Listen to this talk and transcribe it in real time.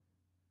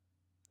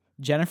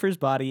Jennifer's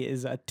Body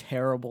is a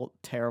terrible,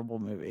 terrible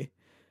movie.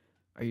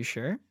 Are you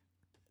sure?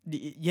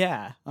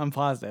 Yeah, I'm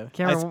positive.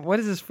 Cameron, what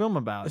is this film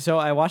about? So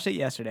I watched it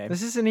yesterday.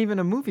 This isn't even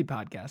a movie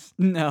podcast.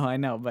 No, I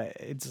know, but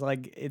it's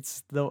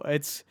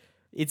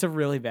a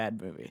really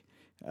bad movie.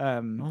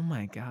 Oh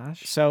my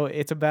gosh. So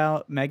it's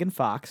about Megan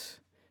Fox,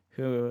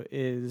 who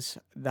is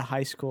the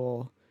high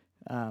school.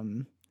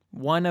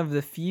 One of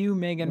the few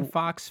Megan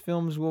Fox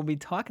films we'll be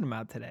talking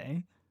about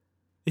today.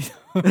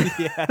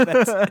 Yeah.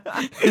 That's,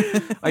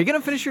 Are you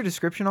gonna finish your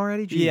description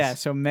already? Jeez. yeah.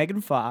 So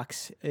Megan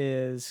Fox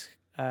is,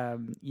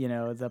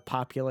 the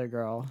popular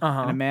girl,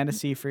 Uh-huh. and Amanda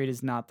Seyfried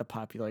is not the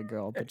popular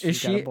girl. But Is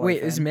she's got a she? Wait,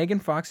 is boyfriend. Megan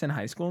Fox in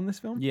high school in this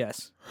film?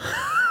 Yes.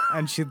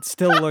 And she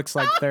still looks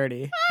like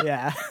 30.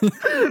 Yeah.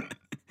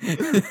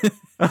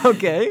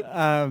 Okay.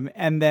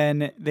 And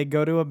then they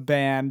go to a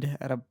band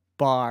at a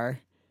bar.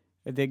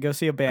 They go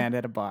see a band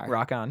at a bar.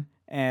 Rock on.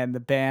 And the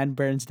band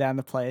burns down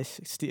the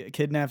place,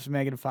 kidnaps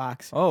Megan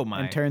Fox, Oh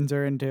my. and turns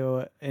her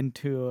into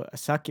a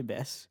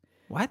succubus.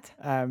 What?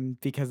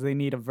 Because they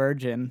need a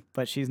virgin,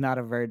 but she's not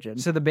a virgin.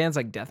 So the band's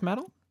like death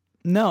metal?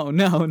 No.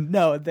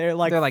 They're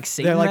like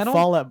Satan like metal?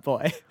 Fall Out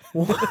Boy.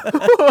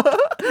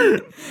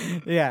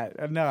 Yeah,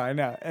 no, I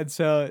know. And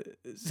so,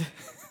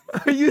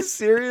 Are you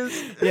serious?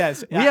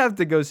 yes, We have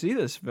to go see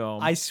this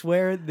film. I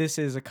swear this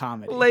is a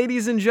comedy.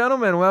 Ladies and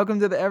gentlemen, welcome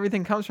to the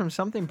Everything Comes From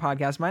Something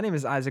podcast. My name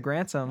is Isaac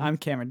Ransom. I'm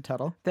Cameron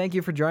Tuttle. Thank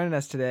you for joining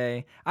us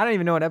today. I don't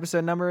even know what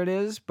episode number it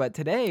is, but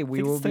today we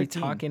think will it's be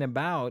 13. talking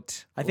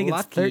about I think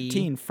Lucky. it's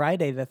 13,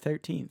 Friday the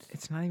 13th.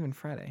 It's not even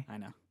Friday. I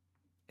know.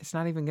 It's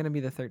not even going to be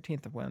the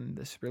 13th of when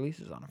this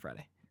releases on a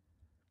Friday.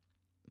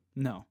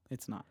 No,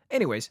 it's not.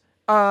 Anyways,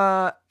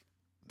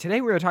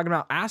 today we are talking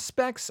about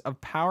aspects of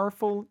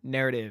powerful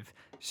narrative.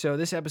 So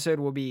this episode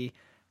will be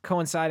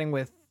coinciding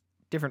with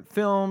different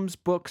films,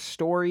 books,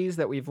 stories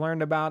that we've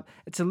learned about.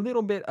 It's a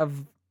little bit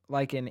of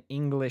like an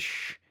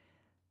English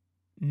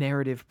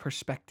narrative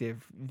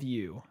perspective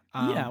view.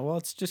 Yeah, well,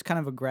 it's just kind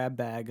of a grab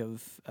bag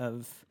of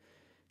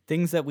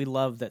things that we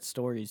love that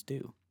stories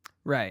do.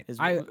 Right. Is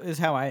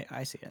how I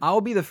see it.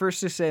 I'll be the first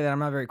to say that I'm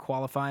not very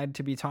qualified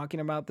to be talking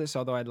about this,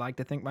 although I'd like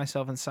to think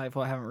myself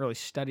insightful. I haven't really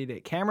studied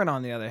it. Cameron,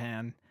 on the other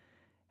hand,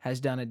 has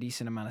done a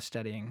decent amount of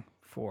studying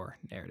for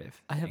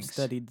narrative. I have things.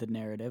 studied the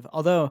narrative.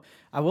 Although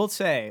I will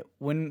say,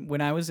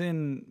 when I was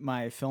in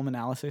my film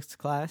analysis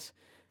class,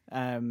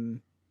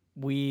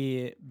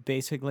 we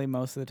basically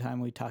most of the time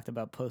we talked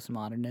about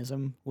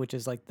postmodernism, which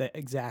is like the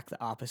exact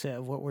opposite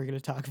of what we're going to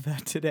talk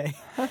about today.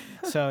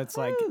 So it's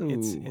like Ooh.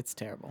 it's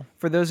terrible.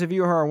 For those of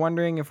you who are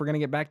wondering if we're going to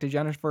get back to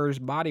Jennifer's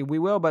Body, we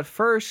will. But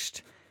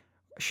first,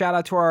 shout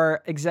out to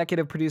our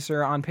executive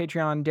producer on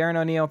Patreon, Darren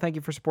O'Neill. Thank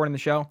you for supporting the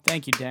show.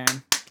 Thank you,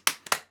 Darren.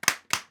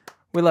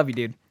 We love you,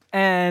 dude.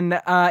 And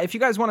if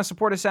you guys want to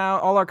support us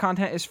out, all our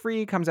content is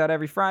free, comes out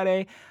every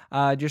Friday.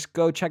 Just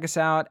go check us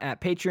out at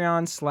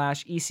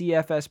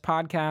Patreon/ECFS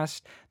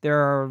podcast. There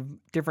are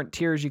different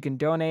tiers you can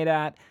donate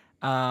at.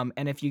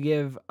 And if you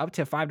give up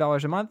to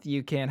 $5 a month,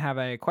 you can have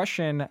a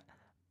question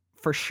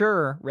for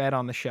sure read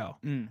on the show.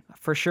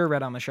 For sure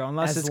read on the show,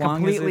 unless As it's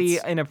long as completely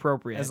it's-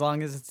 inappropriate. As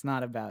long as it's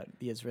not about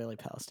the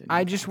Israeli-Palestinian.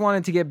 I just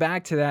wanted to get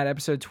back to that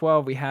episode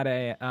 12. We had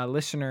a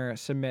listener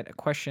submit a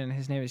question.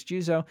 His name is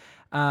Juzo.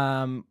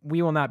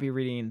 We will not be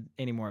reading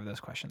any more of those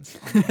questions.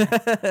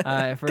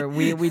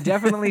 We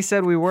definitely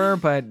said we were,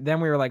 but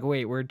then we were like,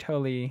 wait, we're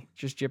totally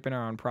just jipping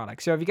our own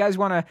product. So if you guys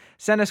want to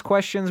send us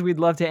questions, we'd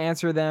love to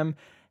answer them.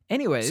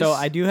 Anyways. So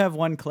I do have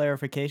one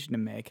clarification to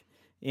make.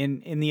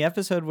 In the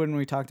episode when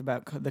we talked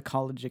about the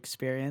college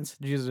experience,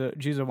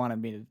 Juzo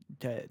wanted me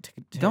to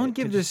don't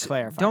give to just this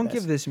clarify. Don't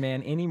give this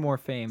man any more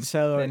fame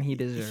than he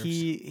deserves.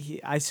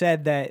 I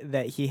said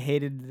that he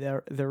hated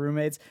the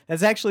roommates.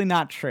 That's actually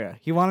not true.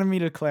 He wanted me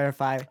to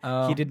clarify.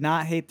 Oh. He did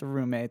not hate the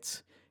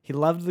roommates. He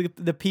loved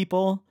the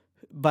people,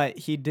 but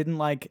he didn't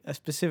like a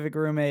specific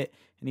roommate,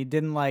 and he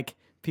didn't like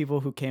people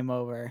who came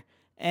over.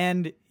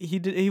 And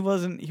he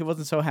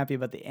wasn't so happy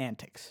about the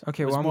antics.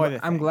 Okay, It was well, more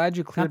the I'm thing. glad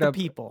you Not cleared the up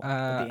people,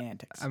 but the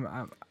antics.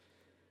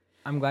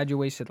 I'm glad you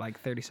wasted like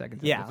 30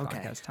 seconds of Yeah, the okay.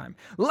 podcast time.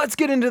 Let's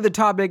get into the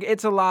topic.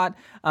 It's a lot.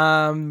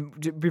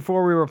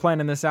 Before we were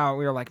planning this out,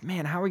 we were like,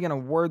 man, how are we going to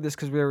word this?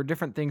 Because there were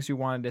different things we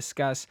want to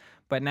discuss.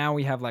 But now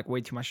we have like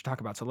way too much to talk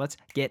about. So let's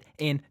get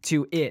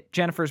into it.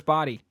 Jennifer's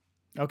Body.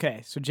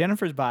 Okay, so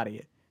Jennifer's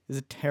Body is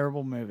a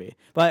terrible movie.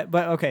 But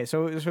okay,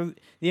 so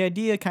the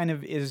idea kind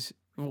of is,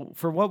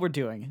 for what we're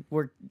doing,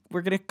 we're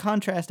going to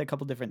contrast a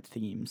couple different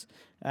themes,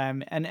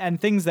 and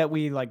things that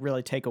we like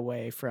really take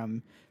away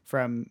from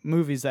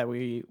movies that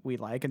we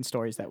like and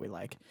stories that we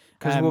like.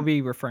 Because we'll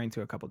be referring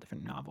to a couple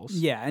different novels.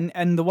 Yeah,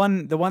 and the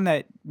one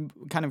that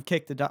kind of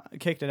kicked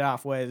it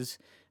off was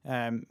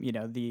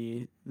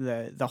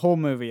the whole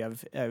movie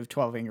of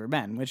 12 Angry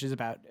Men, which is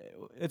about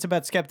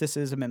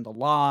skepticism in the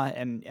law,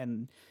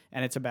 and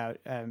it's about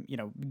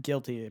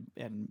guilty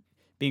and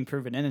being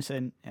proven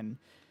innocent, and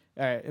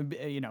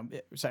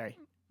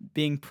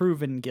being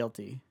proven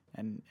guilty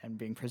and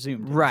being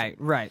presumed innocent.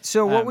 Right.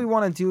 So what we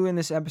want to do in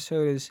this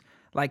episode is,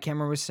 like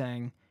Cameron was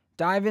saying,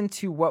 dive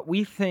into what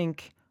we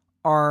think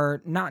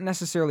are not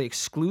necessarily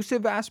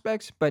exclusive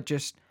aspects, but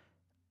just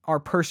our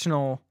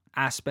personal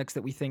aspects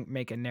that we think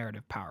make a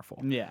narrative powerful.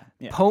 Yeah.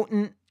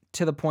 Potent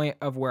to the point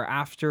of where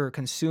after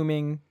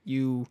consuming,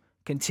 you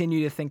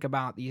continue to think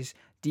about these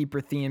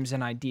deeper themes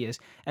and ideas.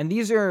 And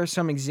these are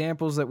some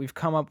examples that we've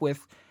come up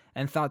with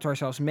and thought to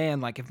ourselves, man,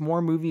 like if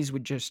more movies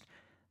would just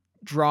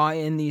draw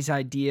in these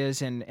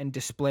ideas and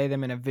display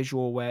them in a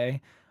visual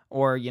way,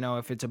 or, you know,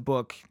 if it's a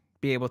book,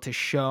 be able to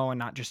show and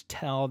not just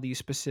tell these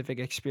specific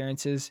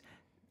experiences,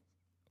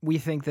 we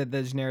think that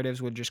those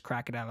narratives would just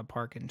crack it out of the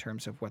park in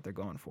terms of what they're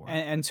going for.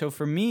 And so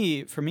for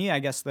me, I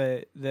guess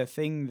the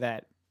thing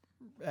that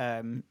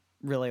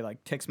really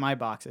like ticks my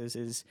boxes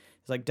is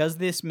like, does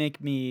this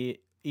make me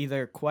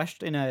either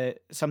question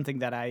something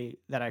that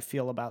I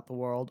feel about the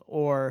world,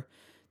 or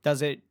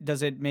does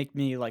it make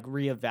me like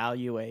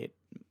reevaluate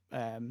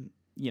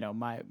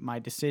my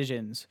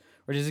decisions,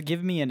 or does it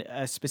give me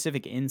a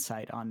specific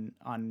insight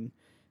on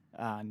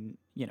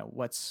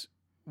what's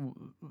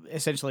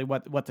essentially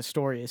what the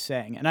story is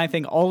saying? And I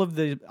think all of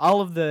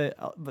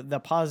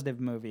the positive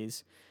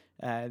movies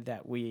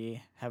that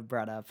we have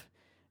brought up,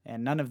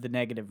 and none of the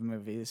negative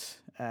movies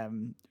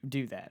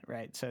do that,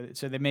 right? So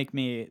they make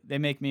me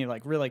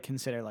like really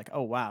consider like,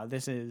 oh wow,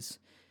 this is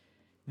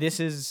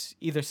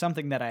either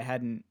something that I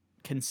hadn't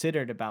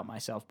considered about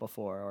myself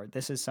before, or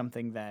this is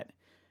something that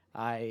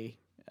I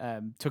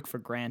took for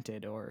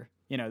granted, or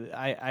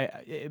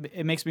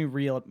it makes me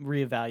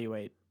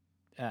reevaluate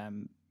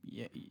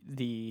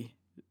the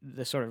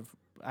sort of,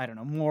 I don't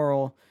know,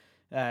 moral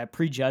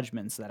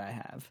prejudgments that I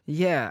have.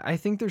 Yeah, I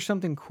think there's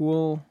something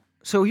cool.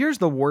 So here's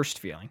the worst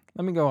feeling.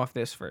 Let me go off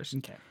this first.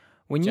 Okay.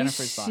 When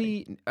Jennifer's you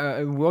see,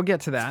 we'll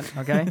get to that,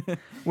 okay?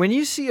 When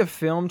you see a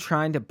film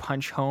trying to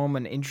punch home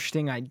an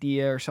interesting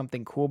idea or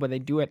something cool, but they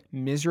do it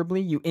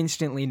miserably, you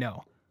instantly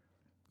know.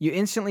 You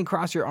instantly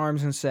cross your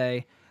arms and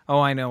say, oh,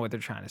 I know what they're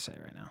trying to say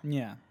right now.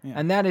 Yeah.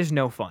 And that is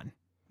no fun.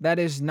 That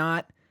is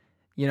not,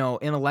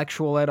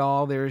 intellectual at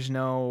all. There's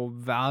no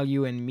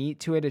value and meat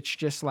to it. It's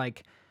just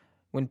like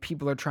when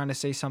people are trying to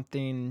say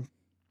something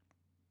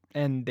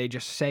and they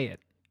just say it.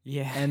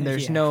 Yeah. And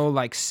there's no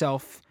like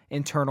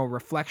internal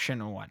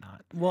reflection or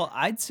whatnot. Well,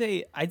 I'd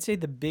say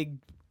the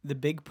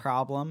big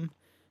problem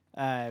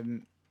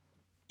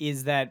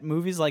is that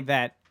movies like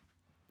that,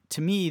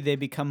 to me, they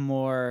become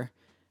more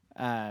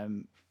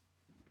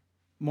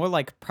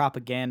like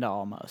propaganda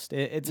almost.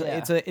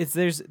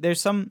 There's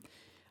some,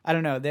 I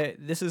don't know.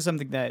 This is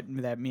something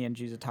that me and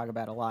Jesus talk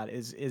about a lot.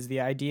 Is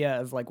the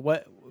idea of like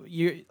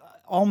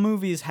all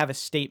movies have a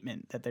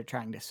statement that they're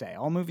trying to say.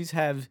 All movies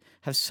have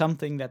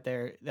something that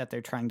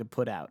they're trying to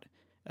put out.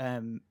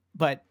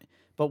 But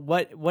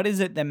what is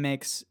it that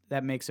makes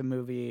a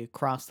movie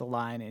cross the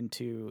line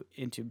into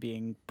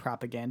being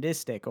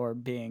propagandistic or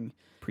being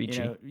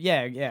preachy?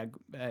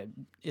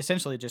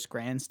 Essentially just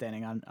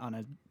grandstanding on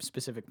a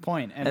specific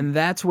point. And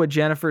that's what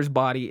Jennifer's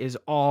Body is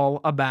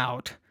all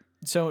about.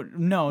 So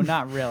no,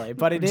 not really,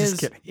 but it is.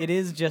 Kidding.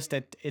 It's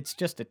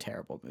just a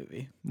terrible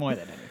movie more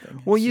than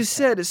anything. Well, you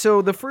said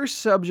so. The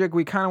first subject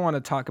we kind of want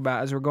to talk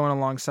about as we're going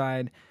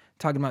alongside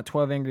talking about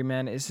 12 Angry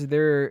Men is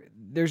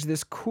there's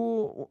this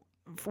cool.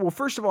 Well,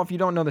 first of all, if you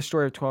don't know the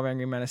story of 12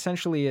 Angry Men,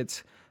 essentially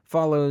it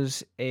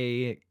follows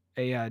a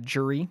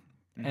jury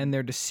and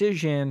their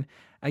decision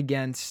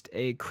against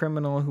a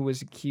criminal who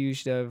was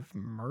accused of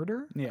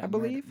murder, I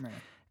believe. Murder.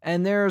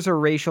 And there's a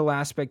racial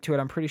aspect to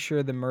it. I'm pretty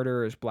sure the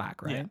murderer is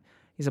black, right? Yeah.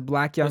 He's a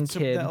black young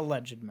kid. The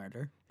alleged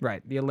murder.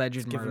 Right, the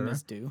alleged murderer. Give him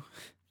his due.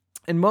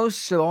 And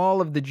all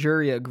of the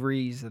jury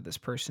agrees that this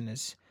person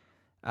is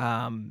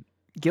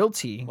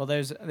guilty. Well,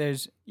 there's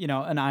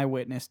an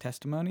eyewitness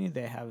testimony.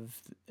 They have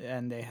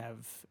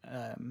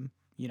a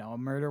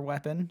murder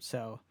weapon.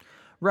 So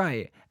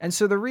right, and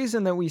so the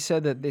reason that we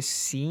said that this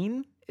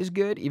scene is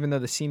good, even though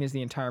the scene is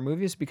the entire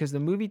movie, is because the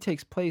movie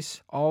takes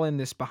place all in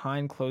this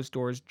behind closed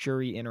doors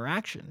jury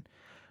interaction.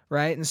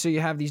 Right, and so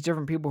you have these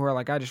different people who are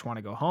like, I just want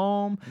to go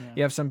home. Yeah.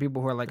 You have some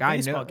people who are like, the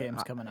baseball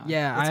game's coming on.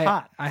 Yeah, it's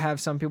hot. I have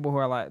some people who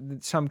are like,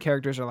 some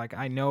characters are like,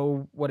 I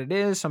know what it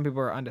is. Some people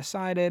are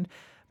undecided,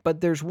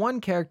 but there's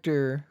one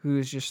character who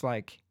is just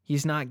like,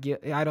 he's not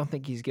guilty. I don't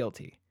think he's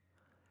guilty.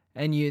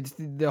 And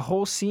the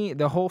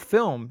whole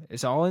film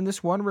is all in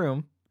this one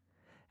room,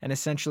 and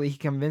essentially he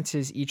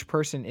convinces each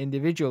person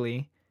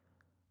individually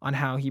on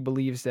how he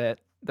believes that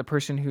the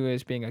person who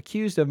is being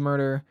accused of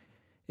murder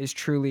is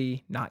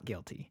truly not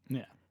guilty.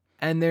 Yeah.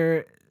 And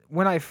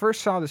when I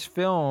first saw this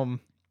film,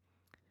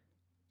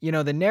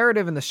 the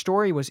narrative and the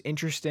story was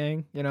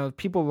interesting.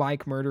 People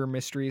like murder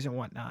mysteries and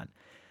whatnot.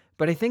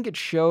 But I think it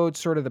showed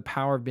sort of the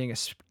power of being a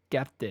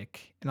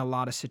skeptic in a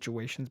lot of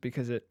situations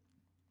because it,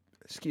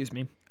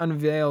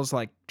 unveils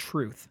like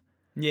truth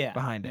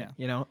behind it.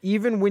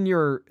 Even when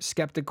you're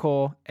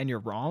skeptical and you're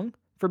wrong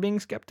for being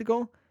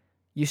skeptical,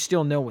 you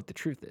still know what the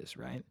truth is,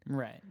 right?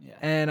 Right, yeah.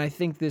 And I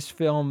think this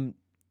film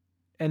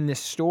and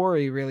this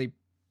story really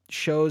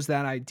shows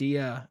that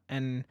idea,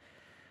 and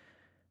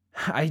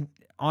I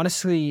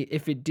honestly,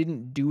 if it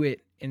didn't do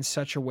it in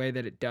such a way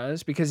that it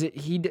does, because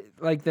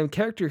the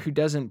character who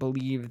doesn't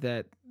believe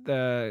that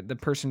the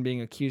person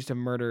being accused of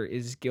murder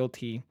is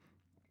guilty,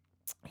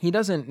 he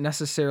doesn't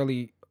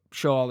necessarily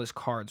show all his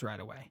cards right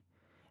away.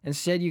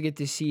 Instead, you get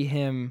to see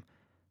him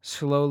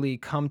slowly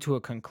come to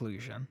a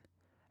conclusion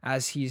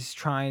as he's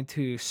trying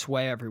to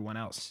sway everyone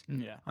else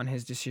on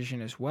his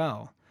decision as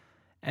well.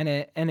 And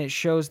it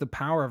shows the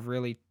power of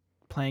really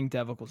playing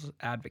devil's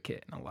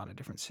advocate in a lot of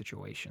different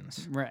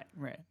situations. Right.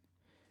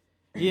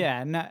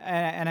 Yeah, and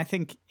I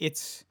think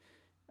it's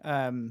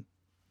kind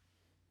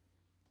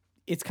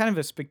of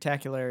a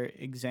spectacular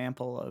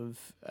example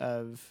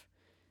of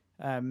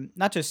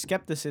not just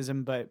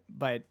skepticism, but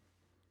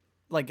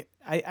like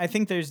I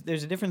think there's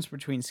a difference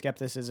between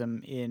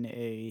skepticism in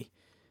a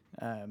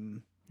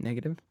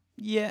Negative?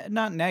 Yeah,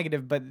 not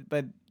negative,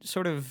 but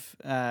sort of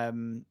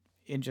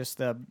in just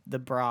the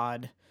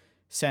broad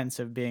sense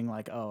of being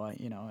like, oh,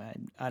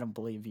 I don't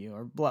believe you,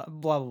 or blah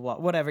blah blah,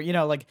 whatever.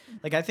 Like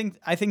I think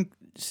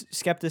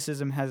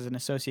skepticism has an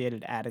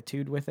associated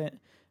attitude with it,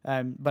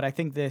 but I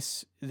think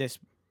this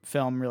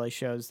film really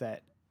shows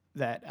that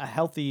a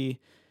healthy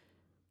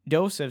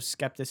dose of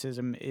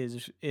skepticism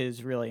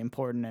is really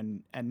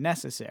important and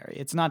necessary.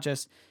 It's not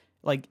just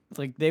like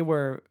they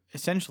were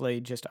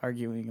essentially just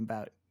arguing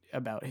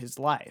about his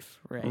life,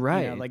 right?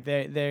 Right. Like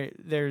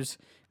there's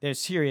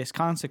serious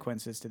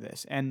consequences to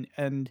this,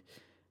 and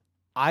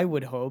I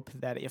would hope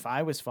that if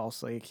I was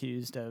falsely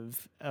accused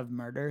of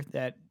murder,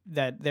 that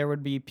there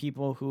would be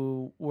people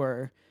who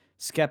were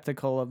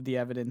skeptical of the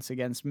evidence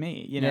against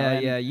me.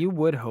 Yeah, you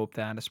would hope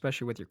that,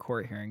 especially with your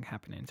court hearing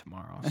happening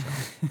tomorrow.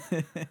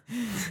 So.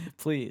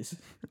 Please,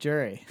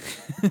 jury.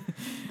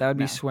 That would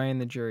be swaying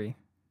the jury.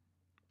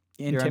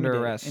 You're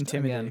under arrest.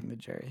 Intimidating again. The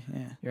jury.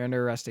 Yeah. You're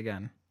under arrest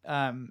again.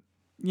 And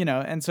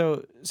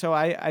so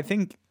I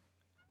think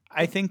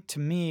to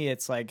me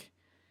it's like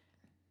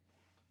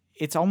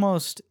it's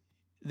almost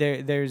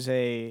there's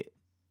a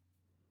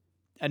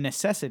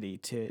necessity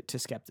to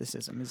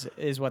skepticism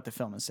is what the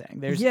film is saying.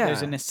 There's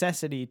a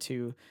necessity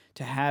to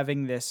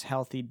having this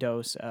healthy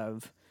dose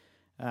of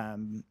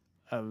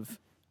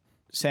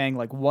saying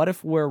like, what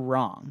if we're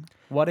wrong?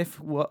 What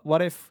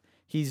if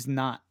he's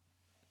not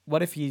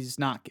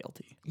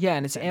guilty? Yeah,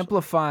 and it's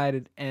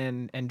amplified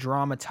and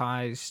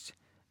dramatized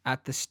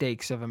at the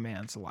stakes of a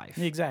man's life.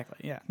 Exactly,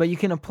 yeah. But you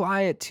can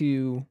apply it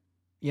to,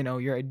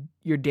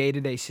 your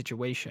day-to-day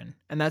situation.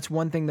 And that's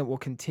one thing that will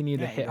continue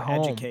to hit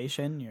home.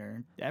 Education,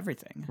 your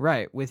everything.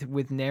 Right.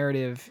 With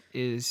narrative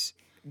is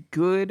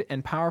good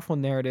and powerful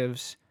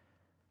narratives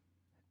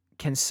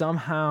can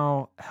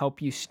somehow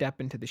help you step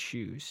into the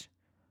shoes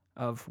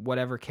of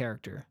whatever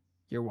character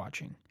you're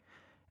watching.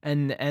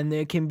 And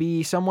it can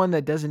be someone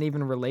that doesn't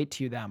even relate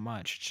to you that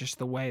much. It's just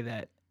the way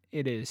that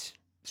it is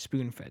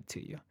spoon-fed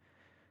to you.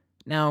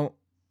 Now,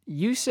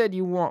 you said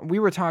we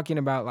were talking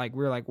about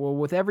well,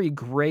 with every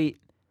great,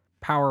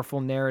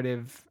 powerful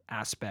narrative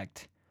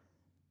aspect,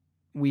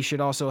 we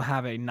should also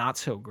have a not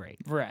so great.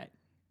 Right.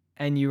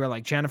 And you were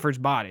like, Jennifer's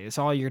Body. That's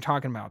all you're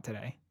talking about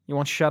today. You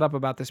won't shut up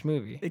about this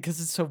movie. Because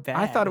it's so bad.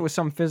 I thought it was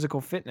some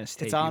physical fitness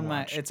tape. It's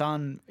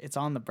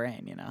on the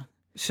brain,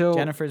 So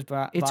Jennifer's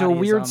Body. It's a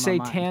weird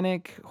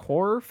satanic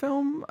horror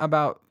film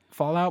about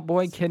Fallout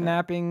Boy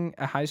kidnapping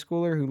a high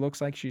schooler who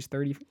looks like she's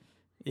 30.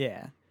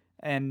 Yeah.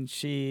 And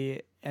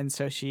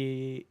so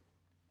she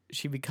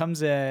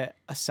becomes a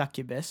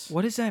succubus.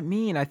 What does that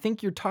mean? I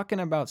think you're talking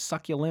about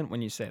succulent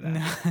when you say that.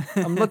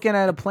 No. I'm looking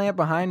at a plant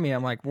behind me.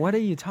 I'm like, what are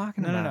you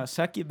talking about? No.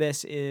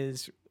 Succubus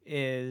is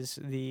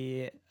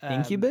the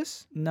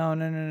Incubus? No.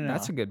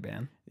 That's a good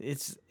band.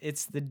 It's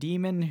the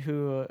demon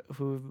who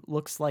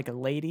looks like a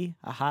lady,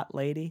 a hot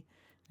lady,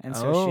 and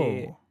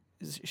so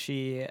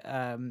she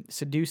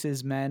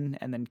seduces men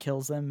and then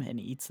kills them and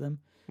eats them.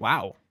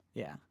 Wow.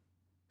 Yeah.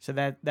 So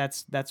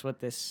that's what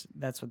this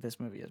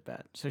movie is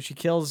about. So she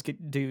kills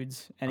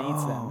dudes and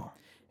eats them,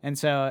 and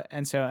so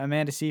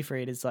Amanda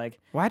Seyfried is like,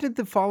 why did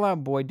the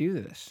Fallout Boy do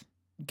this?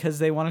 Because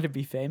they wanted to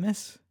be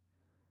famous.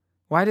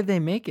 Why did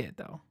they make it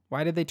though?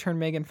 Why did they turn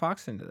Megan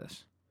Fox into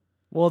this?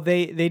 Well,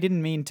 they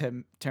didn't mean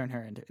to turn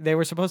her into. They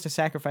were supposed to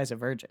sacrifice a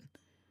virgin.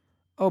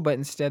 Oh, but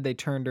instead they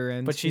turned her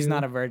into. But she's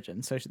not a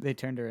virgin, so they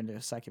turned her into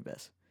a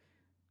succubus.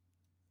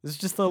 It's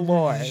just the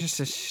lore. It's just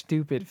a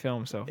stupid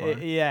film so far.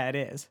 Yeah, it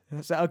is.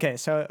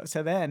 So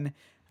then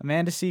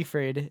Amanda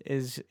Seyfried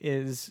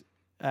is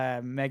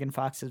Megan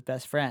Fox's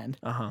best friend.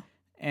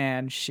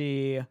 And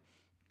she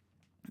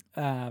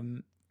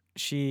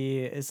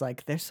is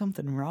like, there's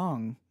something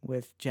wrong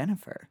with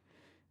Jennifer,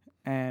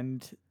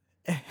 and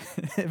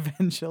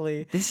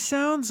eventually this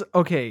sounds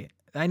okay.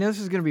 I know this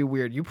is gonna be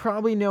weird. You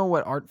probably know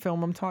what art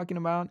film I'm talking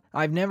about.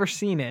 I've never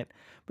seen it,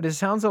 but it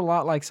sounds a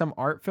lot like some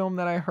art film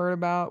that I heard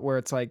about where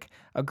it's like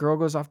a girl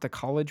goes off to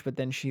college, but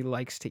then she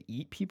likes to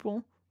eat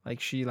people. Like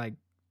she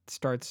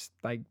starts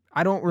I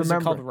don't remember. Is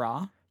it called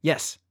Raw?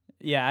 Yes.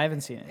 Yeah, I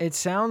haven't seen it. It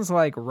sounds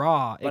like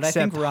Raw, but except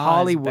I think Raw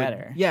Hollywood. Is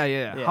better.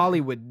 Yeah.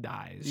 Hollywood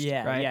dies.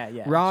 Yeah, right?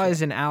 yeah. Raw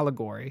is an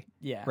allegory.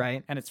 Yeah.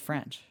 Right? And it's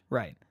French.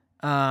 Right.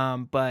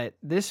 But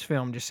this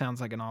film just sounds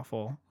like an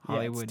awful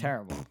Hollywood. Yeah, it's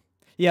terrible.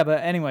 Yeah,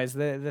 but anyways,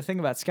 the thing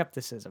about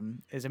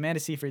skepticism is Amanda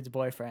Seyfried's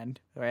boyfriend,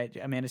 right?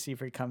 Amanda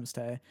Seyfried comes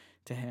to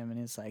him and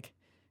is like,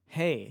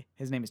 "Hey,"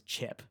 his name is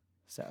Chip,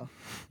 so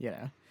you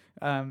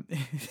know,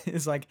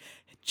 is like,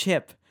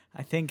 "Chip,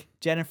 I think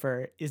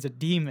Jennifer is a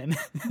demon,"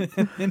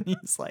 and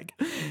he's like,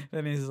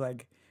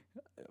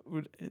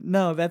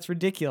 "No, that's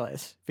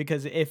ridiculous.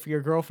 Because if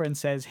your girlfriend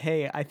says,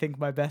 'Hey, I think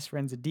my best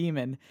friend's a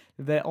demon,'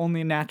 the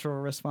only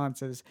natural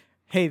response is,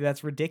 'Hey,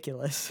 that's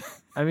ridiculous.'"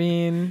 I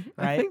mean,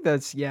 I Right? think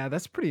that's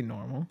pretty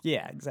normal.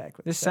 Yeah,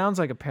 exactly. This So, sounds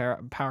like a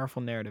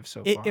powerful narrative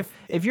so I- far. if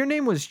If your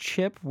name was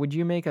Chip, would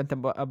you make a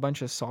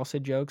bunch of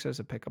salsa jokes as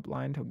a pickup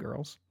line to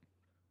girls?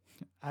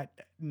 I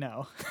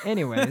no.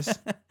 Anyways,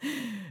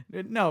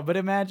 No, but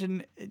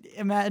imagine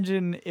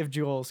if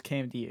Jules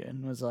came to you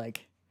and was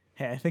like,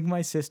 "Hey, I think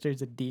my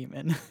sister's a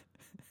demon."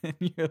 And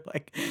you're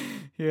like,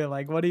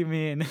 "What do you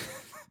mean?"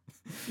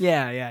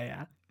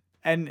 yeah.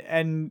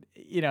 And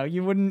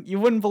you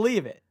wouldn't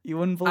believe it. You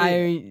wouldn't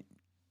believe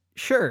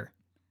Sure.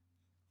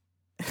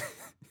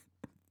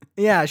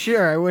 Yeah,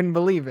 sure. I wouldn't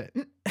believe it.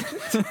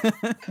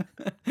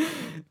 it.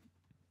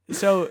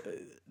 So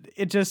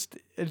it's just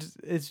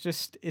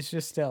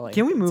silly.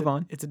 Can we move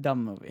on? It's a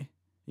dumb movie.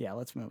 Yeah,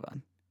 let's move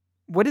on.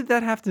 What did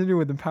that have to do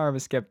with the power of a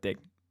skeptic?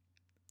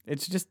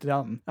 It's just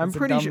dumb. I'm It's a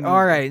pretty dumb sure. movie.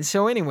 All right.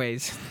 So,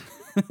 anyways,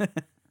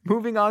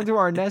 moving on to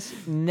our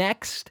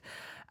next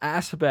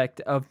aspect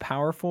of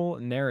powerful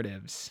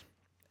narratives.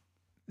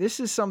 This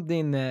is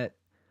something that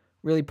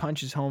really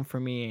punches home for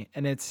me,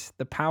 and it's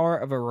the power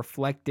of a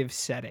reflective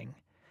setting.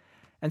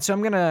 And so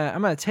I'm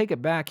gonna take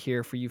it back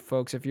here for you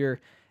folks if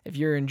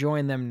you're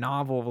enjoying them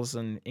novels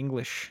and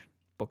English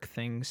book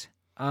things.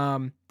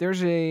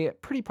 There's a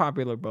pretty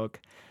popular book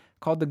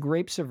called The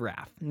Grapes of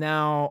Wrath.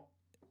 Now,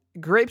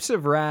 Grapes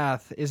of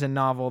Wrath is a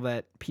novel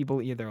that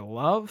people either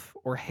love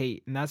or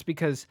hate, and that's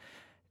because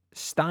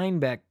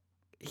Steinbeck,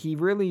 he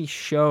really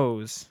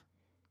shows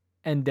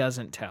and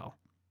doesn't tell,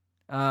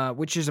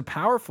 which is a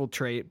powerful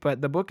trait,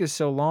 but the book is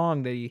so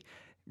long that he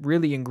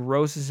really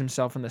engrosses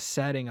himself in the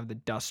setting of the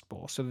Dust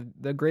Bowl. So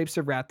the Grapes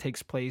of Wrath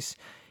takes place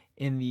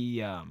in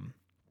the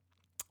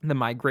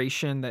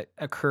migration that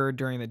occurred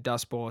during the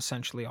Dust Bowl.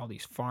 Essentially, all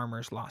these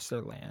farmers lost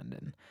their land,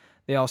 and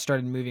they all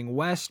started moving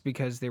west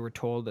because they were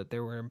told that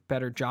there were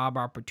better job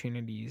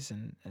opportunities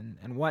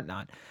and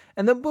whatnot.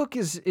 And the book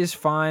is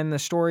fine. The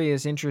story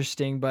is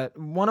interesting, but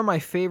one of my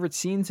favorite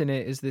scenes in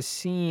it is this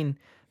scene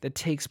that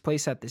takes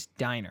place at this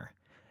diner.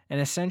 And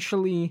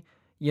essentially,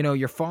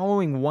 you're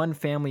following one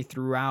family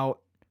throughout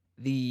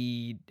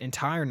the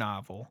entire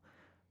novel,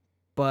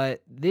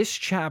 but this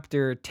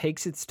chapter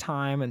takes its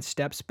time and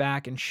steps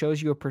back and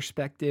shows you a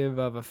perspective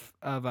of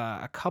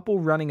a couple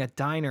running a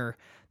diner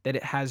that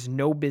it has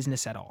no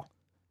business at all,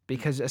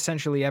 because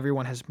essentially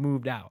everyone has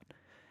moved out.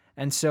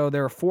 And so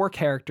there are 4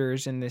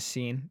 characters in this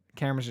scene.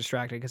 Camera's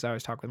distracted because I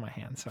always talk with my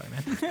hands. Sorry,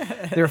 man.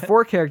 There are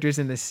 4 characters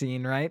in this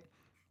scene, right?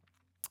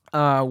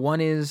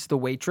 One is the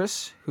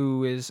waitress,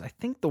 who is, I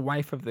think, the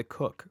wife of the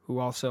cook, who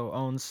also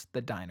owns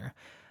the diner.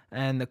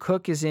 And the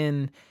cook is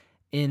in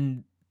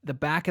the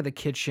back of the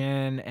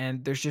kitchen,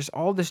 and there's just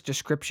all this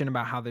description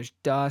about how there's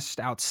dust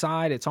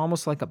outside. It's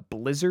almost like a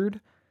blizzard.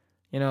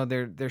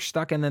 They're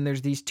stuck, and then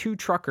there's these 2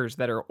 truckers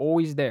that are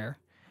always there,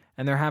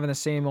 and they're having the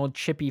same old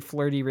chippy,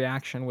 flirty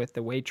reaction with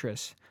the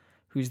waitress,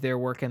 who's there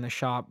working the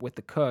shop with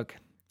the cook.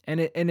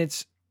 And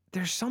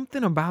there's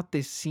something about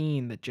this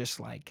scene that just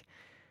like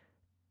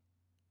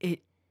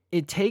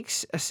it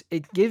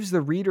gives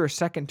the reader a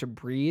second to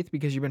breathe,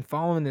 because you've been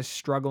following this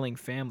struggling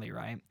family,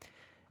 right?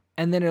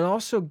 And then it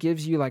also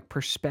gives you like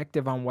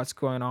perspective on what's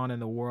going on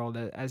in the world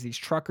as these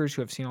truckers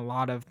who have seen a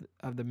lot of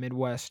the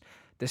Midwest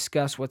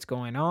discuss what's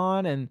going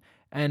on,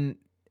 and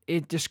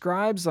it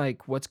describes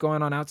like what's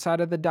going on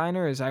outside of the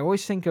diner. Is I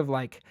always think of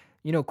like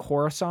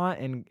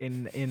Coruscant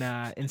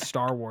in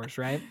Star Wars,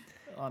 right?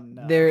 Oh,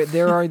 no.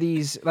 There are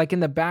these, like,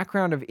 in the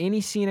background of any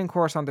scene in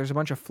Coruscant, there's a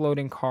bunch of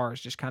floating cars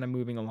just kind of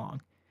moving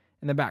along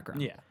in the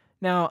background. Yeah.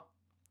 Now,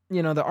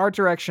 the art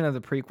direction of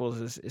the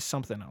prequels is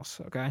something else,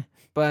 okay?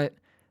 But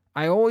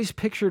I always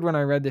pictured when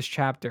I read this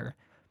chapter,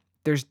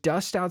 there's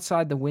dust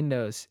outside the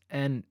windows,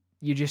 and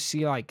you just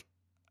see like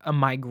a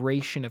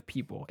migration of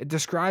people. It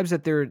describes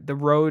that the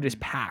road is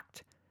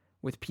packed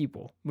with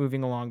people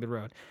moving along the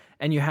road.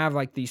 And you have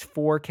like these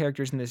 4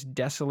 characters in this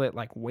desolate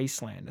like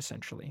wasteland,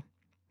 essentially,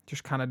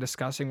 just kind of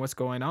discussing what's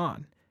going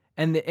on.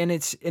 And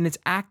it's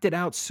acted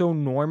out so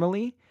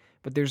normally,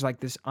 but there's like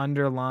this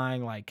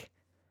underlying like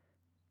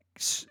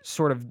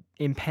sort of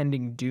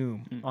impending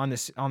doom on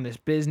this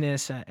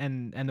business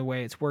and the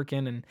way it's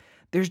working. And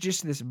there's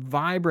just this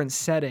vibrant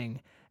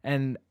setting,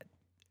 and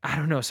I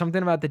don't know,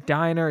 something about the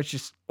diner. It's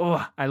just,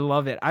 I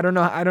love it. I don't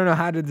know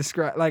how to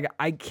describe, like,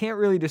 I can't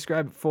really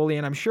describe it fully.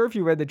 And I'm sure if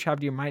you read the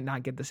chapter, you might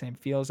not get the same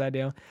feel as I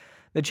do.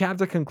 The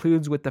chapter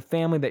concludes with the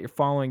family that you're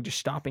following just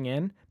stopping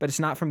in, but it's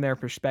not from their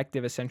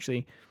perspective.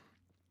 Essentially,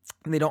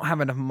 they don't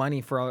have enough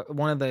money for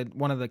one of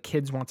the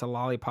kids wants a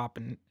lollipop,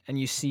 and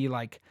you see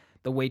like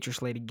the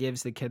waitress lady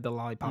gives the kid the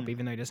lollipop,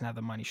 even though he doesn't have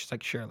the money. She's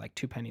like, sure, like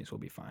 2 pennies will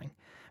be fine.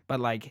 But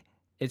like,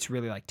 it's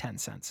really like 10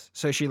 cents.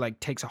 So she like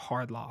takes a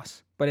hard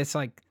loss. But it's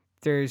like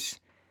there's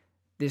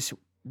this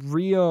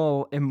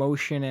real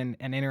emotion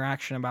and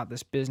interaction about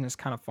this business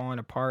kind of falling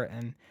apart.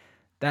 And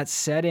that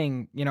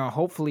setting, you know,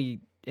 hopefully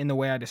in the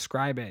way I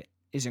describe it,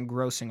 is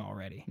engrossing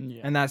already.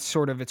 Yeah. And that's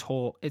sort of its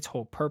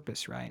whole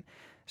purpose, right?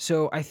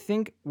 So I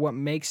think what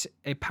makes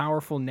a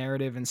powerful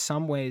narrative in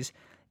some ways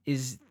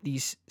is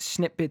these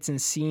snippets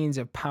and scenes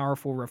of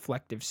powerful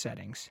reflective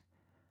settings.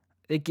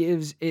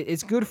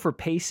 It's good for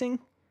pacing,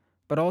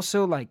 but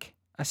also like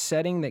a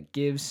setting that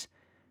gives,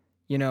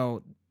 you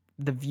know,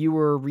 the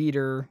viewer,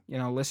 reader, you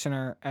know,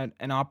 listener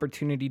an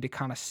opportunity to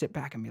kind of sit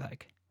back and be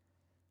like,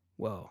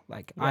 whoa,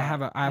 like I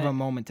have a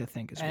moment to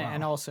think as well.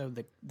 And also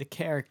the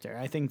character.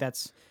 I think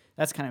that's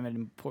kind of an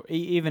important,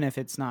 even if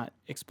it's not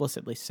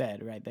explicitly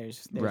said, right?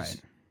 There's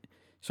Right.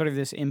 sort of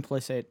this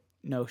implicit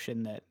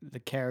notion that the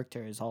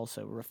character is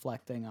also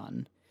reflecting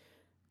on,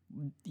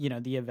 you know,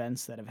 the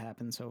events that have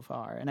happened so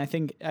far. And I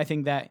think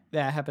that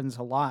happens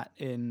a lot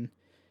in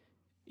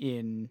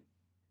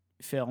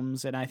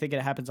films, and I think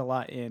it happens a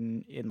lot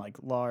in like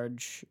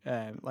large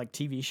like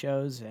TV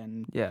shows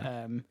and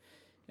Yeah.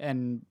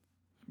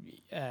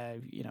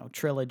 you know,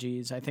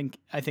 trilogies. I think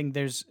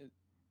there's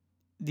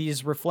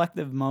these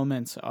reflective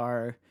moments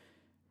are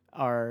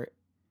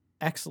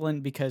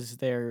excellent because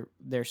they're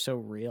so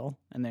real,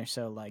 and they're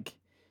so like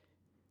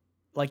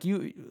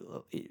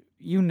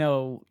you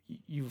know,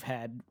 you've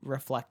had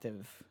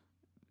reflective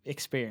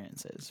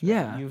experiences, right?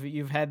 Yeah.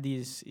 You've had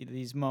these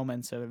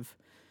moments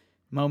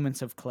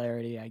of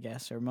clarity, I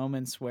guess, or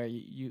moments where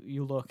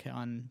you look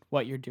on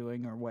what you're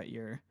doing or what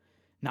you're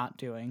not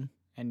doing,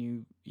 and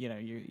you know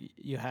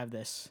you have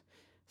this,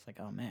 it's like,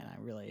 oh man,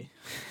 I really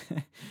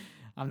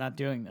I'm not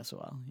doing this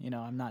well, you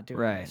know, I'm not doing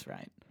Right. this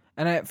right.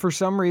 And for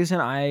some reason,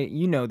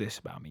 you know this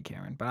about me,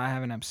 Cameron, but I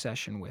have an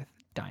obsession with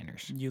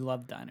diners. You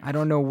love diners. I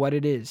don't know what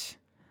it is.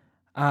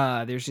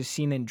 There's a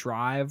scene in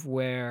Drive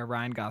where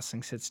Ryan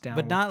Gosling sits down.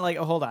 But not like,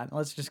 hold on,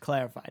 let's just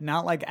clarify.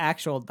 Not like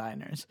actual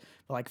diners,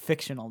 but like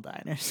fictional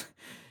diners.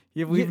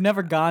 We've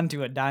never gone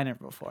to a diner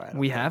before.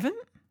 We haven't?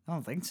 I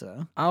don't think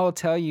so. I'll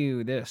tell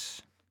you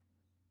this.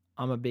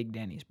 I'm a big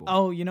Denny's boy.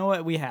 Oh, you know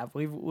what? We have.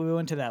 We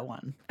went to that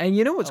one. And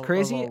you know what's A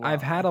crazy? little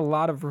I've while had a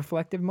lot of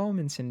reflective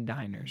moments in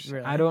diners.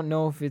 Really? I don't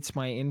know if it's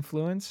my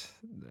influence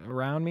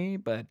around me,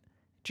 but it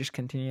just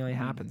continually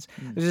happens.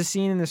 There's a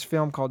scene in this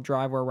film called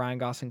Drive where Ryan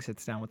Gosling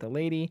sits down with a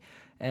lady,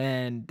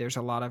 and there's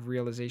a lot of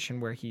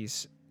realization where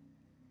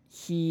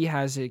he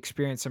has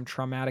experienced some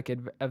traumatic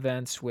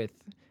events with,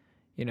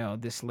 you know,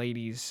 this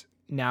lady's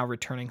now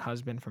returning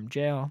husband from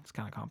jail. It's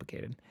kind of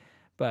complicated,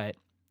 but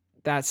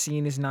that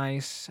scene is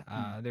nice.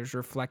 There's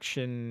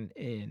reflection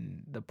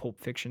in the Pulp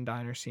Fiction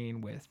diner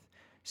scene with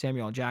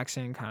Samuel L.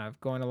 Jackson kind of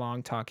going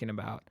along talking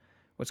about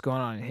what's going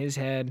on in his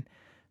head.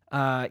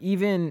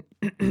 Even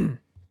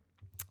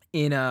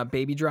in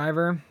Baby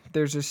Driver,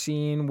 there's a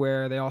scene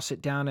where they all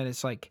sit down and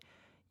it's like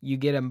you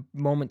get a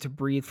moment to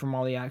breathe from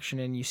all the action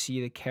and you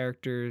see the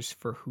characters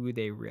for who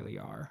they really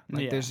are.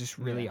 Like there's this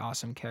really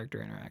awesome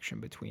character interaction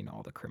between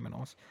all the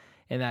criminals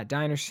in that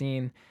diner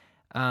scene.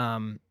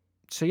 So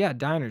yeah,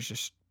 diners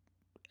just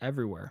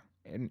everywhere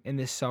in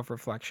this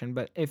self-reflection.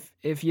 But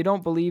if you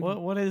don't believe,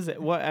 what is it?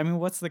 What I mean,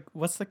 what's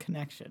the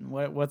connection?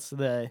 What's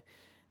the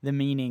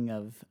meaning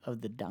of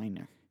the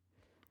diner?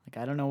 Like,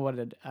 I don't know what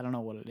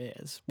it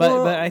is.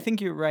 But I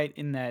think you're right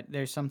in that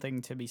there's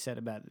something to be said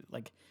about it.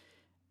 Like,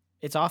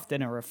 it's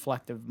often a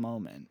reflective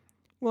moment.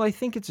 well, I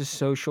think it's a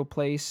social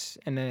place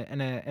and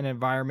an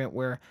environment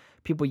where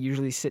people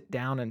usually sit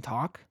down and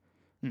talk.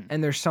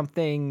 And there's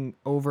something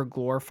over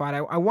glorified.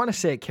 I want to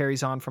say it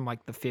carries on from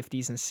like the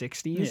 50s and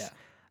 60s.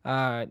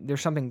 Yeah.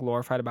 There's something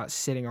glorified about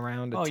sitting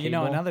around a table. You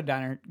know,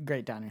 another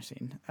great diner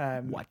scene.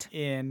 What?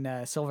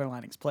 In Silver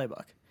Linings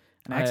Playbook,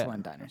 an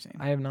excellent diner scene.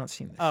 I have not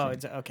seen this. Oh, scene.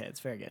 it's okay. It's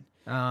very good.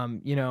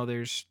 You know,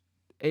 there's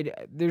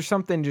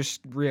something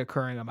just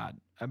reoccurring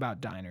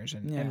about diners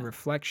and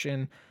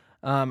reflection.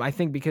 I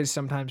think because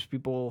sometimes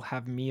people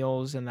have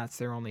meals and that's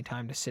their only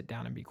time to sit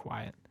down and be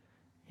quiet.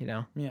 You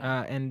know.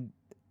 Yeah.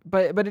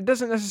 But it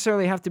doesn't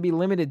necessarily have to be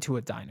limited to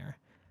a diner.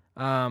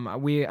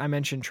 I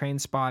mentioned Train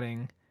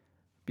Spotting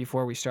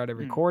before we started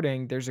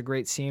recording. There's a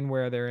great scene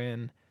where they're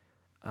in,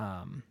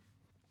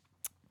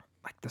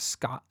 like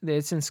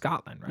it's in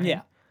Scotland, right?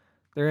 Yeah.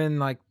 They're in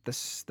like the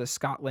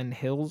Scotland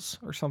Hills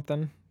or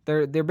something.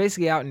 They're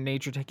basically out in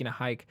nature taking a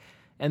hike,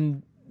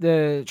 and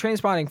the Train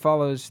Spotting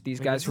follows these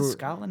guys who is it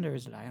Scotland or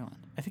is it Ireland?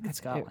 I think it's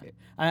Scotland.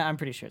 I'm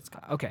pretty sure it's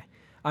Scotland. Okay,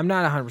 I'm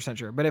not 100%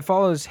 sure, but it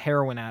follows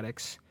heroin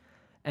addicts,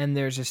 and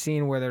there's a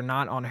scene where they're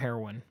not on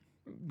heroin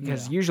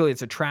because usually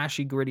it's a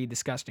trashy, gritty,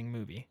 disgusting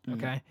movie.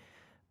 Okay.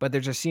 But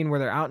there's a scene where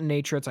they're out in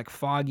nature. It's like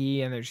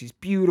foggy, and there's these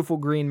beautiful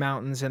green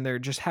mountains, and they're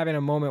just having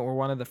a moment where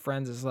one of the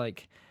friends is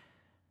like,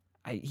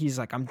 he's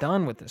like, I'm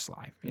done with this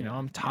life. You know,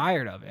 I'm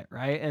tired of it,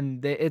 right?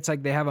 And it's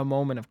like they have a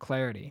moment of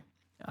clarity.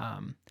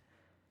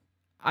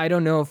 I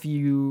don't know if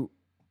you,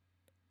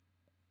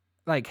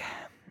 like,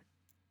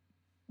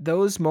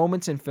 those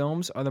moments in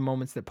films are the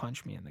moments that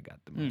punch me in the gut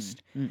the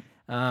most.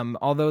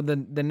 Although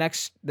the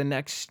next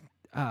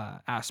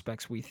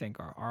aspects we think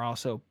are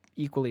also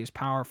equally as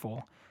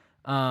powerful.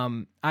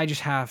 I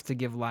just have to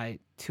give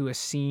light to a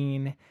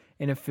scene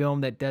in a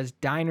film that does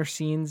diner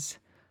scenes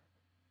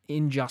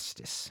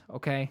injustice.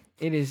 Okay,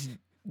 it is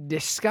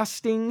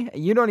disgusting.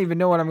 You don't even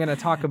know what I'm going to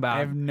talk about. I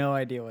have no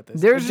idea what this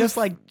is. There's Just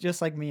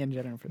like me and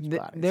Jennifer's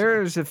Body.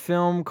 There's a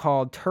film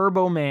called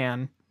Turbo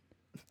Man,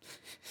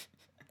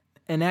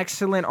 an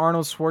excellent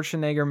Arnold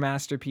Schwarzenegger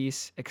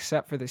masterpiece,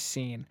 except for this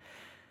scene.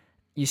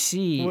 You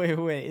see,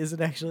 Wait, is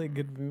it actually a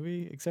good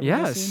movie? Except for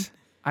this scene? yes,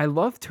 I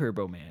love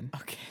Turbo Man.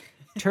 Okay.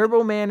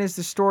 Turbo Man is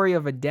the story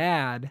of a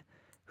dad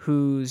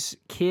whose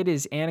kid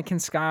is Anakin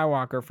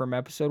Skywalker from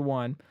Episode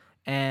 1,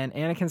 and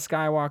Anakin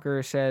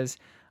Skywalker says,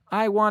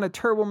 I want a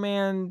Turbo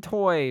Man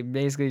toy,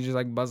 basically just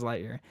like Buzz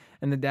Lightyear.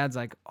 And the dad's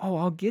like, oh,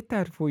 I'll get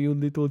that for you,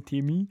 little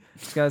Timmy.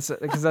 Because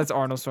that's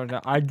Arnold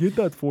Schwarzenegger. I get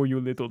that for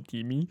you, little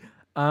Timmy.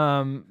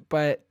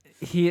 But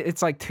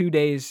it's like 2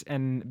 days,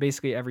 and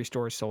basically every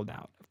store is sold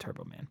out of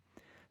Turbo Man.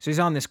 So he's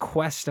on this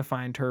quest to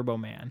find Turbo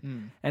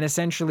Man. And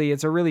essentially,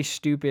 it's a really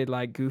stupid,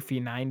 like,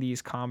 goofy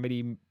 90s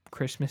comedy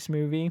Christmas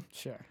movie.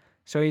 Sure.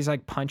 So he's,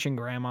 like, punching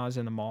grandmas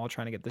in the mall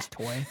trying to get this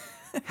toy.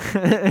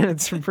 And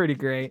it's pretty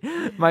great.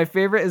 My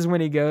favorite is when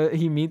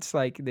he meets,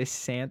 like, this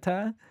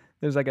Santa.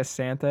 There's, like, a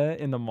Santa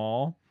in the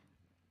mall.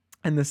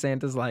 And the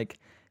Santa's like,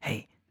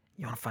 hey,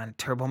 you want to find a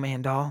Turbo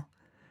Man doll?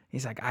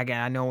 He's like,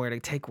 I know where to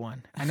take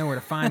one. I know where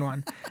to find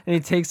one. And he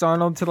takes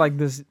Arnold to, like,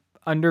 this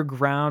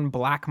underground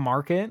black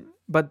market.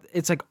 But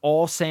it's like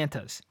all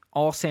Santas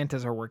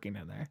are working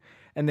in there,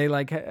 and they're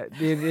like,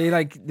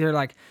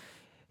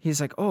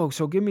 he's like, oh,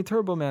 so give me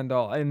Turbo Man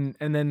doll, and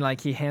then like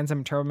he hands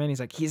him Turbo Man.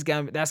 He's like,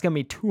 that's gonna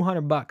be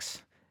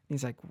 $200.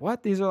 He's like,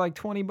 what? These are like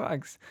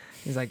 $20.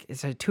 He's like,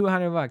 it's like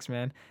 $200,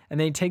 man. And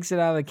then he takes it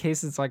out of the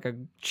case. It's like a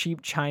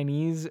cheap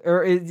Chinese,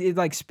 or it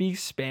like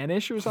speaks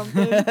Spanish or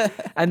something.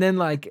 And then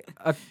like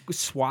a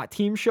SWAT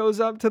team shows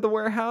up to the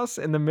warehouse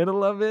in the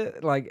middle of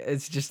it. Like,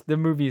 it's just, the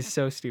movie is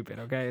so stupid.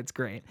 Okay. It's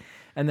great.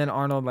 And then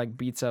Arnold like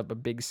beats up a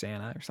big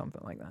Santa or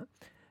something like that.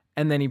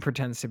 And then he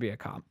pretends to be a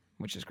cop,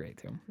 which is great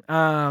too.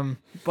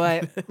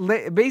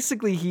 But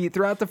basically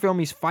throughout the film,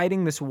 he's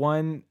fighting this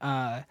one,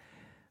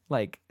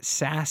 like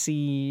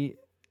sassy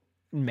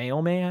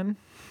mailman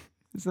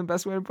is the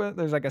best way to put it.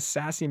 There's like a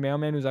sassy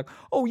mailman who's like,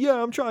 oh yeah,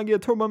 I'm trying to get a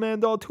Turbo Man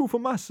doll too for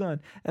my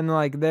son. And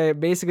like they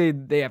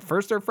at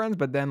first are friends,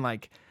 but then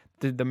like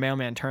the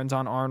mailman turns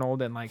on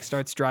Arnold and like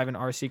starts driving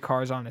RC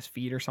cars on his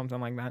feet or something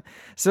like that.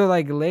 So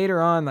like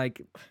later on,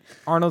 like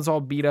Arnold's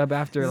all beat up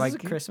after Is this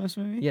a Christmas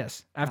movie?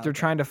 Yes. After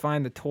trying to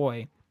find the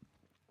toy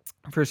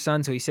for his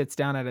son. So he sits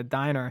down at a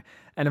diner,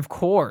 and of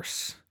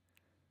course,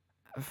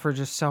 for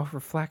just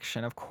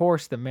self-reflection, of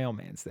course the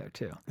mailman's there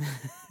too. And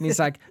he's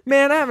like,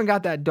 man, I haven't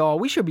got that doll.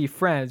 We should be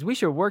friends. We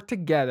should work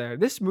together.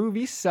 This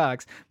movie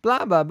sucks.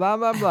 Blah, blah, blah,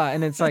 blah, blah.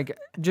 And it's like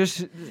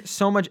just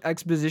so much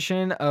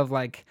exposition of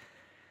like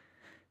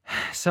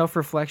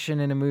self-reflection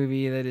in a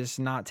movie that is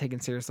not taken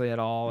seriously at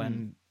all.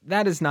 And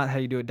that is not how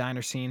you do a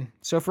diner scene.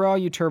 So for all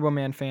you Turbo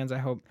Man fans, I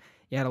hope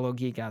you had a little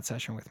geek out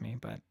session with me.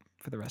 But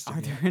for the rest of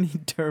you, are there any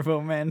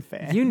Turbo Man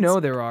fans? You know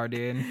there are,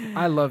 dude.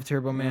 I love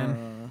Turbo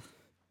Man.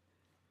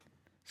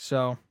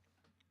 So,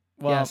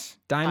 well, yes,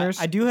 diners.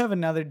 I do have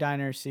another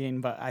diner scene,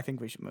 but I think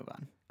we should move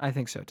on. I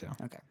think so too.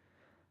 Okay.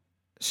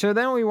 So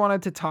then we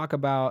wanted to talk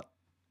about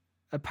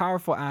a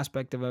powerful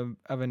aspect of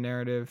a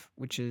narrative,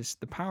 which is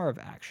the power of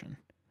action.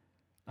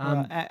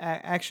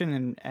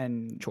 Action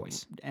and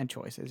choice. And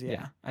choices,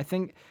 yeah. I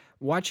think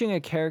watching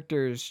a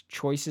character's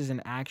choices and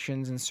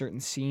actions in certain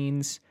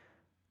scenes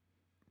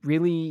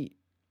really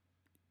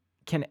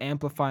can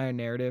amplify a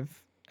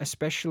narrative,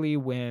 especially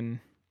when,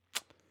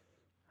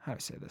 how do I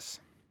say this?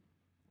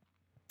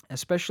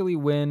 Especially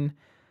when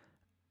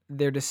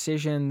their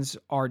decisions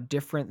are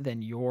different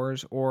than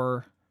yours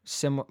or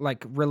like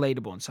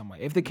relatable in some way.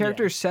 If the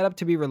character is set up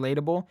to be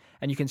relatable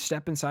and you can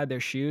step inside their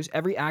shoes,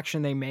 every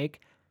action they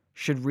make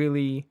should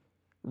really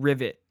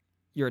rivet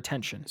your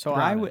attention. So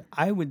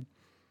I would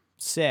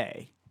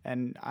say,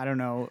 and I don't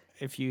know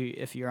if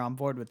you're on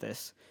board with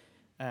this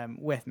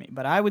with me,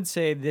 but I would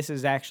say this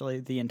is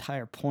actually the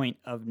entire point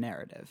of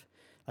narrative.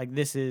 Like,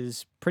 this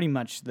is pretty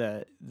much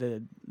the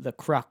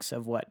crux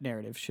of what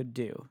narrative should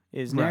do.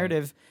 Is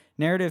narrative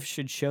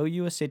should show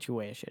you a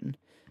situation,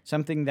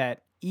 something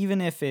that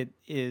even if it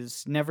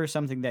is never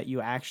something that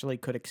you actually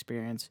could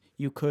experience,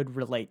 you could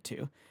relate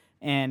to,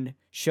 and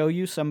show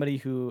you somebody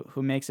who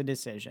makes a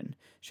decision,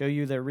 show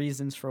you the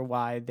reasons for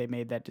why they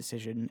made that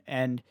decision,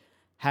 and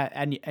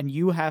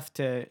you have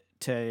to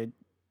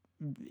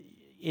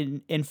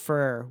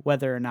infer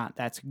whether or not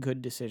that's a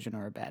good decision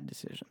or a bad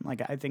decision.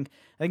 Like, I think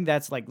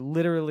that's like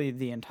literally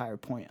the entire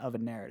point of a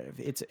narrative.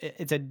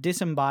 It's a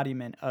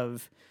disembodiment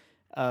of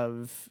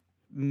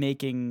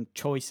making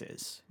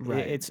choices.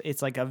 Right.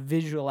 It's like a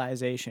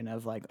visualization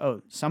of like,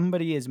 oh,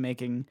 somebody is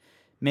making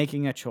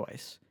a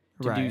choice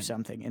to do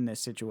something in this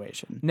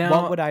situation. Now,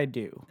 what would I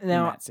do in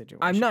that situation?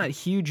 I'm not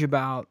huge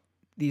about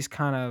these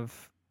kind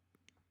of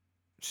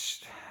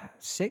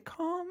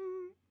sitcom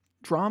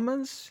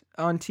dramas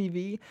on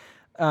TV.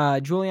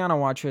 Juliana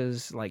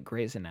watches like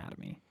Grey's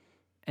Anatomy,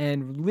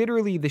 And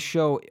literally the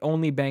show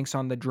only banks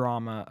on the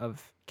drama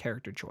of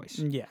character choice.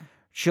 Yeah.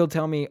 She'll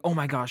tell me, "Oh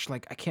my gosh,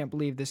 like I can't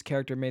believe this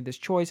character made this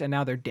choice and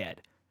now they're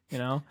dead." You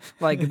know?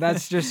 Like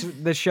that's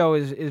just the show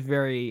is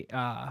very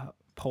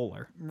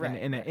polar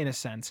in a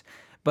sense.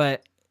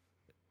 But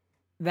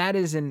that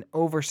is an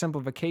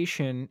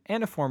oversimplification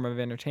and a form of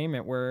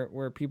entertainment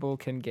where people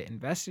can get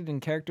invested in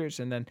characters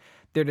and then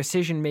their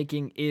decision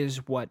making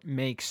is what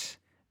makes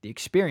the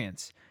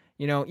experience.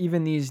 You know,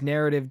 even these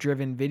narrative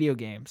driven video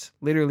games,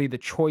 literally the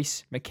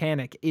choice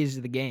mechanic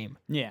is the game.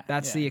 Yeah.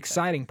 That's yeah, the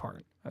exciting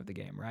part of the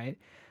game, right?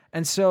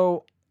 And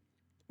so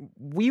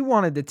we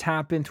wanted to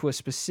tap into a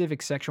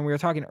specific section. We were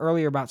talking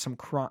earlier about some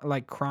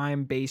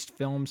crime-based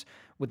films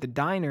with the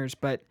diners,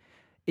 but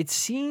it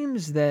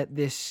seems that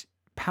this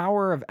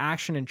power of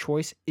action and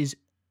choice is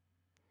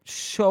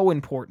so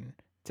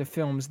important to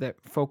films that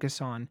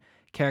focus on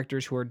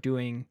characters who are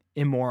doing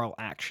immoral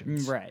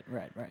actions. Right.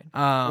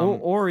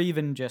 Or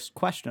even just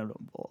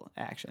questionable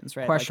actions,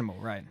 right? Questionable,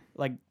 right.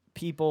 Like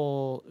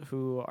people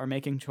who are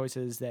making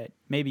choices that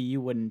maybe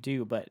you wouldn't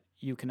do, but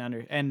you can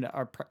and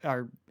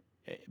are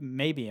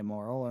maybe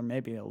immoral or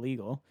maybe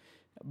illegal,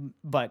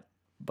 but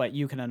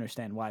you can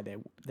understand why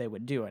they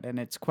would do it, and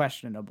it's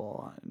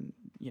questionable,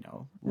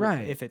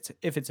 right? If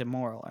it's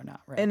immoral or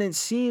not, right? And it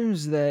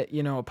seems that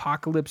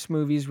apocalypse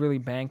movies really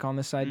bank on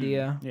this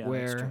idea,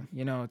 where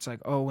it's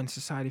like, oh, when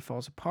society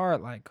falls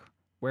apart, like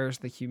where's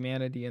the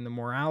humanity and the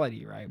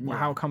morality, right? Yeah.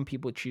 How come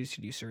people choose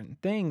to do certain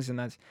things, and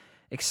that's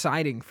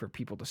exciting for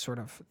people to sort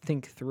of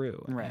think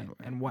through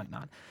and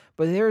whatnot.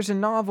 But there's a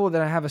novel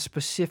that I have a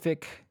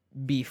specific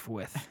beef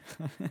with.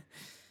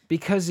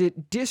 Because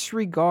it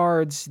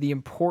disregards the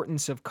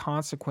importance of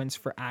consequence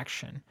for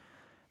action.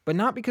 But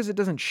not because it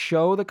doesn't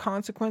show the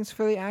consequence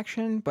for the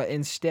action, but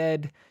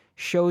instead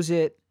shows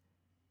the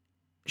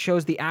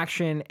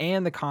action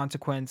and the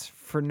consequence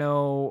for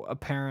no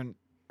apparent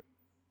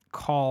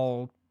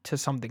call to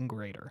something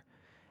greater.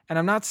 And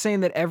I'm not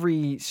saying that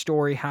every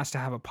story has to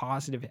have a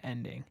positive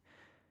ending.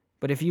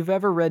 But if you've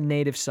ever read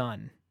Native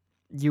Son,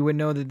 you would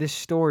know that this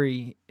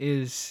story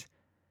is...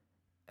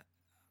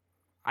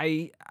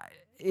 I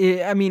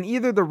mean,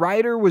 either the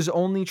writer was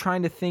only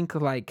trying to think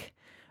like,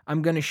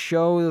 I'm going to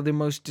show the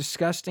most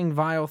disgusting,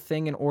 vile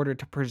thing in order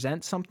to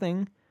present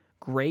something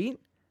great.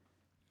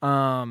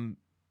 And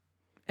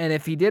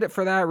if he did it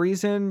for that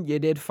reason, you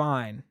did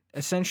fine.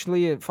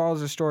 Essentially, it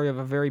follows the story of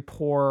a very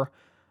poor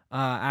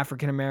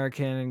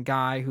African-American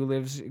guy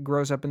who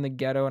grows up in the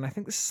ghetto. And I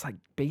think this is like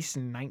based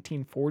in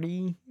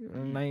 1940 or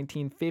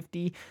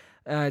 1950.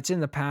 It's in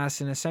the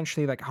past, and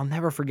essentially, like, I'll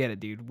never forget it,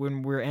 dude.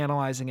 When we're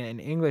analyzing it in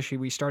English,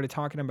 we started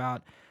talking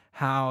about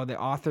how the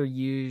author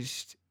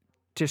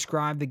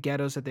described the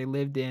ghettos that they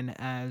lived in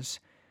as,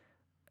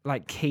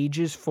 like,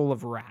 cages full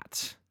of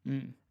rats.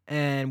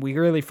 And we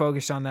really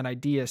focused on that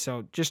idea.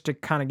 So just to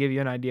kind of give you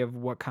an idea of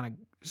what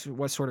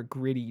sort of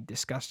gritty,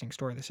 disgusting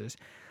story this is.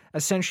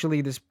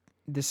 Essentially, this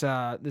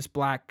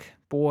black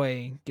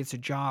boy gets a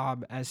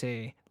job as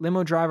a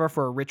limo driver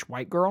for a rich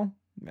white girl.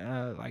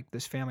 Like,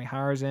 this family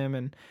hires him,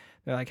 and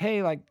they're like,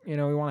 hey, like, we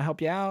want to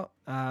help you out.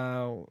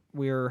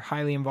 We're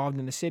highly involved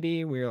in the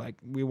city.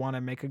 We want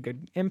to make a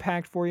good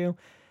impact for you.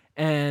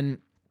 And,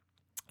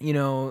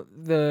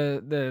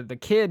 the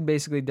kid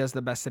basically does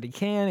the best that he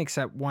can,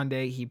 except one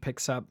day he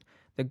picks up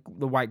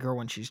the white girl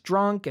when she's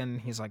drunk,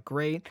 and he's like,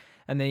 great.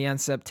 And then he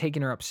ends up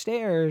taking her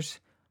upstairs,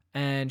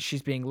 and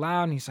she's being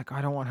loud, and he's like,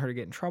 I don't want her to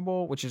get in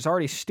trouble, which is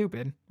already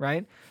stupid,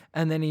 right?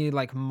 And then he,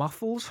 like,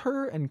 muffles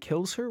her and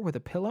kills her with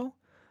a pillow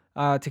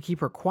to keep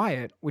her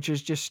quiet, which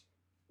is just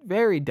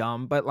very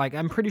dumb. But, like,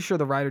 I'm pretty sure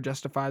the writer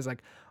justifies,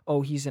 like,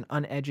 oh, he's an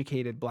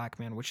uneducated black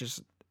man, which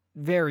is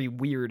very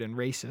weird and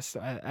racist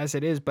as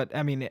it is. But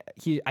I mean,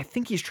 I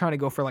think he's trying to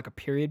go for like a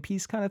period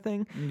piece kind of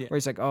thing, where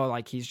he's like, oh,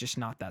 like he's just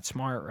not that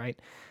smart, right?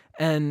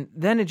 And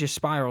then it just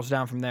spirals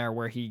down from there,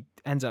 where he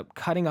ends up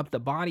cutting up the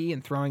body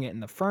and throwing it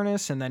in the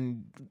furnace, and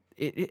then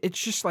it's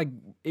just like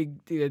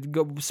it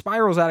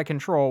spirals out of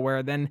control,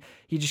 where then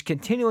he just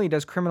continually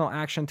does criminal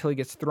action until he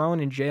gets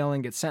thrown in jail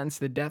and gets sentenced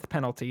to the death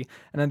penalty.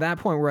 And at that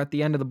point, we're at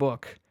the end of the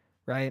book,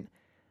 right?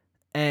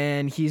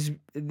 And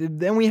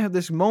then we have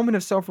this moment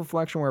of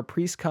self-reflection where a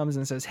priest comes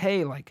and says,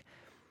 hey, like,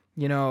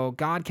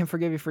 God can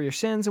forgive you for your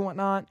sins and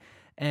whatnot.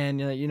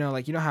 And,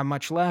 like, you don't have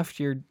much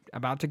left. You're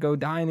about to go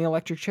die in the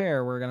electric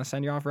chair. We're going to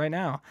send you off right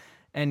now.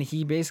 And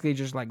he basically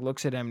just, like,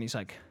 looks at him and he's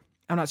like,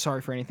 I'm not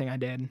sorry for anything I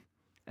did.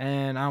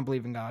 And I don't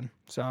believe in God.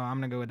 So I'm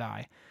going to go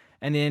die.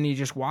 And then he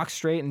just walks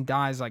straight and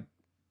dies, like,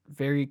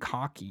 very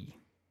cocky.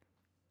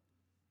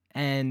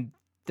 And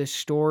the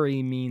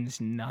story means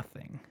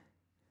nothing.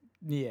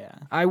 Yeah.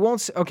 I won't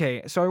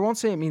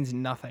say it means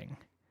nothing.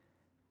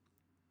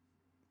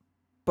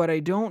 But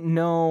I don't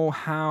know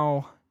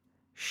how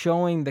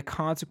showing the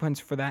consequence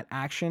for that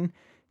action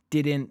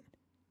didn't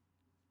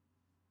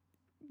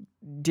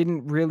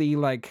really,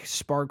 like,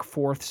 spark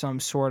forth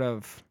some sort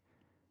of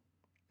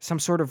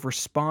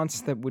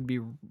response that would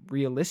be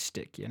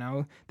realistic,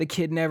 The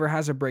kid never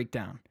has a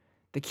breakdown.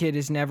 The kid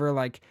is never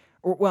like,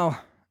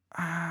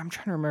 I'm trying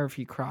to remember if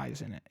he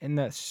cries in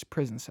the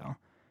prison cell.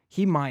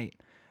 He might.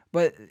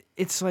 but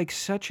it's like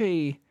such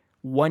a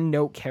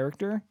one-note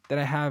character that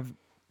I have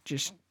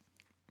just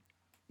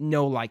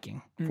no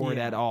liking for it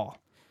Yeah. at all.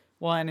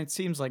 Well, and it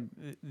seems like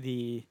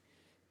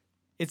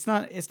it's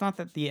not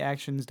that the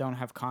actions don't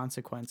have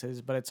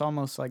consequences, but it's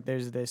almost like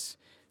there's this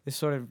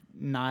sort of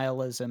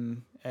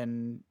nihilism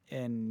and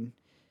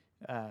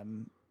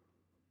um,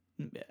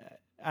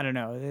 I don't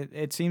know.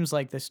 It seems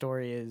like the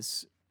story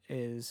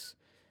is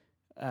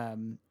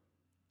um,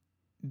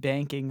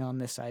 banking on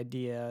this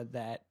idea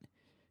that,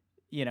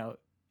 you know,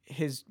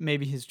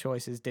 maybe his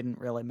choices didn't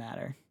really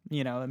matter.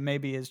 You know, and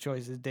maybe his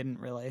choices didn't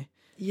really.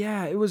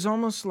 Yeah, it was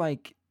almost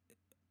like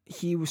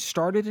he was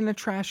started in a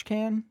trash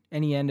can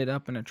and he ended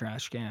up in a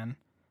trash can,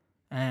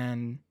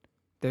 and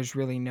there's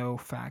really no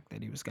fact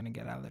that he was going to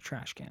get out of the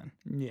trash can.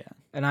 Yeah.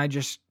 And I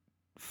just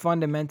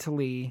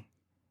fundamentally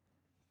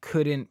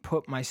couldn't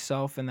put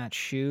myself in that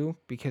shoe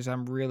because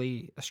I'm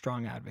really a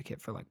strong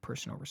advocate for like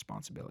personal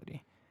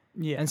responsibility.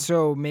 Yeah. And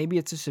so maybe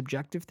it's a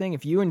subjective thing.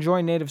 If you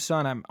enjoy Native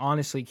Son, I'm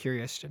honestly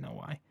curious to know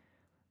why.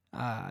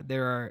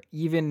 There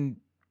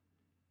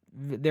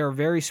are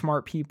very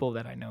smart people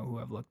that I know who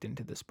have looked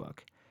into this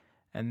book,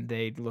 and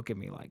they'd look at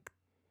me like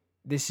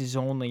this is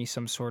only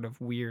some sort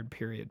of weird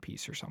period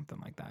piece or something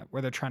like that,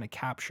 where they're trying to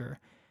capture,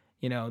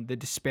 the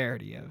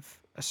disparity of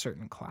a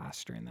certain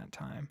class during that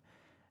time.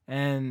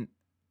 And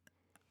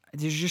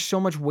there's just so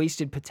much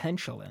wasted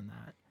potential in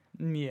that.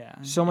 Yeah.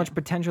 So much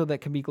potential that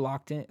can be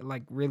locked in,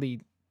 like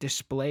really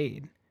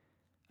displayed.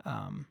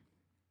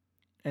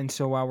 And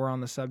so while we're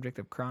on the subject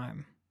of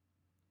crime,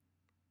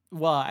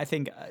 Well, I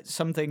think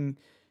something.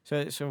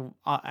 So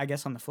I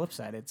guess on the flip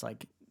side, it's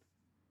like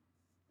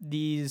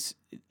these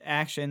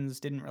actions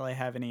didn't really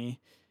have any.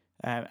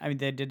 I mean,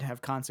 they did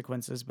have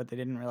consequences, but they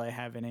didn't really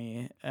have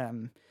any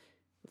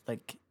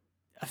like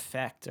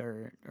effect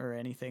or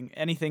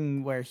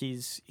anything where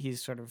he's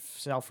sort of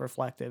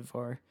self-reflective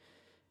or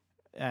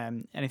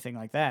anything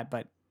like that.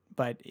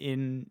 But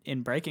in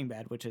Breaking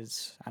Bad, which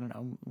is, I don't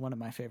know, one of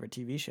my favorite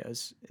TV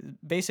shows,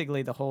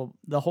 basically the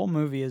whole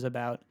movie is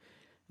about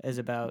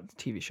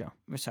TV show.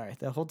 sorry,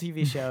 the whole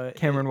TV show.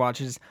 Cameron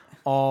watches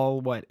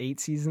all 8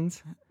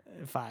 seasons?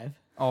 5.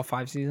 All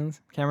 5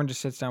 seasons? Cameron just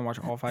sits down and watch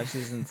all 5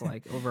 seasons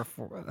like over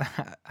 4.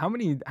 How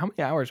many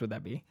hours would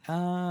that be?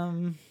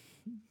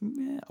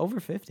 Over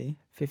 50.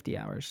 50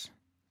 hours.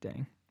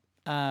 Dang.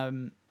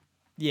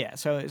 Yeah,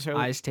 so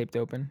Eyes taped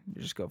open.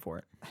 You just go for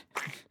it.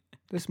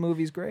 This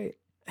movie's great.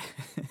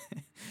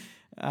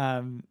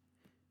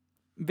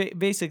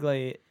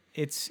 Basically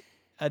it's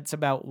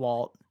about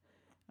Walt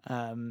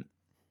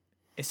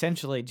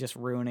essentially just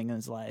ruining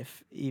his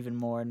life even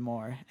more and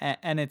more.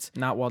 And it's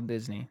Not Walt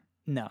Disney.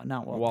 no,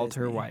 not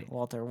Walter Disney, White.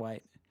 Walter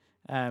White.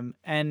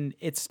 And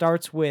it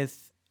starts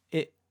with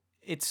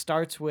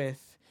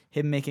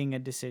him making a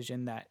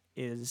decision that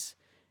is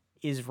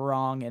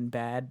wrong and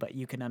bad, but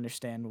you can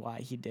understand why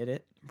he did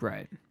it.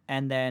 Right.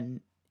 And then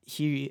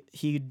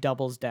he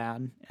doubles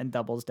down and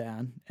doubles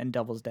down and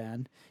doubles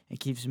down and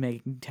keeps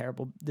making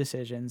terrible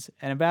decisions.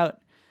 And about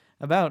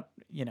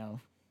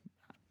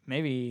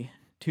maybe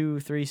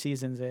 2-3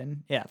 seasons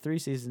in, 3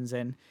 seasons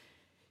in,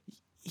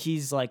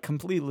 he's like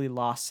completely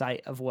lost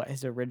sight of what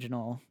his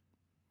original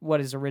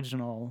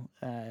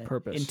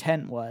Purpose.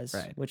 intent was,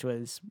 Right. which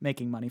was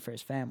making money for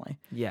his family.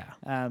 Yeah.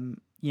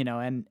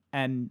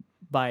 And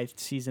by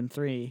season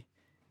 3,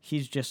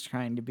 he's just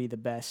trying to be the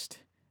best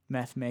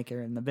meth maker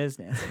in the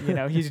business.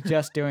 He's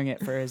just doing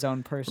it for his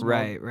own personal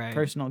Right.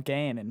 personal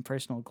gain and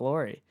personal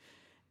glory.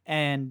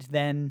 And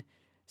then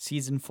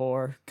season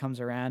 4 comes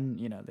around.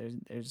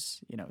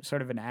 There's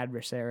sort of an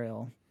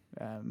adversarial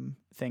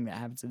thing that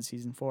happens in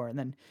season 4, and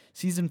then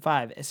season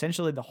 5.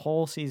 Essentially, the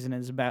whole season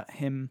is about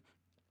him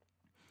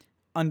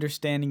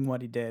understanding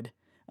what he did,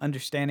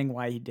 understanding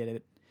why he did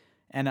it,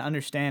 and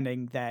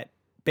understanding that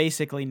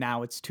basically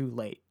now it's too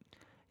late.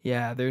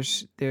 Yeah,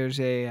 there's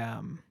a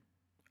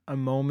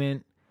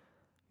moment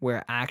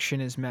where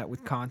action is met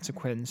with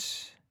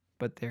consequence,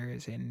 but there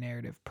is a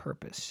narrative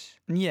purpose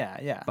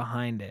Yeah.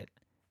 behind it,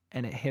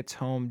 and it hits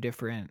home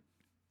different,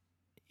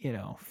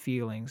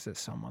 feelings that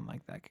someone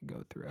like that could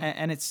go through.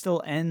 And it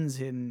still ends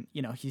in,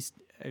 he's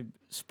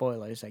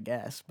spoilers, I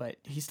guess, but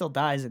he still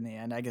dies in the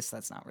end. I guess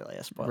that's not really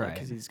a spoiler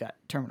because he's got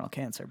terminal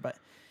cancer, but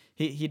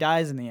he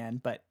dies in the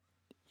end. But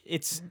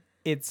it's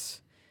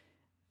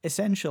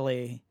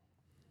essentially,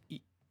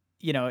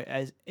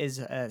 is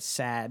a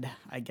sad,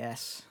 I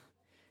guess,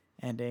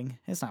 ending.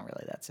 It's not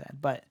really that sad,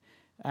 but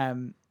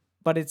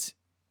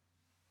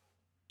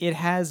it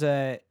has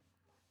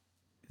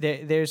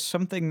there's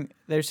something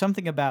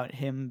about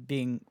him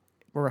being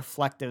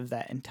reflective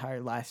that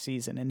entire last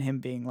season, and him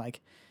being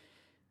like,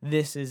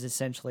 this is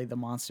essentially the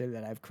monster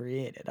that I've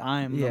created.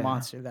 I'm the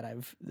monster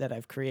that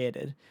I've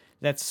created.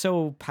 That's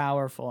so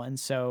powerful and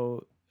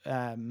so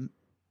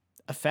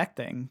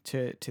affecting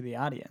to the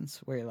audience,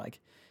 where you're like,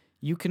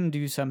 you can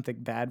do something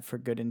bad for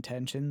good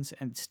intentions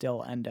and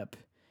still end up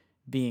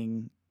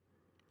being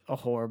a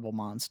horrible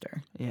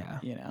monster. Yeah.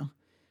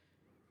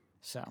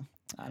 So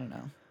I don't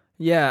know.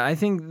 Yeah, I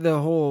think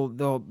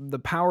the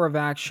power of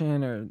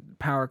action or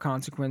power,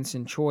 consequence,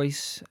 and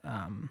choice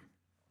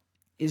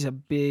is a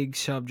big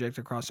subject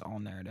across all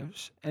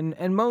narratives.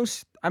 And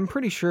most, I'm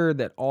pretty sure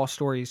that all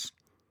stories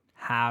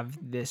have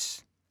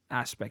this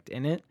aspect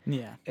in it.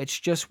 Yeah. It's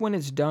just when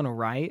it's done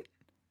right,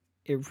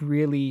 it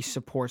really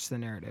supports the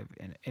narrative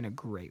in a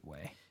great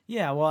way.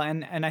 Yeah, well,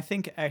 and I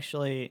think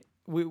actually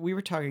we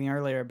were talking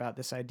earlier about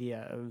this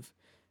idea of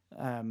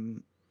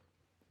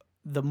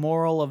the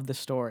moral of the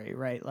story,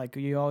 right? Like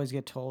you always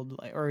get told,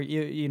 like, or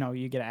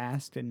you get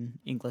asked in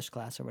English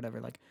class or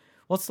whatever, like,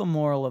 what's the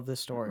moral of the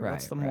story?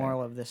 What's the Right.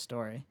 moral of this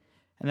story?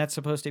 And that's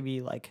supposed to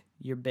be like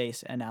your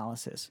base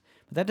analysis,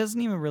 but that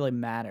doesn't even really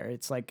matter.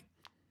 It's like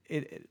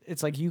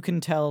it's like you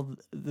can tell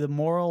the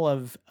moral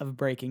of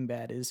Breaking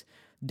Bad is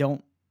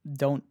don't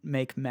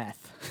make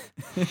meth.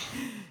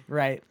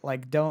 Right,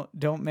 like don't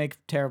make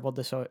terrible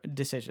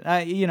decisions.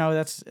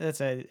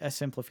 That's a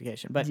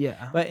simplification, but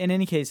Yeah. but in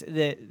any case,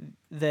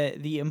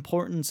 the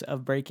importance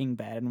of Breaking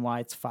Bad and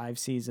why it's 5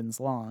 seasons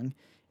long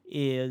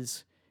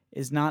is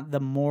not the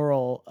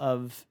moral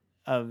of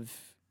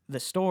the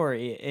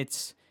story.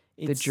 It's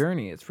The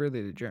journey. It's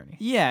really the journey.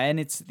 yeah, and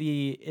it's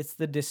the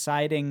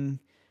deciding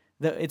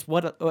it's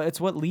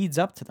what leads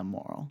up to the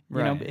moral. You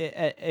know,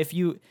 Right. if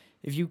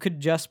you could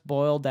just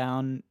boil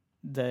down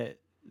the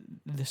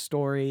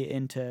story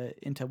into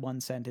one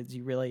sentence,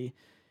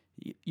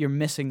 you're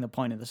missing the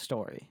point of the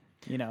story.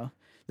 You know,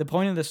 the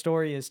point of the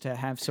story is to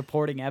have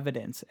supporting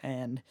evidence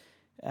and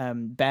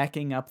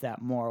backing up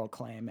that moral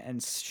claim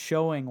and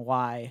showing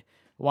why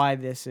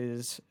this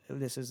is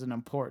an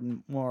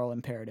important moral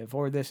imperative,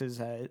 or this is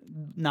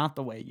not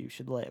the way you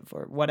should live,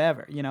 or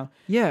whatever, you know.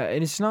 Yeah,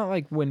 and it's not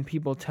like when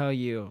people tell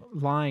you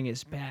lying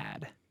is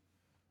bad,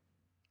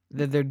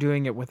 that they're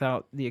doing it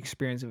without the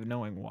experience of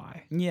knowing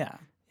why. Yeah.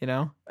 You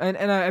know, and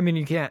I mean,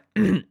 you can't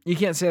you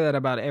can't say that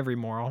about every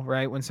moral,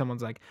 right? When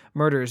someone's like,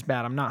 murder is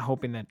bad, I'm not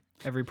hoping that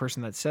every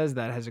person that says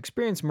that has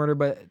experienced murder,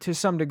 but to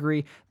some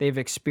degree, they've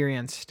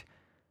experienced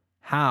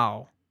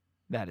how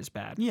that is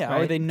bad. Yeah,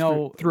 right? or they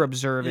know through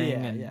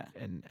observing Yeah.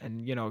 and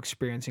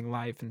experiencing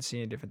life and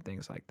seeing different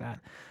things like that.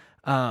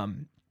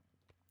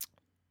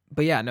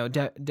 But yeah, no,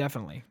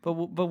 definitely. But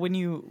when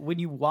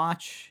you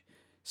watch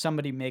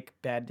somebody make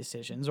bad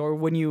decisions, or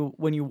when you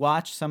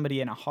watch somebody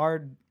in a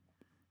hard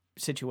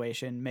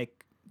situation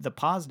make the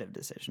positive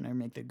decision or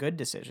make the good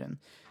decision,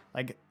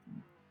 like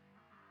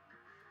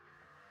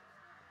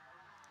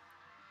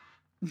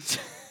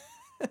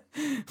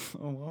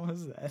what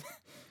was that?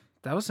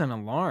 That was an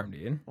alarm,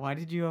 dude. Why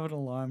did you have an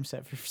alarm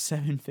set for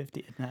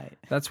 7:50 at night?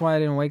 That's why I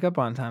didn't wake up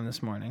on time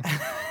this morning.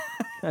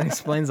 That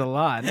explains a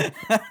lot.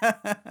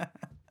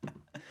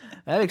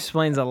 That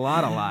explains a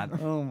lot.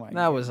 Oh my!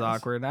 That was goodness.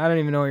 awkward. I don't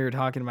even know what you were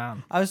talking about.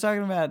 I was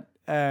talking about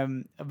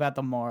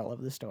the moral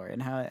of the story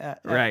and how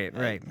Right.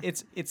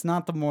 It's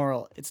not the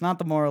moral. It's not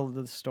the moral of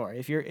the story.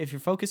 If you're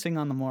focusing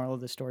on the moral of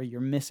the story,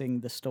 you're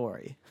missing the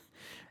story.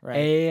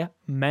 Right.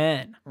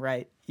 Amen.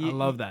 Right. I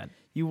love that.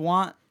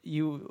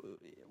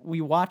 We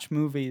watch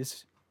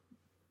movies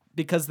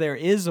because there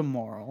is a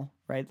moral,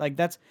 right? Like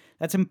that's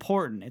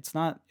important. It's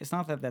not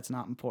that that's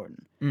not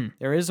important.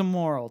 There is a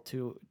moral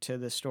to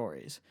the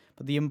stories,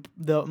 but the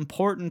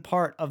important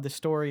part of the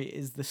story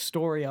is the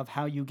story of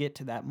how you get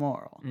to that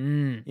moral.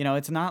 You know,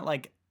 it's not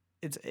like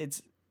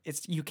it's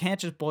you can't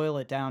just boil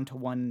it down to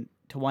one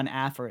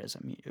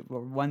aphorism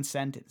or one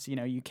sentence. You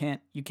know, you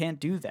can't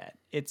do that.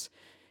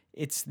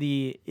 It's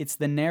the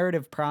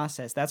narrative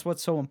process. That's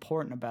what's so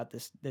important about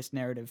this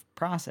narrative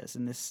process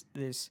and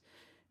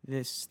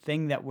this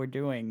thing that we're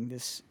doing.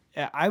 This,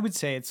 I would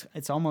say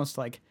it's almost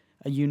like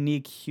a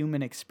unique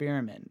human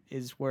experiment.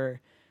 Is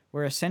where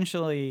we're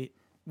essentially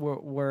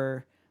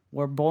we're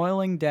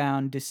boiling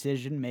down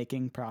decision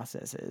making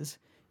processes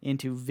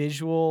into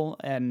visual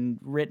and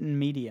written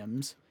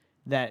mediums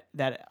that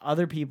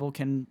other people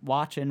can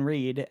watch and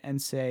read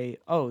and say,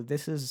 oh,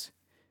 this is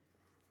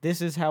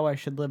how I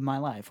should live my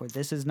life, or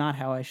this is not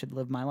how I should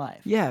live my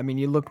life. Yeah, I mean,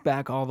 you look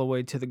back all the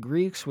way to the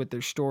Greeks with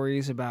their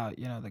stories about,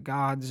 the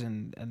gods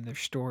and their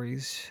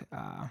stories,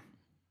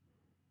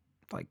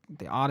 like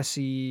the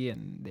Odyssey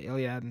and the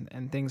Iliad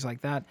and things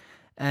like that.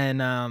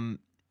 And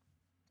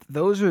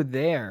those are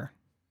there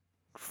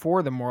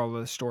for the moral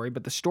of the story,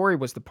 but the story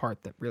was the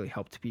part that really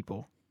helped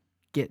people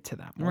get to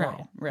that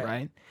moral,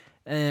 right?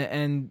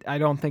 And I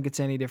don't think it's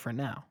any different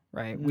now,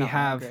 right? No, We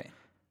have I agree.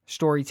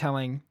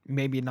 storytelling,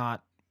 maybe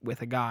not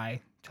with a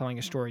guy telling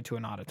a story to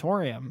an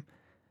auditorium.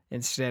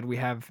 Instead, we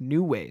have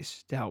new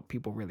ways to help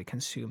people really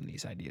consume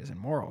these ideas and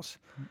morals,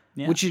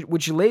 Yeah.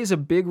 which lays a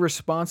big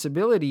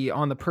responsibility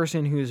on the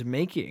person who is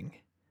making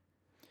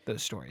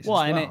those stories.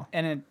 Well, as well.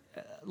 and it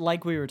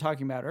like we were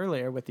talking about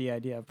earlier with the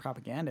idea of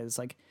propaganda, is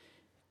like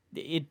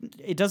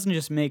it doesn't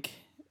just make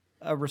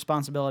a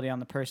responsibility on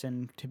the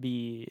person to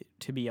be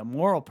a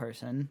moral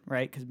person,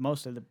 right? Because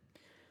most of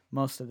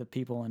the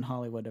people in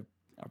Hollywood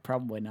are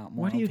probably not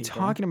moral. What are you people.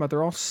 talking about?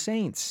 They're all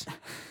saints.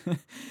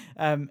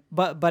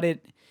 But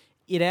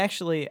it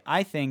actually,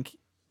 I think,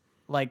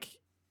 like,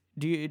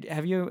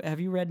 have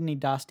you read any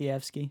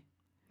Dostoevsky?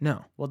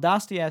 No. Well,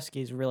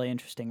 Dostoevsky is a really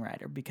interesting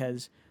writer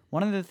because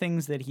one of the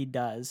things that he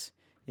does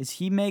is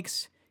he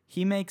makes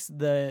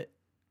the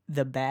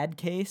bad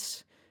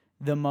case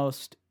the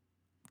most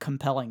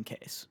compelling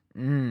case.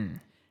 Mm.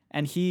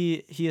 And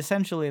he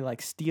essentially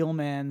like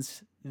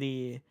steelmans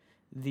the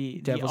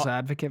Devil's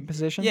advocate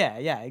position?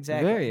 yeah,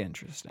 exactly. Very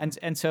interesting.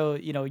 And so,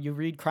 you know, you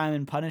read Crime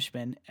and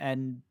Punishment,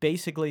 and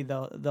basically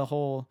the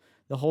whole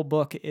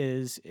book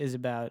is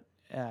about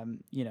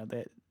you know,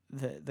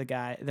 the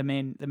guy, the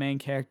main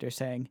character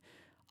saying,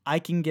 I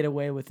can get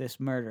away with this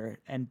murder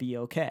and be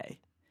okay.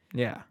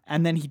 Yeah.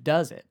 And then he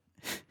does it.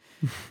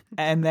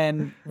 And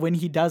then when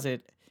he does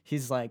it,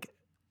 he's like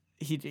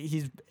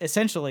he's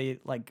essentially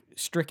like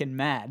stricken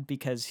mad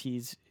because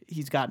he's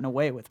gotten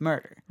away with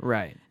murder.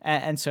 Right.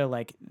 And so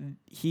like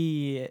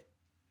he,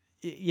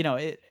 you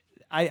know,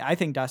 I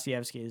think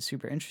Dostoevsky is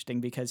super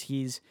interesting because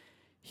he's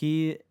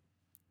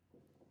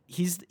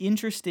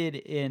interested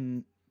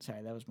in.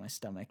 Sorry, that was my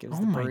stomach. It was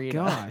Oh the my burrito.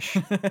 gosh.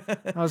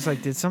 I was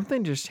like, did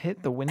something just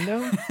hit the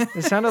window?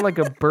 It sounded like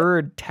a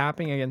bird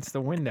tapping against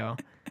the window.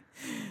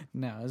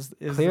 No, it was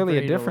the Clearly a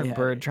burrito we different had.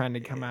 bird trying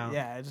to come out.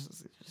 Yeah,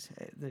 just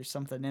there's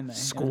something in there. You know?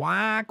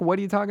 Squawk. What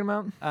are you talking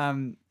about?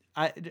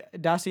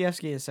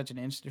 Dostoevsky is such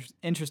an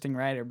interesting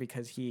writer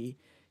because he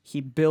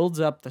builds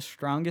up the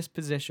strongest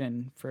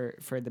position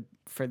for the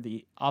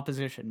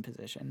opposition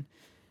position,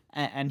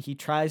 and he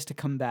tries to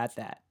combat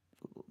that.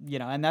 You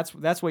know, and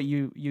that's what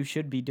you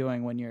should be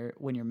doing when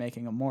you're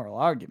making a moral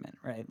argument,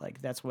 right?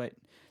 Like that's what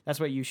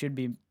you should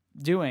be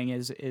doing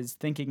is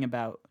thinking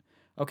about,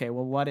 okay,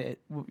 well, what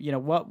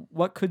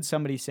could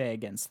somebody say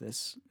against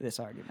this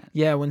argument?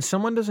 Yeah, when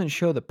someone doesn't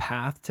show the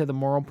path to the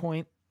moral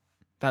point,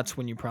 that's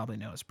when you probably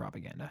know it's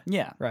propaganda.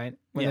 Yeah. Right?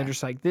 When Yeah. they're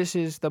just like, this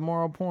is the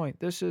moral point.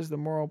 This is the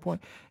moral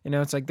point. You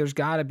know, it's like there's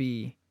got to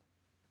be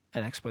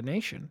an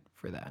explanation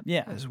for that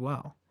as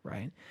well,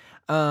 right?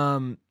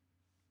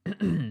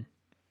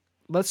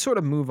 Let's sort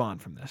of move on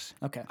from this.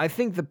 Okay. I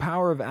think the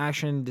power of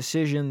action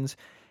decisions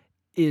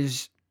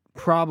is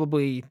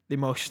probably the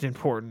most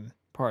important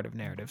part of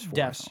narratives for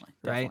us,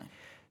 right? Definitely.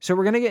 So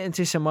we're going to get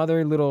into some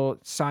other little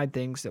side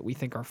things that we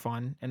think are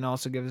fun and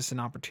also give us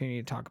an opportunity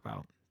to talk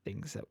about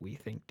things that we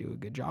think do a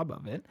good job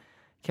of it.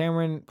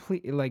 Cameron,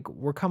 please, like,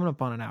 we're coming up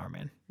on an hour,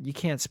 man. You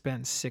can't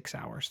spend 6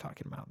 hours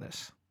talking about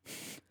this.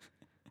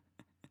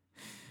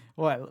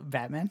 What,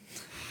 Batman?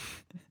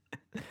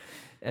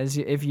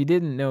 If you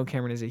didn't know,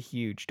 Cameron is a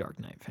huge Dark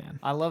Knight fan.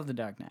 I love The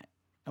Dark Knight.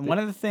 And one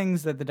of the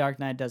things that The Dark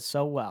Knight does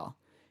so well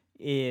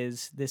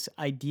is this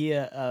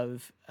idea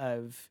of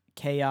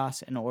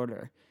chaos and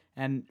order.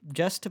 And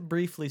just to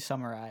briefly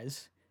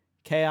summarize,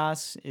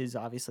 chaos is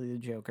obviously the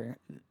Joker.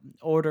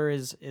 Order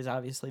is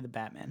obviously the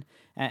Batman.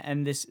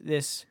 And this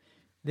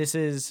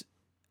is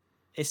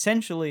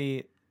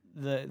essentially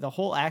the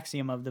whole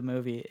axiom of the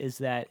movie is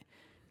that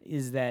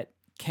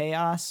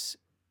chaos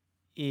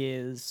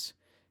is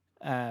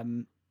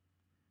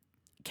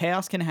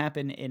chaos can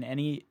happen in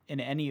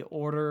any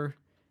order,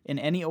 in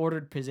any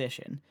ordered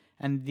position,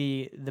 and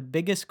the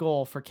biggest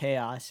goal for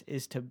chaos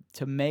is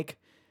to make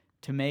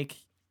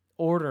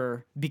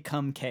order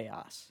become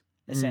chaos,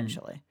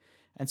 essentially.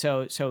 And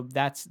so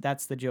that's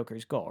the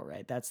Joker's goal,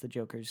 right? That's the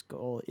Joker's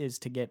goal, is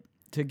to get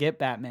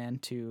Batman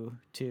to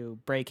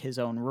break his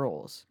own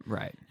rules,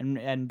 right?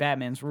 And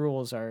Batman's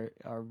rules are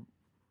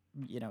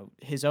you know,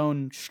 his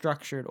own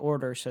structured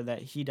order so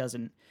that he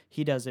doesn't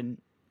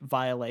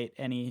violate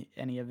any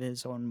of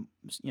his own,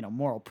 you know,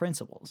 moral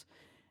principles.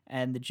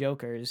 And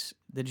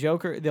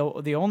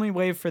the only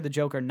way for the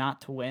Joker not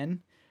to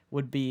win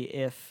would be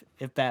if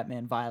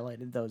Batman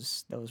violated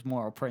those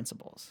moral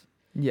principles.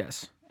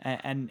 Yes.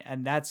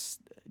 And that's,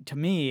 to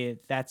me,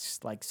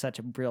 that's like such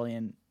a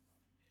brilliant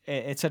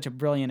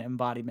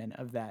embodiment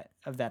of that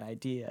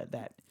idea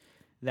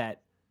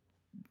that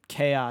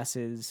chaos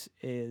is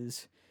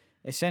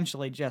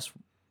essentially just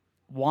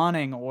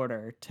wanting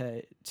order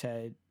to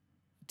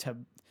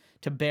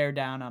bear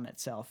down on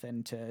itself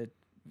and to,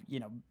 you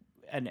know,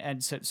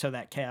 and so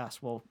that chaos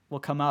will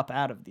come up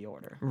out of the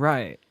order.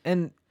 Right.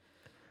 And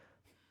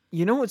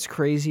you know what's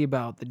crazy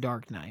about The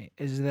Dark Knight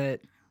is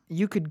that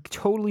you could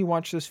totally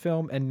watch this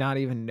film and not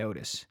even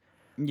notice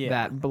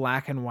that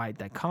black and white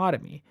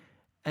dichotomy.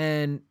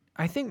 And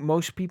I think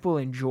most people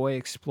enjoy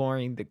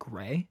exploring the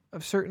gray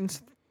of certain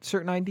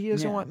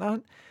ideas and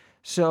whatnot.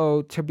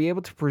 So to be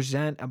able to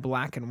present a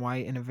black and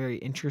white in a very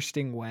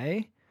interesting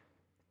way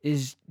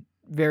is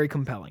very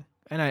compelling.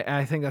 And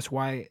I think that's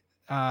why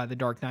The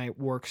Dark Knight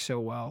works so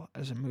well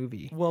as a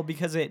movie. Well,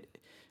 because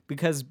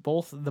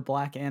both the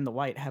black and the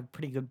white have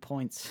pretty good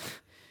points,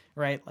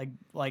 right?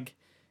 Like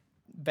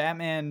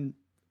Batman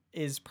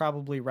is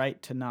probably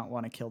right to not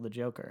want to kill the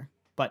Joker,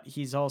 but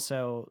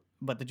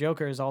the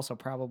Joker is also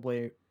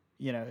probably,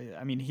 you know,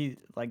 I mean, he's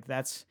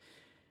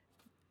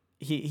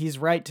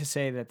right to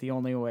say that the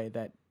only way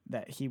that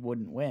he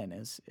wouldn't win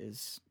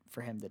is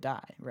for him to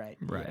die, right?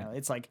 Right. You know,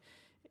 it's like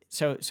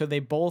so they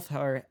both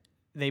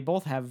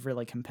have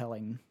really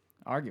compelling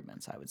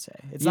arguments, I would say.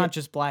 It's not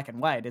just black and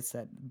white, it's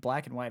that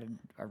black and white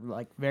are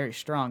like very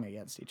strong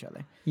against each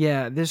other.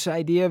 Yeah, this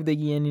idea of the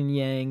yin and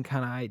yang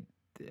kind of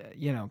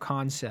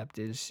concept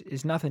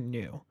is nothing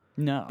new.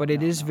 No. But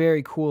it is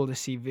very cool to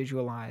see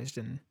visualized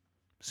in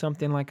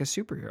something like a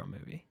superhero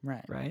movie.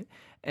 Right. Right?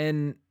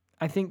 And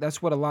I think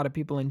that's what a lot of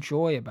people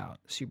enjoy about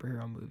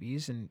superhero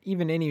movies, and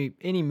even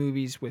any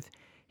movies with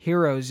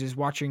heroes, is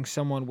watching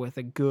someone with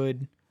a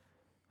good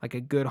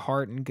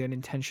heart and good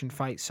intention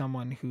fight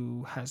someone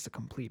who has the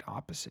complete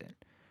opposite,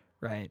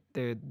 right?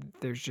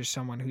 There's just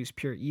someone who's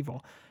pure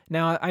evil.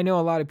 Now, I know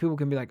a lot of people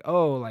can be like,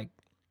 oh, like,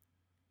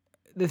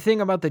 the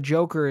thing about the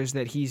Joker is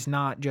that he's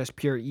not just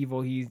pure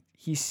evil.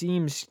 He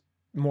seems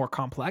more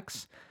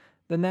complex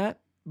than that.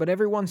 But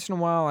every once in a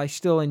while, I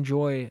still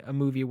enjoy a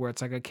movie where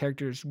it's like a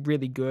character is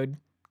really good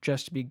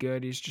just to be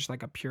good. He's just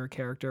like a pure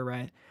character,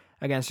 right?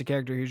 Against a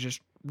character who's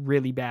just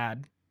really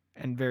bad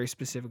and very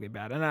specifically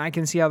bad. And I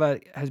can see how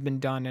that has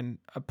been done in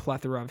a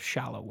plethora of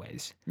shallow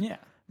ways. Yeah.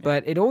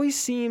 But it always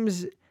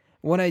seems,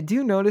 what I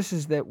do notice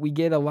is that we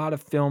get a lot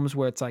of films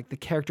where it's like the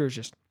character is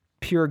just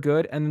pure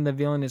good and then the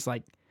villain is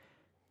like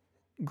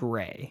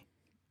gray.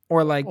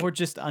 Or like, or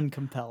just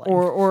uncompelling,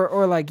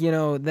 or like, you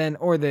know, then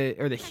or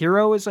the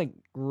hero is like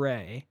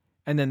gray,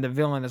 and then the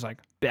villain is like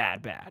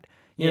bad.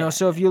 You know,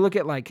 so if you look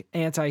at like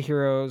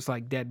anti-heroes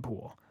like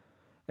Deadpool,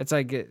 it's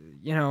like,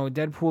 you know,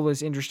 Deadpool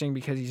is interesting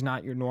because he's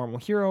not your normal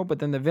hero, but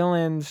then the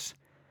villains,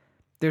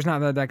 there's not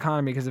that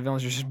dichotomy because the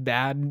villains are just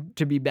bad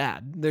to be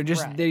bad. They're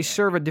just they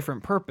serve a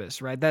different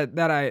purpose, right?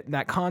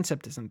 That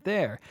concept isn't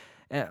there.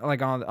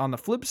 Like on the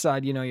flip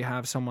side, you know, you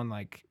have someone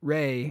like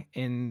Rey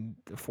in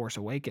The Force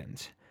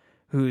Awakens,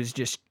 who's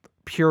just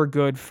pure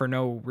good for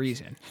no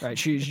reason, right?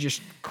 She's just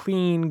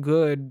clean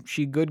good.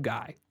 She good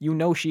guy. You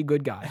know she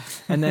good guy.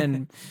 And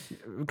then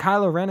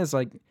Kylo Ren is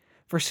like,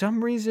 for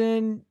some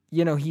reason,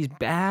 you know, he's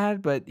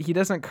bad, but he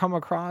doesn't come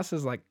across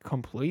as like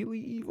completely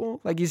evil.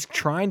 Like he's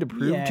trying to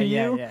prove to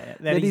you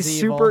that he's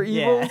evil. super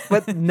evil,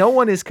 but no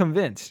one is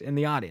convinced in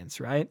the audience,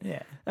 right?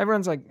 Yeah.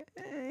 Everyone's like,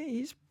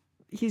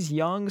 he's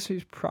young, so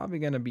he's probably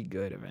going to be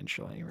good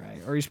eventually,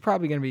 right? Or he's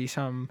probably going to be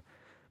some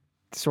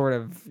sort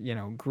of, you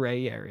know,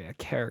 gray area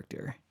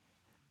character.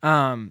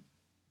 One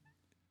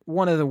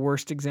of the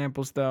worst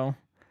examples, though.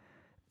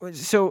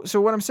 So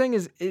what I'm saying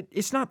is,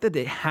 it's not that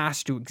it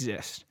has to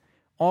exist.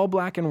 All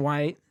black and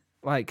white,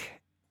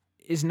 like,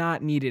 is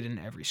not needed in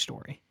every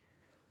story.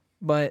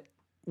 But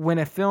when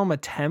a film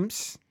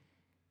attempts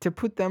to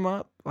put them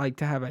up, like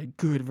to have a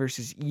good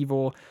versus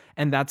evil,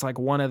 and that's like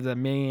one of the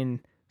main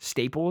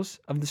staples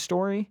of the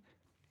story,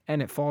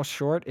 and it falls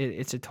short,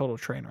 it's a total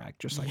train wreck,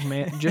 just like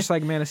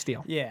Man of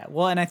Steel. Yeah,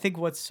 well, and I think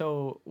what's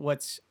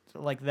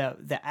like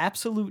the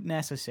absolute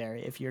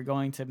necessary if you're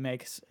going to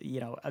make, you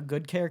know, a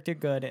good character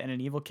good and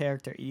an evil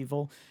character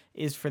evil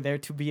is for there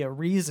to be a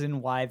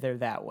reason why they're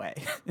that way,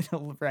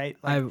 right?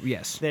 Like,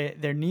 yes.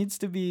 There needs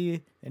to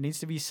be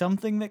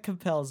something that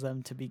compels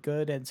them to be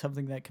good and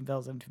something that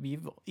compels them to be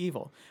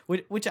evil.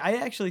 Which I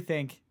actually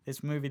think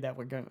this movie that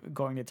we're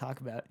going to talk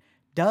about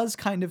does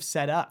kind of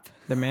set up.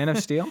 The Man of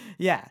Steel?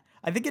 Yeah.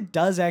 I think it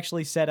does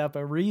actually set up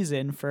a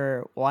reason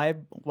for why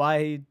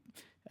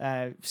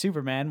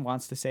Superman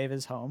wants to save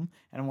his home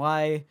and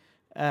why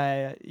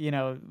you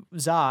know,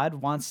 Zod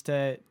wants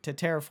to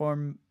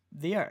terraform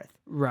the Earth.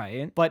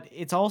 Right. But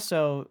it's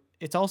also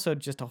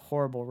just a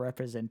horrible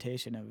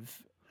representation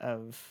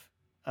of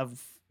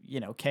you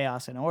know,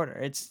 chaos and order.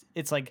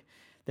 It's like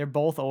they're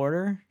both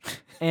order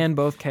and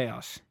both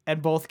chaos.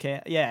 And both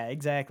chaos. Yeah,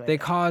 exactly. They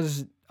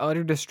cause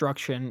utter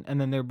destruction, and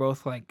then they're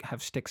both like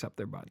have sticks up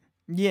their butt.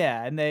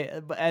 Yeah,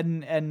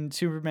 and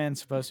Superman's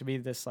supposed to be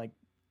this like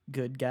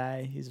good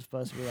guy. He's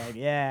supposed to be like,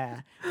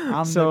 yeah,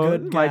 I'm the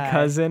good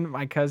guy.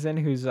 My cousin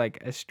who's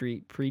like a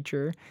street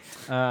preacher,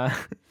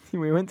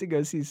 we went to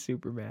go see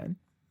Superman.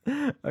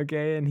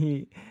 Okay,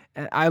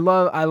 and I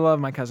love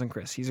my cousin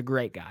Chris. He's a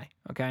great guy,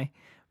 okay?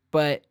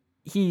 But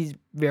he's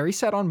very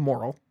set on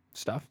moral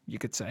stuff, you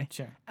could say.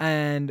 Sure.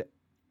 And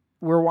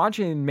we're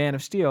watching Man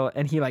of Steel,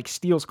 and he like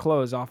steals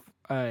clothes off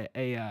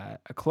a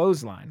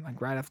clothesline,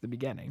 like right off the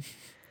beginning.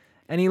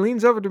 And he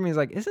leans over to me. He's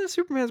like, "Isn't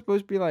Superman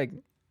supposed to be like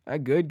a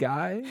good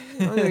guy?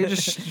 You know, he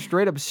just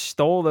straight up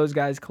stole those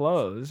guys'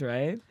 clothes,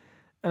 right?"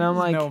 And I'm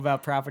like, know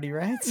about property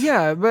rights?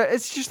 Yeah, but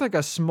it's just like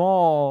a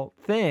small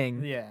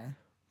thing. Yeah.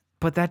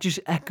 But that just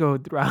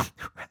echoed throughout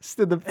the rest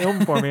of the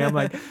film for me. I'm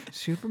like,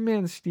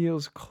 Superman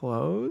steals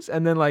clothes?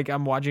 And then like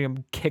I'm watching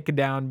him kick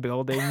down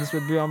buildings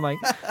with me. I'm like,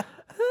 I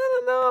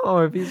don't know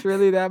if he's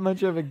really that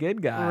much of a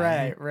good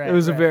guy. Right. It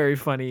was a very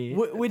funny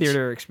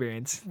theater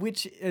experience.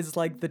 Which is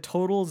like the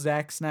total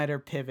Zack Snyder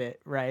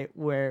pivot, right?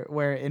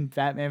 Where in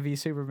Batman v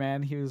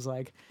Superman, he was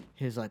like,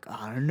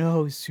 I don't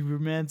know, is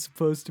Superman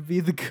supposed to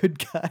be the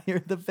good guy or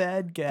the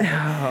bad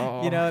guy?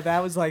 Oh. You know,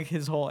 that was like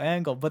his whole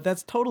angle. But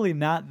that's totally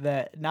not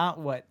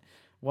what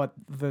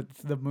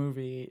the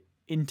movie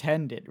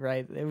intended,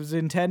 right? It was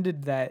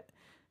intended that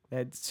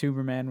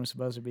Superman was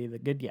supposed to be the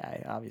good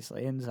guy,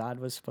 obviously, and Zod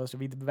was supposed to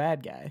be the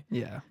bad guy.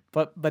 Yeah.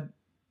 But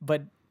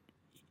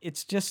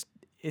it's just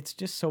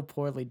so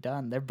poorly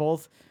done. They're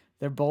both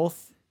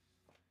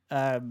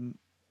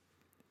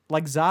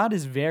like Zod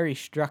is very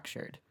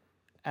structured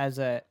as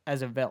a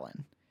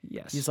villain.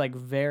 Yes. He's like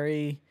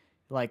very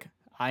like,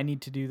 I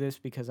need to do this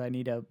because I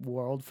need a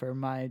world for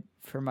my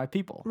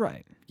people.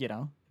 Right. You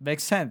know?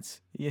 Makes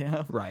sense, you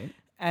know? Right.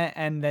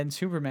 And then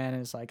Superman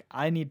is like,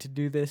 I need to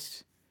do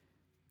this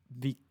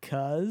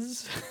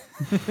Because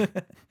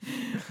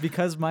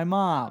because my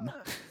mom.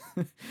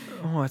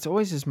 Oh, it's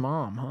always his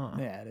mom, huh?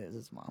 Yeah, it is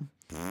his mom.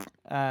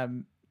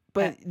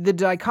 But the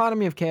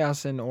dichotomy of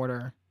chaos and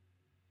order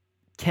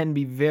can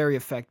be very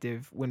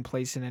effective when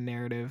placed in a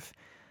narrative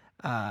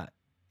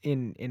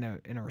in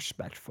a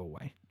respectful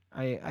way.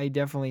 I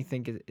definitely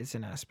think it's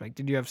an aspect.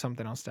 Did you have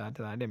something else to add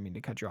to that? I didn't mean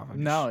to cut you off.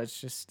 No, it's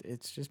just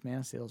Man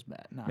of Steel's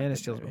bad. Man of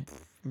Steel's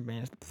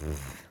Man.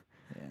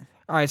 Yeah.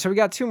 All right, so we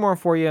got two more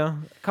for you. A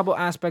couple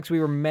aspects we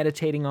were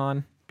meditating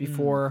on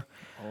before.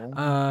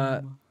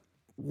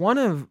 One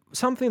of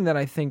something that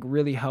I think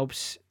really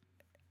helps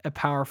a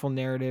powerful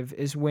narrative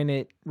is when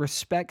it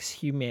respects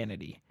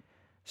humanity,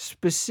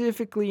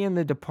 specifically in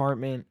the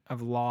department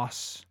of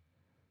loss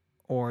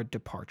or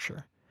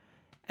departure.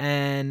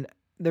 And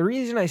the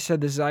reason I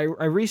said this is I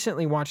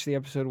recently watched the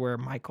episode where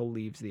Michael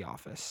leaves the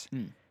office,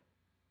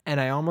 and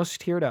I almost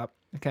teared up.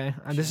 Okay,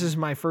 this is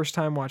my first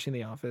time watching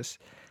The Office,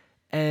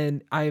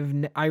 and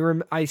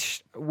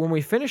when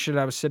we finished it,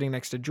 I was sitting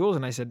next to Jules,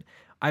 and I said,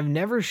 I've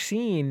never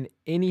seen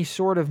any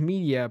sort of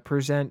media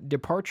present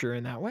departure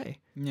in that way.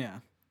 Yeah.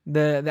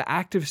 The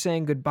act of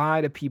saying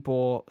goodbye to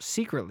people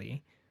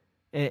secretly,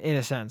 in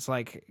a sense,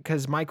 like,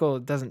 because Michael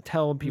doesn't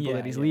tell people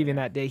that he's leaving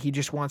that day. He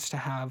just wants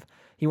to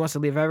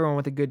leave everyone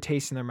with a good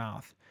taste in their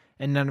mouth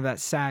and none of that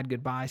sad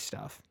goodbye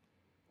stuff.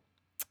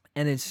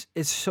 And it's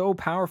so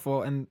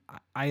powerful, and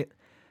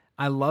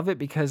I love it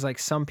because, like,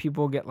 some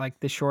people get, like,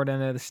 the short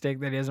end of the stick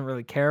that he doesn't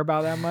really care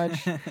about that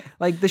much.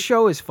 Like, the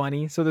show is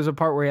funny. So there's a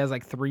part where he has,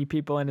 like, 3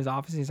 people in his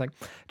office. He's like,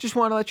 just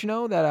want to let you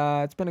know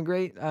that it's been a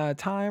great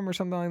time or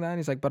something like that. And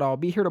he's like, but I'll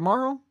be here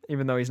tomorrow,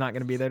 even though he's not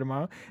going to be there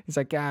tomorrow. He's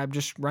like, yeah, I'm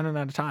just running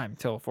out of time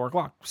till 4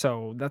 o'clock.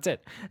 So that's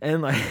it.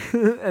 And, like,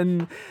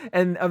 and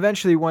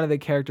eventually one of the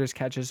characters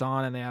catches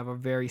on, and they have a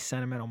very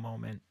sentimental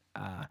moment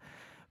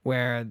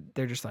where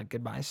they're just like,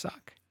 goodbyes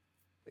suck.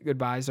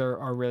 Goodbyes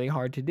are really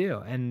hard to do,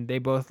 and they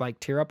both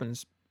like tear up, and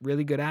it's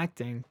really good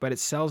acting, but it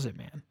sells it,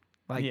 man.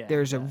 Like,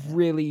 there's a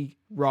really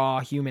raw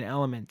human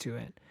element to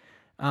it.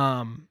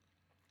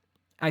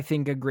 I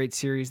think a great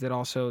series that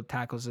also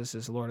tackles this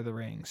is Lord of the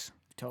Rings.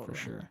 Totally. For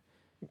sure.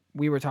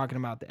 We were talking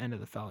about the end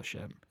of the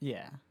Fellowship.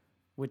 Yeah,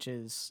 which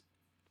is,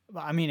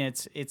 I mean,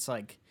 it's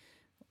like,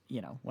 you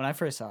know, when I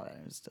first saw it,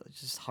 it was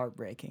just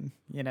heartbreaking.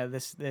 You know,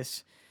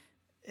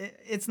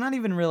 it's not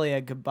even really a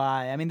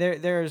goodbye. I mean,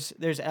 there's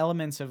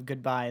elements of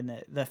goodbye,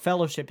 and the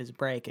Fellowship is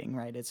breaking,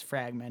 right? It's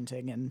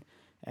fragmenting,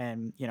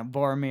 and you know,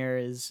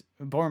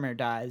 Boromir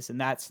dies,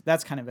 and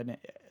that's kind of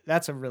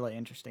that's a really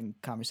interesting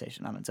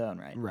conversation on its own,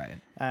 right?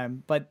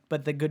 Right.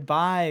 But the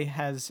goodbye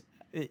has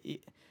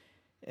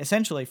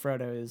essentially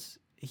Frodo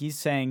he's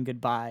saying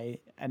goodbye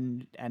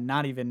and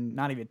not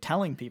even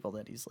telling people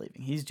that he's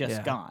leaving. He's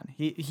just gone.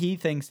 He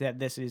thinks that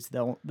this is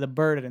the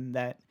burden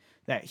that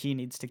he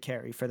needs to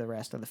carry for the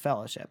rest of the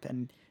Fellowship,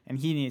 and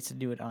he needs to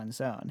do it on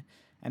his own.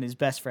 And his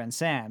best friend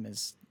Sam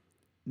is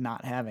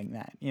not having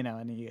that, you know,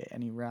 and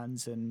he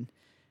runs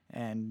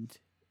and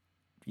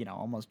you know,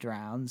 almost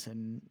drowns,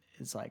 and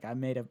it's like, I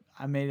made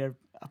a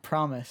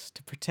promise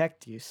to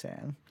protect you,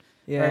 Sam.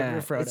 Yeah,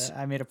 or Frodo.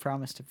 I made a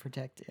promise to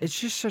protect you. It's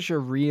just such a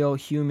real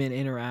human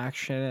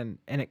interaction,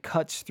 and it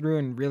cuts through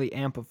and really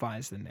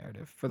amplifies the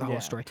narrative for the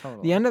whole story.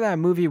 Totally. The end of that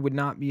movie would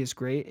not be as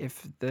great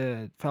if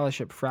the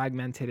Fellowship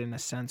fragmented in a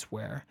sense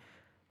where,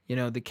 you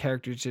know, the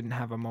characters didn't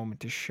have a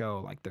moment to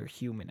show like their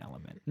human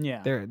element.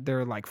 Yeah.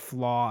 They're like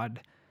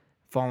flawed,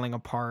 falling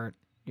apart,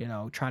 you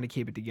know, trying to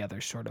keep it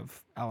together sort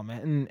of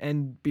element.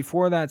 And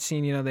before that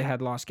scene, you know, they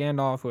had lost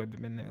Gandalf, who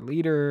had been their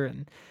leader,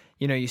 and,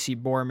 you know, you see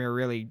Boromir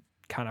really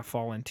kind of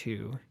fall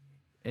into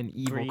an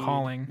evil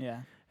calling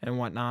and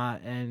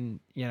whatnot, and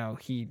you know,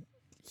 he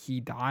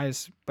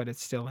dies, but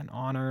it's still an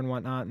honor and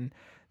whatnot, and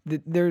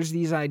there's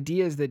these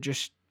ideas that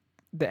just,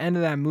 the end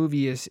of that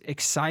movie is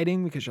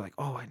exciting because you're like,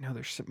 oh, I know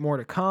there's more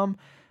to come,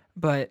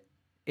 but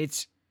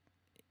it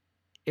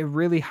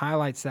really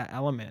highlights that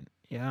element,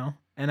 you know,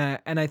 and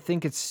I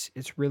think it's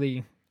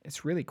really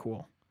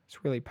cool,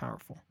 it's really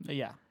powerful.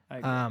 Yeah, I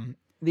agree.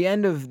 The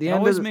end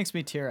always makes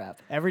me tear up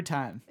every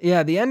time.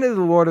 Yeah, the end of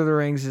the Lord of the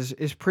Rings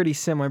is pretty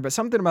similar, but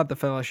something about the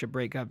Fellowship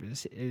breakup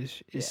is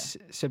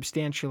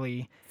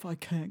substantially. If I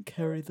can't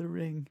carry the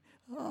ring,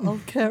 I'll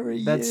carry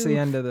you. That's the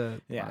end of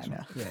the. Yeah, I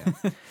know.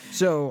 Yeah.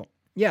 So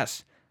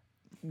yes,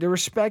 the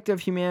respect of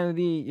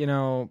humanity, you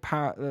know,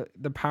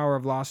 the power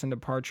of loss and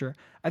departure.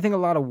 I think a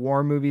lot of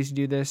war movies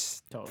do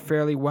this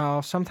fairly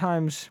well.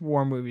 Sometimes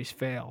war movies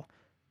fail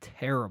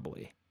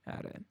terribly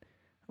at it.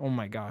 Oh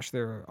my gosh,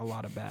 there are a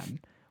lot of bad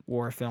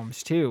war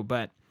films too,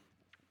 but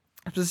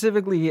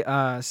specifically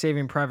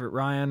Saving Private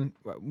Ryan,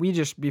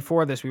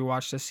 before this we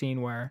watched a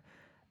scene where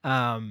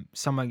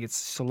someone gets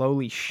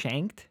slowly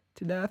shanked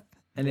to death,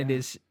 and it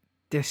is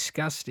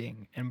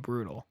disgusting and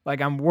brutal. Like,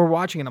 we're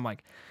watching it, I'm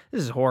like,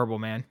 this is horrible,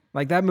 man.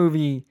 Like, that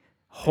movie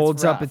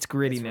holds up its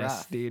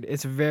grittiness, dude.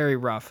 It's very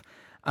rough.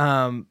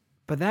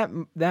 But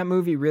that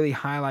movie really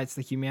highlights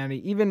the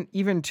humanity,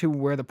 even to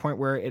where the point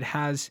where it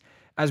has,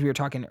 as we were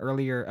talking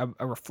earlier,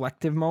 a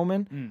reflective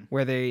moment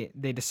where they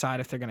decide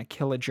if they're going to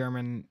kill a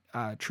German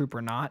troop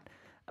or not.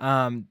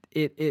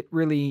 It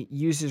really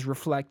uses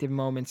reflective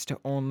moments to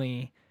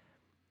only,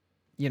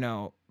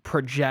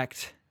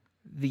 project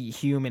the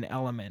human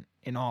element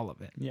in all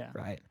of it. Yeah.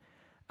 Right.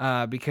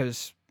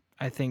 Because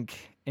I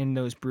think in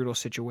those brutal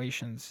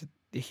situations,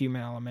 the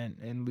human element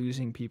in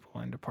losing people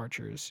and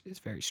departures is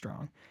very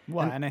strong.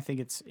 Well, and I think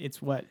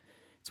it's what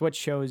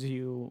shows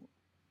you,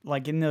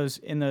 like in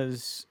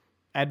those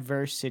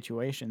adverse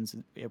situations,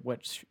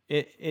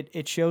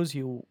 it shows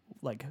you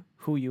like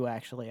who you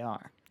actually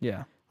are,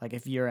 Yeah. like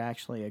if you're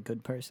actually a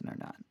good person or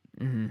not.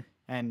 Mm-hmm.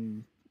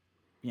 And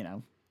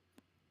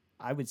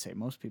I would say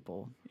most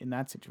people in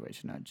that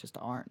situation just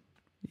aren't.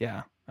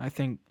 Yeah. I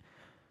think.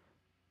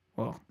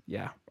 Well,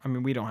 yeah. I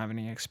mean, we don't have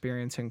any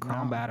experience in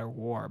combat or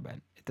war, but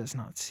it does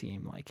not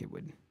seem like it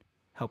would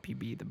help you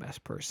be the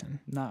best person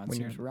No, it when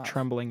you're seems rough.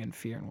 trembling in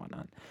fear and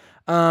whatnot.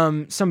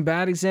 Some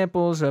bad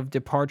examples of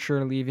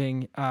departure,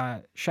 leaving.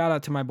 Shout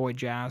out to my boy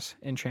Jazz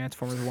in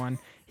Transformers 1.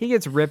 He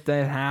gets ripped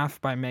in half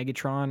by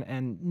Megatron,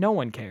 and no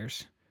one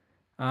cares.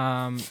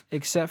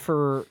 Except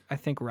for, I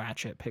think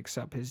Ratchet picks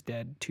up his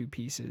dead two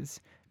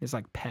pieces. Is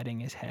like petting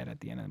his head at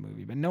the end of the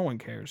movie, but no one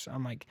cares.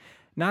 I'm like,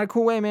 not a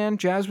cool way, man.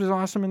 Jazz was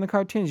awesome in the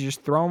cartoons. You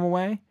just throw him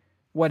away?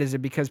 What is it,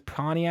 because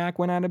Pontiac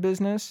went out of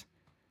business?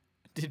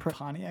 Did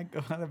Pontiac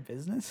go out of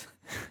business?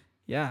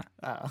 Yeah.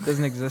 Oh.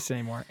 Doesn't exist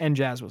anymore. And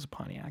Jazz was a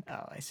Pontiac.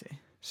 Oh, I see.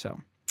 So,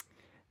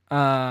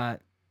 but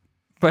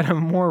a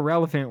more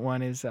relevant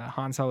one is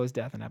Han Solo's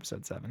death in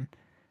Episode 7.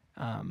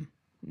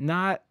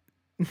 Not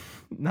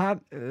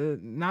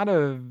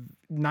a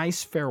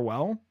nice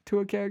farewell to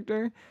a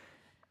character.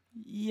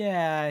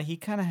 Yeah, he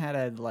kind of had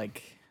a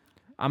like.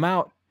 I'm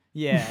out.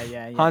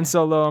 Yeah. Han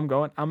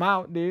Solo, I'm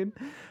out, dude.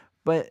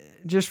 But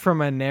just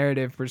from a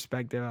narrative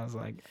perspective, I was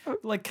like,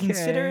 like okay.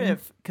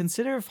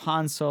 consider if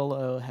Han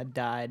Solo had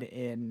died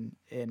in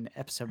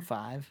Episode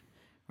 5,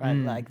 right?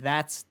 Like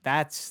that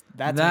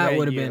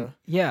would have been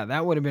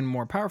that would have been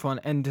more powerful.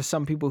 And to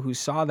some people who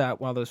saw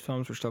that while those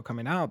films were still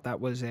coming out, that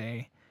was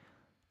an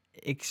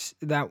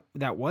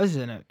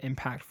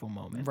impactful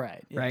moment,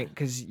 right? Yeah. Right?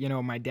 Because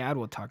my dad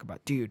will talk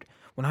about, dude,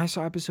 when I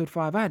saw Episode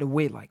 5, I had to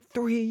wait like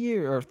 3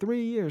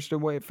 years to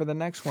wait for the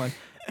next one.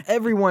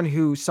 Everyone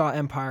who saw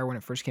Empire when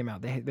it first came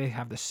out, they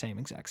have the same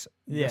exact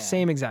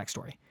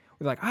story.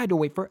 We're like, I had to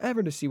wait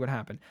forever to see what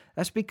happened.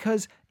 That's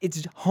because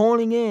it's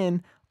honing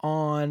in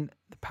on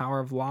the power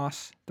of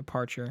loss,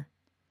 departure,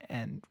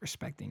 and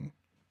respecting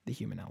the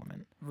human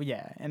element.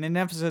 Yeah, and in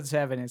Episode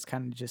 7, it's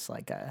kind of just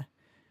like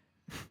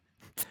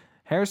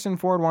Harrison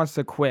Ford wants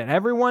to quit.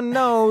 Everyone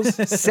knows.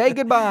 Say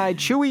goodbye.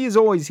 Chewie is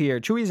always here.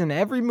 Chewie's in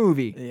every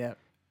movie. Yeah.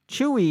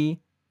 Chewie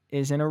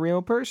isn't a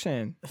real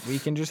person. We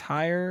can just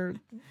hire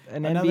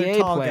an Another NBA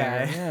tall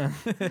player.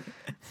 guy.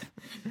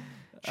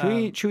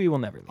 Yeah. Chewie will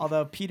never leave.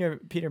 Although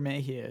Peter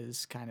Mayhew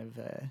is kind of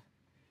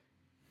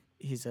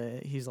he's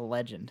a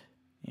legend,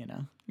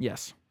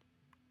 Yes.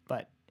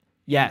 But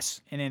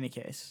yes. In any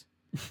case,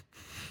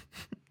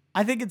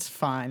 I think it's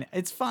fine.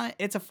 It's fine.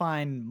 It's a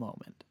fine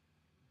moment.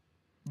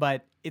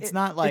 But it's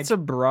not like it's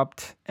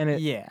abrupt and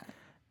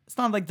it's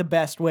not like the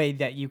best way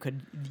that you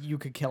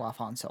could kill off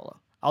Han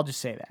Solo. I'll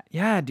just say that.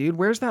 Yeah, dude.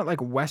 Where's that like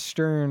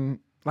Western,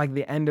 like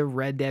the end of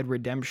Red Dead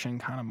Redemption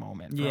kind of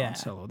moment for Han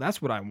Solo?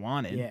 That's what I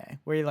wanted. Yeah,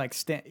 where you like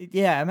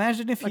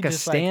imagine if like he a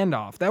just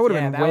standoff. That would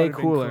have been way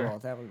cooler. Cool.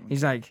 That would've been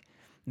He's like,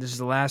 this is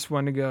the last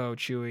one to go,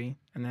 Chewie.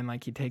 And then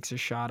like he takes a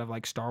shot of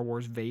like Star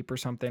Wars vape or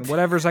something.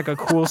 Whatever's like a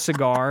cool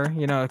cigar,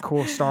 a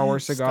cool Star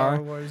Wars cigar.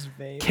 Star Wars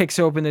vape. Kicks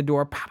open the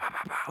door, pow, pow,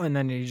 pow, pow, and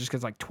then he just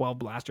gets like 12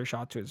 blaster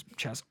shots to his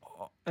chest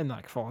and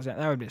like falls down.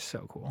 That would be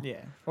so cool.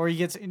 Yeah. Or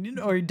he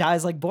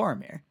dies like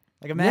Boromir.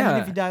 Like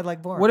imagine if he died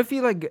like Boromir. What if he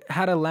like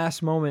had a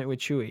last moment with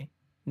Chewie?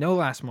 No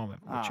last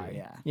moment with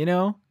Chewie.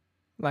 Yeah.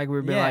 Like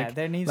we'd be like,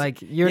 there needs like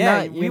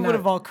we would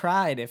have all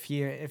cried if he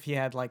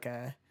had like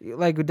a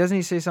doesn't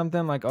he say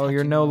something like, oh,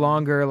 you're no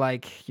longer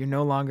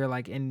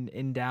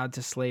endowed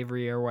to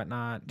slavery or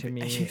whatnot to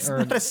me? He's or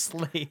not a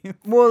slave.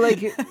 Well,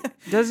 like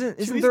isn't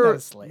Chewie's there not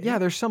a slave. Yeah,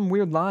 there's some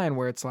weird line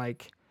where it's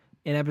like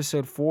in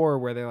Episode 4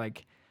 where they're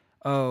like,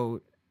 oh,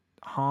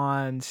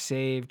 Han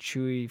saved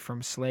Chewie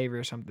from slavery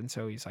or something,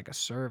 so he's like a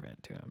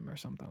servant to him or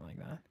something like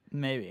that.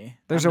 Maybe.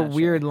 There's a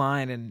weird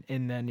line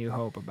in The New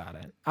Hope about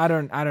it. I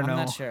don't know. I'm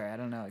not sure. I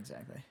don't know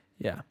exactly.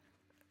 Yeah.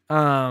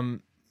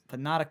 But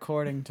not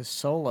according to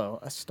Solo,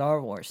 a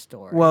Star Wars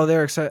story. Well,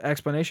 their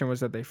explanation was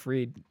that he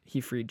freed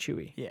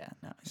Chewie. Yeah,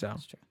 no, so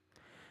that's true.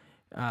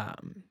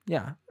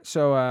 Yeah.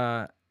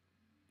 So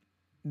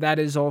that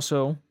is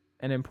also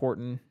an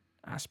important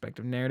aspect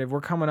of narrative.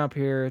 We're coming up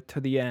here to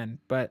the end,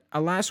 but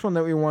a last one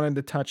that we wanted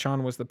to touch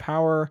on was the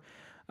power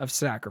of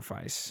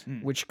sacrifice,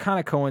 which kind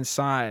of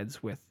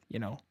coincides with,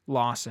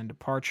 loss and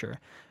departure.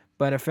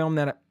 But a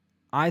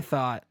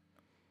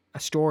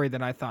story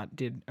that I thought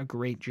did a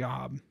great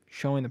job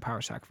showing the power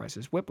of sacrifice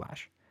is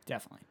Whiplash.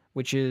 Definitely.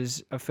 Which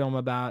is a film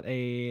about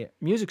a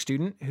music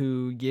student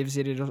who gives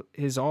it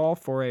his all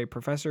for a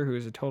professor who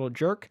is a total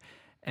jerk,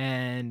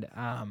 and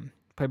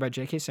played by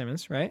J.K.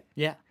 Simmons, right?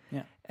 Yeah,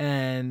 yeah.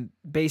 And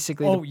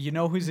basically... you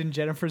know who's in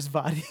Jennifer's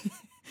Body?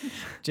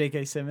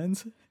 J.K.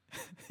 Simmons.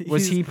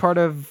 Was he part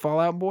of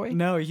Fallout Boy?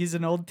 No, he's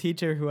an old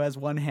teacher who has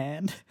one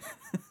hand.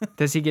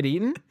 Does he get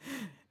eaten?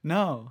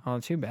 No. Oh,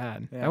 too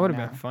bad. Yeah, That would have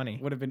no. been funny.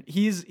 Would have been.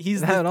 He's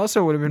That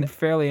also would have been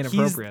fairly he's,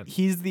 inappropriate.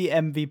 he's the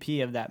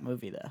MVP of that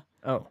movie though.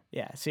 Oh,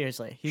 Yeah,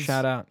 seriously.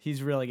 shout out.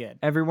 He's really good.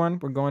 Everyone,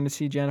 we're going to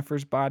see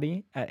Jennifer's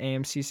Body at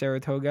AMC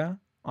Saratoga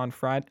on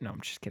Friday. No,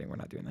 I'm just kidding. We're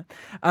not doing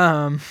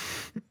that.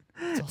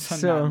 It's also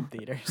So- not in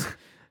theaters.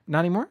 Not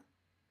anymore?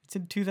 It's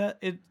in 2000.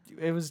 It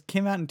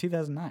came out in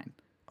 2009.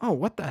 Oh,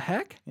 what the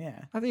heck? Yeah.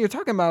 I think you're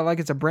talking about it like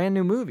it's a brand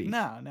new movie.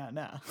 No.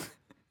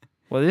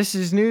 Well, this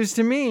is news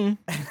to me.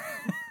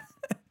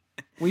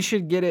 We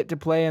should get it to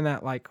play in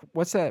that, like,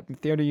 what's that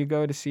theater you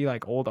go to see,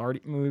 like, old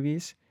art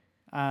movies?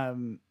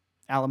 Alamo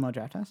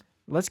Drafthouse.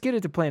 Let's get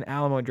it to play in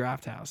Alamo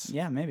Drafthouse.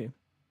 Yeah, maybe.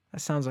 That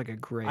sounds like a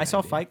great I saw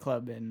idea. Fight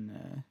Club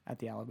in at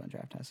the Alamo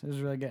Drafthouse. It was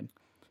really good.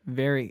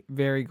 Very,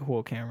 very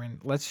cool, Cameron.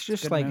 Let's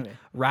just, Good like, movie.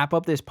 wrap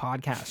up this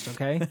podcast,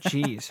 okay?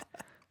 Jeez.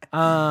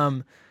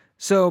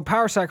 So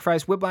Power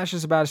Sacrifice, Whiplash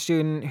is about a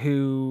student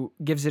who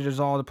gives it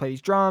his all to play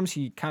these drums.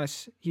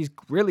 He's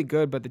really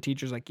good, but the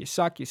teacher's like, you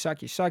suck,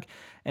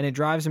 and it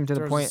drives him to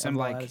the Throws a point of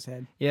cymbal at like, his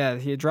head. yeah,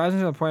 he drives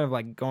him to the point of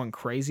like going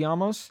crazy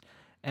almost.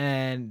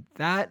 And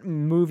that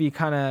movie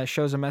kind of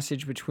shows a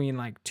message between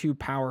like two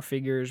power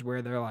figures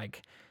where they're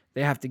like,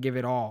 they have to give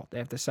it all. They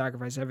have to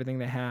sacrifice everything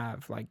they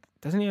have. Like,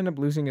 doesn't he end up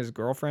losing his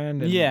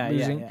girlfriend? And Yeah.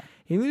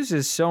 He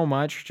loses so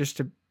much just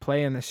to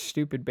play in this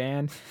stupid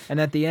band,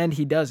 and at the end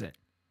he does it.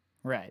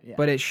 Right. Yeah.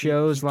 But it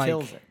shows he like,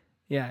 kills it.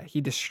 yeah, he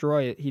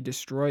destroys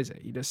it.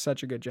 He does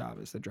such a good job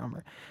as the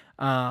drummer.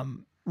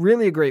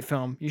 Really a great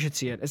film. You should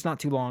see it. It's not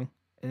too long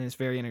and it's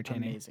very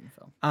entertaining. Amazing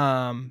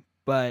film.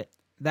 But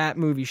that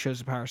movie shows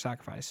the power of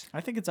sacrifice.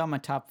 I think it's on my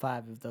top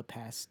 5 of the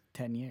past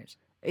 10 years.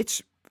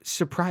 It's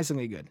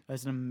surprisingly good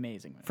It's an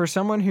amazing movie. for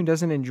someone who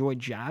doesn't enjoy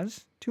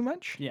jazz too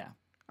much. Yeah,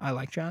 I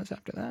like jazz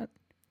after that.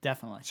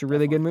 definitely. It's a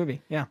really good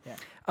movie. Yeah. Yeah.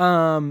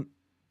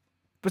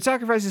 But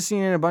Sacrifice is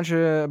seen in a bunch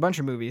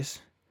of movies.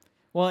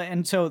 Well,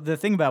 and so the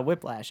thing about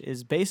Whiplash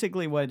is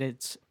basically what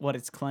its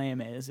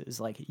claim is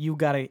like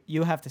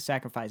you have to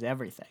sacrifice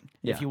everything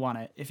Yeah. if you want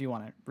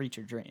to reach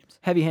your dreams.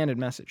 Heavy-handed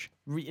message.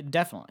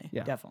 Definitely.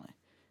 Yeah. Definitely.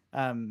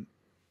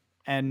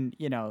 And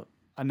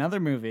another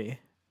movie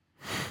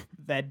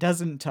that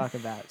doesn't talk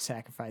about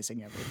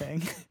sacrificing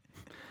everything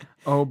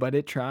Oh, but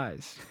it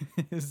tries.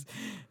 is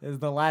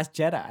The Last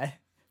Jedi,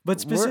 but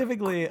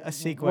specifically a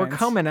sequence. We're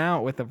coming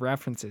out with the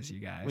references, you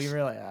guys. We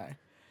really are.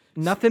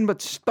 Nothing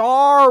but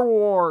Star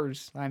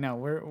Wars. I know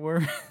we're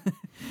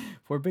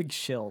we're big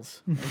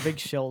shills. We're big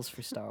shills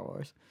for Star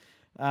Wars.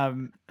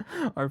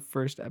 Our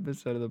first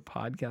episode of the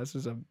podcast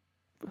was a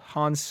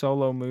Han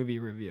Solo movie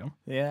review.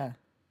 Yeah.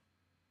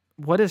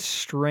 What a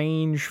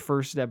strange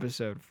first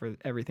episode for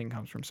Everything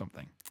Comes From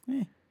Something.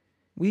 Eh.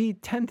 We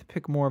tend to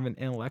pick more of an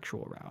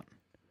intellectual route,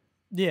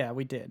 Yeah,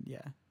 we did.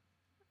 Yeah.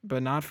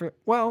 but not for,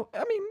 well,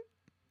 I mean,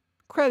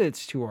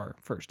 credits to our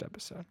first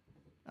episode.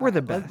 We're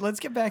the best. Let's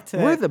get back to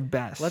We're the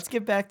best. Let's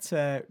get back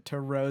to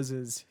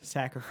Rose's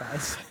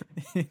sacrifice.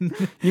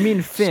 You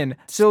mean Finn.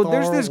 So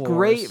there's Star this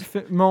great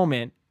Wars.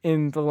 moment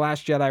in The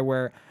Last Jedi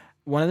where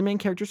one of the main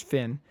characters,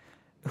 Finn,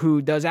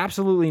 who does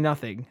absolutely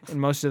nothing in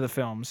most of the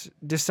films,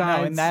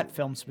 decides... No, in that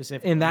film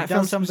specifically. In that he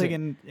film does something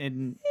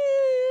in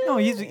No,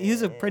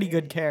 he's a pretty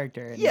good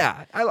character. in-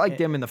 Yeah, I liked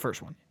him in the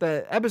first one.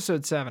 The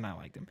episode 7, I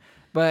liked him.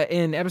 But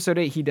in episode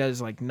 8, he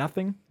does like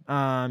nothing.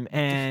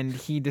 And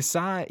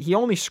he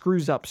only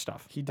screws up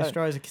stuff. He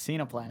destroys a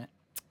casino planet.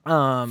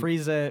 Um,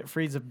 Frees a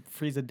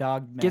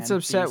dog man. gets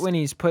upset beast. when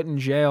he's put in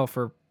jail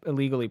for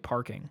illegally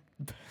parking.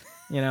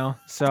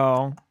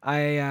 So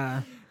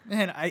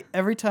Man,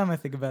 every time I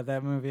think about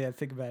that movie, I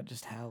think about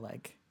just how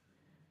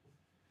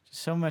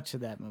so much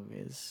of that movie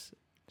is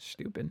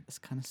stupid.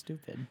 kind of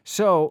stupid.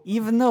 So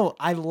Even though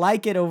I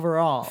like it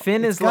overall,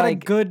 Finn it's is got a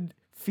like- good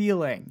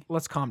feeling,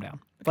 let's calm down.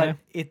 Okay. but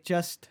it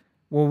just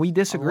Well, we a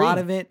disagree. lot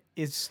of it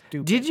is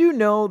stupid. Did you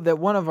know that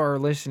one of our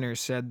listeners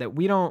said that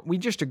we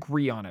just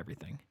agree on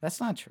everything? That's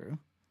not true.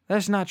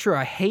 That's not true.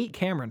 I hate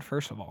Cameron,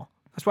 first of all.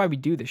 That's why we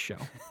do this show.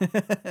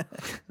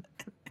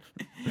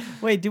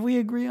 Wait, did we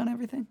agree on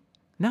everything?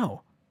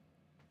 No.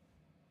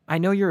 I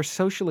know you're a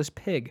socialist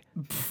pig.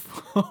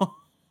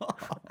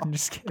 I'm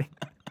just kidding.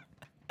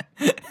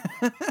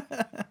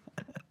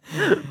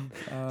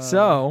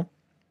 So,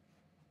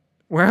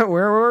 where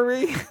were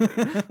we?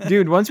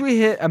 Dude, once we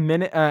hit a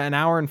minute, an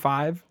hour and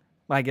 5,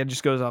 it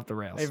just goes off the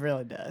rails. It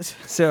really does.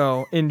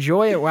 So,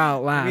 enjoy it while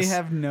it lasts. We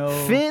have no.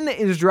 Finn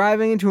is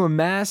driving into a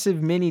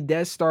massive mini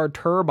Death Star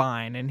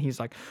turbine, and he's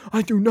like,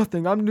 I'm doing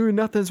nothing,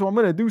 so I'm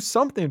going to do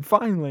something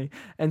finally.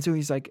 And so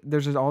he's like,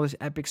 there's all this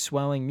epic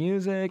swelling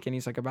music, and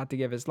he's like about to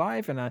give his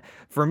life. And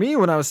for me,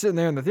 when I was sitting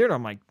there in the theater,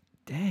 I'm like,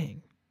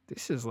 dang,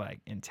 this is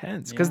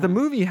intense. Because the Yeah.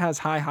 movie has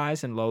high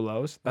highs and low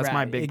lows. That's my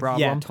Right. big Yeah,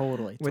 problem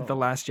totally. with The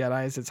Last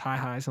Jedi is it's high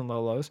highs and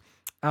low lows.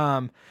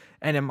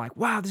 And I'm like,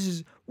 wow, this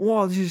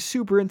is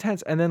super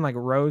intense. And then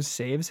Rose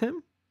saves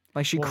him.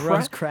 She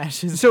Rose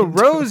crashes. So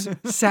into- Rose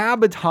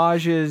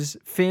sabotages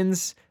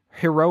Finn's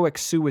heroic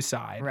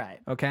suicide. Right.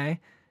 Okay.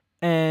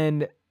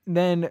 And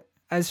then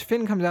as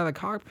Finn comes out of the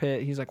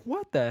cockpit, he's like,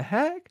 "What the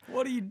heck?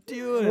 What are you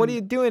doing? What are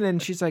you doing?"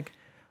 And she's like,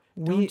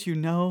 Don't you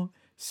know?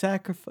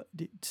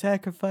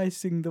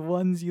 Sacrificing the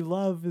ones you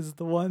love is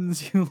the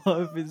ones you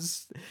love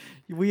is.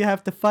 We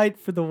have to fight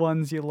for the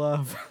ones you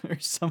love, or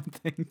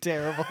something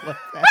terrible like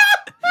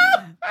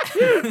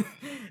that.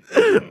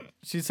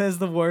 She says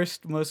the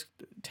worst, most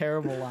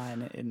terrible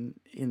line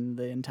in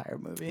the entire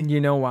movie.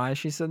 You know why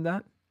she said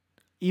that?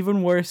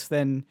 Even worse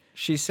than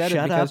She said it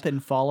 "Shut because up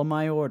and follow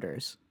my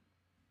orders."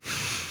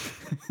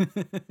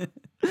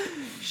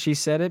 she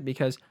said it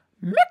because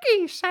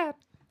Mickey said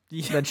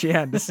that she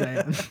had to say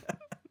it.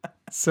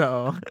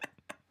 So,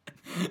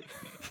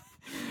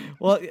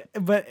 Well,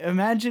 but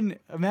imagine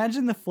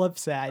the flip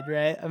side,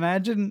 right?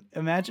 Imagine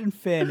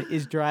Finn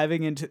is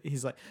driving into.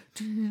 He's like,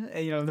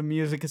 the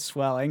music is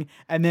swelling,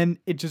 and then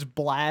it just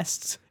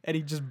blasts, and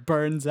he just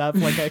burns up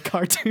like a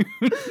cartoon.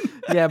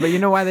 yeah, but you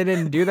know why they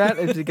didn't do that?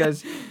 It's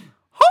because,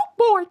 oh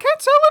boy,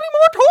 can't sell any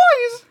more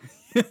toys.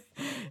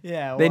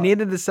 Yeah, They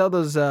needed to sell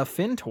those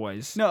Finn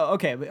toys. No,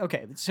 okay.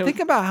 So Think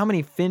about how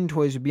many Finn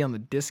toys would be on the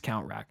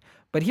discount rack.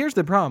 But here's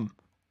the problem.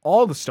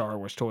 All the Star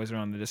Wars toys are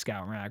on the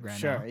discount rack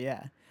right now. sure,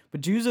 yeah.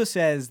 But Juzo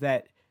says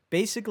that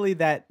basically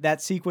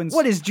that sequence.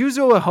 What, is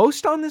Juzo a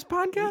host on this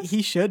podcast?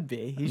 He should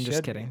be. I'm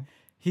just kidding.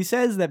 He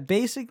says that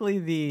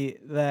basically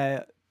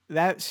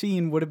that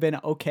scene would have been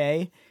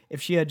okay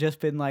if she had just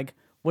been like,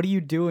 "What are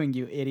you doing,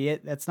 you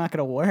idiot? That's not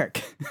gonna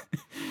work."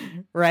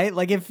 Right?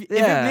 Like if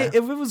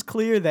it was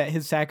clear that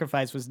his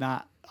sacrifice was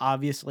not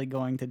obviously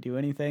going to do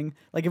anything,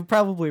 like it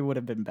probably would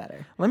have been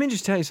better. Let me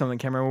just tell you something,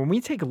 Cameron. When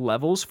we take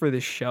levels for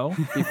this show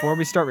before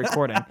we start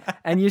recording,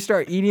 and you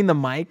start eating the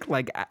mic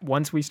like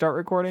once we start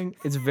recording,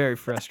 it's very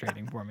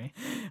frustrating for me.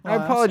 I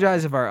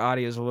apologize if our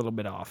audio is a little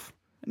bit off.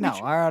 No,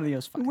 our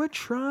audio's fine. We're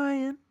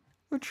trying.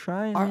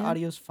 Our man.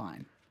 audio's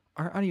fine.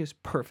 Our audio is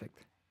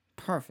perfect.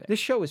 Perfect. This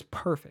show is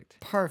perfect.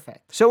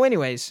 Perfect. So,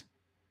 anyways,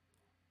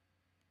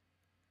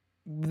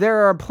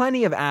 there are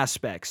plenty of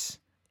aspects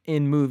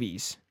in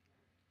movies,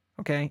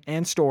 okay,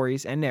 and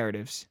stories and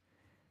narratives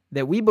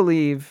that we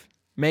believe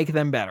make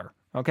them better,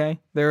 okay?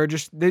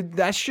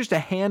 That's just a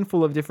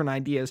handful of different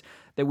ideas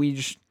that we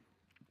just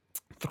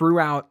threw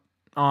out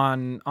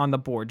on the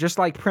board, just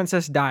like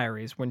Princess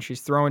Diaries when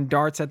she's throwing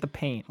darts at the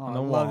paint on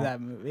the wall. I love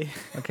that movie.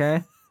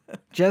 Okay?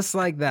 Just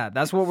like that.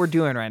 That's what we're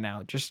doing right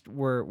now. Just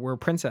we're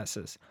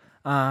princesses.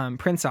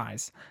 Prince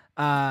eyes.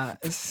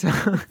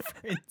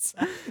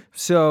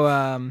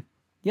 So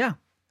yeah.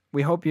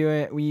 We hope you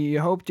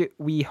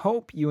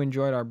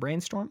enjoyed our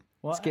brainstorm.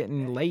 Well, it's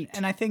getting late.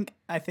 And I think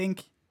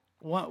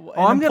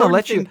I'm gonna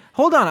let you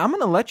hold on. I'm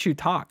gonna let you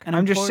talk. And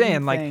I'm just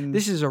saying, thing-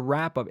 this is a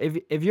wrap up.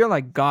 If you're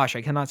like, gosh,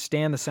 I cannot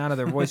stand the sound of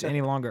their voice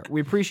any longer. We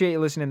appreciate you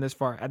listening this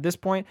far. At this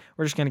point,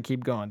 we're just gonna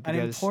keep going. An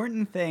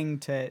important thing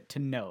to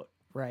note,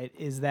 right,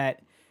 is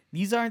that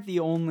these aren't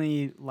the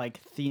only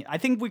theme. I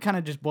think we kind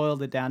of just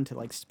boiled it down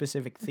to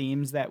specific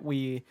themes that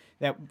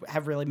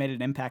have really made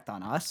an impact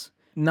on us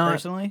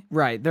personally.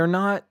 Right. They're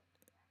not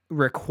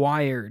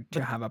required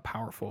to have a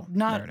powerful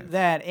narrative.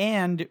 That,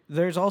 and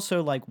there's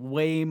also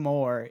way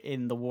more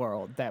in the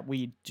world that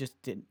we just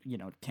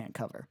can't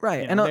cover.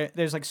 Right.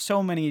 There's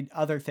so many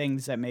other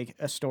things that make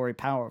a story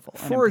powerful.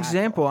 For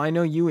example, I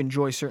know you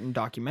enjoy certain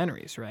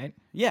documentaries, right?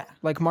 Yeah.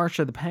 Like March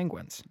of the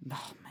Penguins.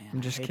 Oh man,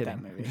 I'm just kidding.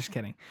 That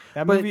movie.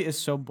 But, movie is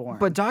so boring.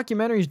 But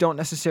documentaries don't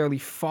necessarily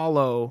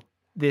follow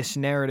these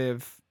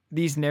narrative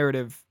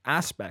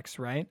aspects,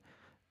 right?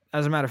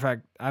 As a matter of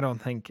fact, I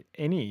don't think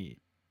any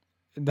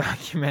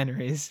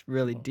documentaries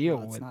really deal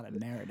with. It's not a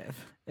narrative.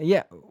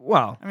 Yeah,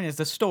 well, I mean, it's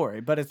a story,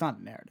 but it's not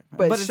a narrative.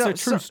 But it's a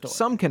true story.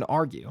 Some can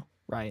argue,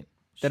 right,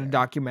 that a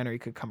documentary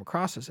could come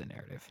across as a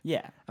narrative.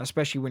 Yeah.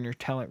 Especially when you're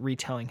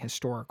retelling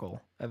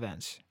historical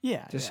events.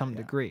 Yeah. To some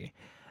degree.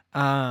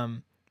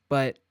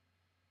 But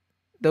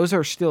those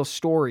are still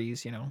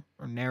stories,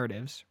 or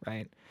narratives,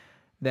 right,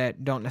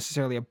 that don't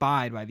necessarily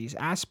abide by these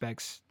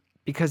aspects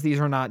because these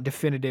are not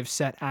definitive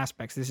set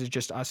aspects. This is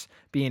just us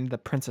being the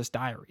Princess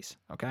Diaries,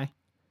 okay?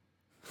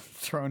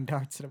 Throwing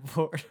darts at a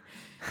board.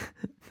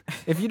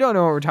 If you don't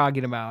know what we're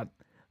talking about,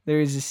 there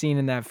is a scene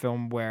in that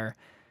film where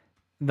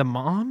the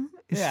mom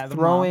is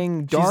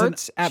throwing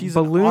darts at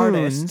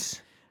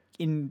balloons.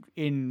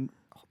 In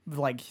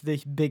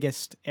the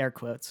biggest air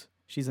quotes.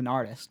 She's an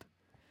artist.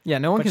 Yeah,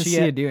 no one can see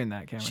her doing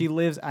that, Cameron. She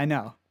lives, I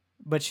know,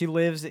 but she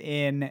lives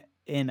in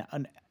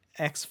an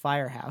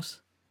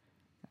ex-firehouse.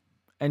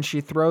 And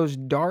she throws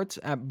darts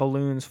at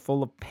balloons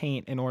full of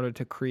paint in order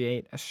to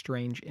create a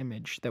strange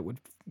image that would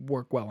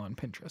work well on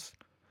Pinterest.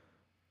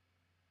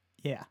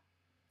 Yeah.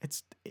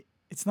 It's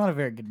not a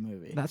very good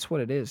movie. That's what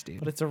it is, dude.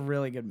 But it's a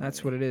really good movie.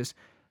 That's what it is.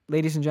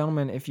 Ladies and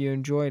gentlemen, if you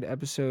enjoyed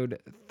episode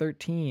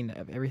 13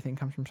 of Everything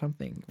Comes From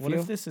Something, what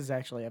if this is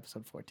actually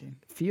episode 14?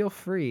 Feel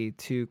free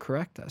to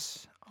correct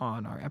us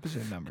on our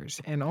episode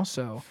numbers. And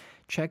also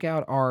check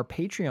out our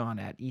Patreon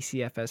at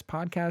ECFS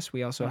Podcast.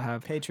 We also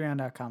have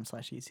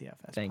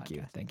patreon.com/ECFS. Thank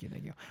you.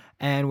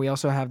 And we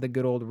also have the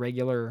good old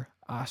regular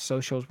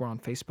socials. We're on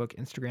Facebook,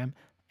 Instagram,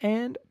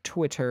 and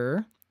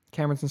Twitter.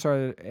 Cameron's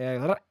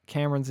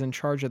in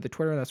charge of the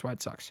Twitter. That's why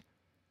it sucks.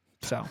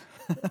 So,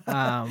 just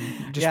I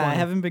wanna-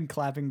 haven't been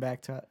clapping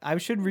back to. I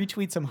should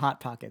retweet some Hot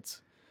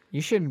Pockets.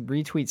 you should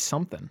retweet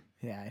something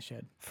Yeah, I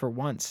should. for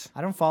once.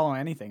 I don't follow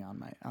anything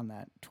on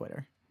that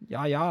Twitter.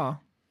 Yeah, yeah.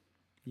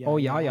 Yeah, Oh,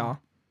 yeah.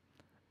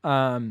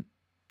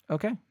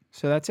 Okay.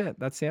 So that's it.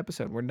 That's the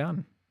episode. We're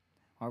done.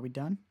 Are we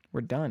done?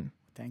 We're done.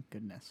 Thank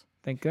goodness.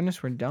 Thank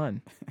goodness we're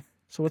done.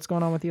 So what's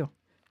going on with you?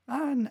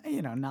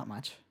 Not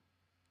much.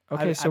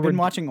 Okay, I've been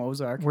watching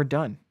Ozark. We're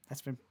done.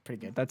 That's been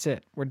pretty good. That's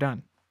it. We're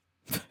done.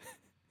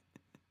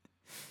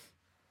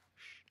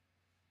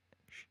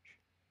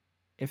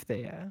 If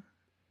they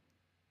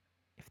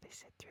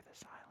sit through the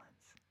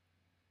silence.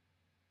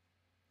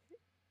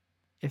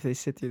 If they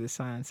sit through the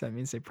silence, that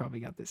means they probably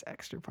got this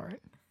extra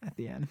part at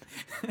the end,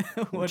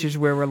 which is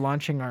where we're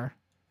launching our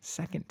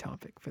second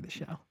topic for the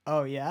show.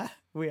 Oh yeah,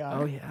 we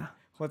are. Oh yeah.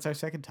 What's our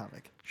second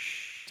topic?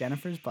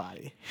 Jennifer's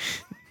body.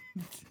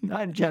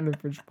 Not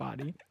Jennifer's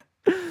body.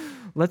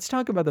 Let's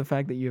talk about the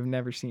fact that you have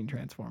never seen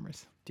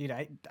Transformers. Dude,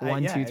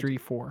 One, two, three,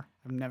 four.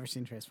 I've never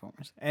seen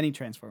Transformers. Any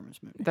Transformers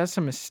movie. That's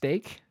a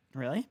mistake.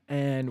 Really?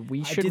 And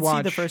we I should did watch.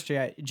 see the first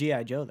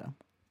G.I. Joe though.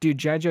 Dude,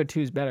 G.I. Joe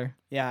 2 is better.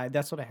 Yeah,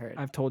 that's what I heard.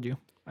 I've told you.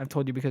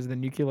 Because of the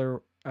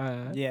nuclear.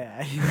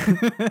 Yeah.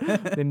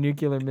 The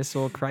nuclear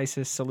missile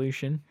crisis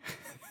solution.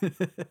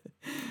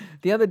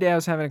 The other day, I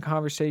was having a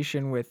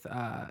conversation with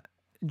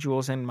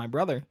Jules and my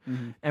brother,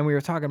 and we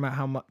were talking about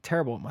how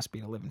terrible it must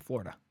be to live in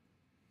Florida.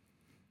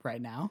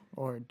 Right now,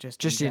 or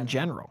just in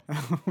general?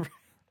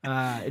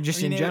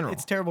 Just in general.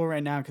 It's terrible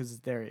right now because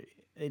they're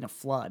in a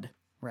flood,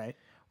 right?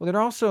 Well,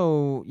 there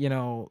also,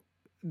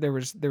 there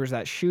was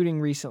that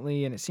shooting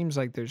recently, and it seems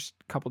like there's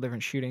a couple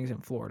different shootings in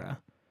Florida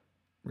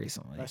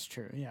recently. That's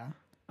true, yeah.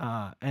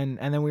 And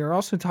then we were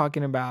also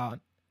talking about,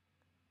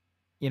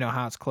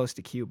 how it's close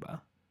to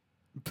Cuba.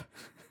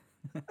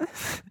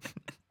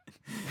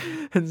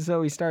 And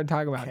so we started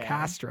talking about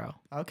Castro.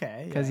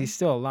 Okay. Because he's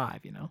still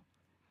alive,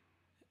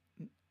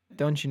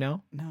 Don't you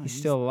know? No, he's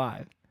still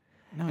alive.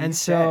 No, and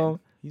he's so dead.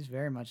 He's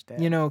very much dead.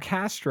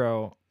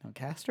 Castro. No,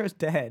 Castro's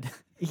dead.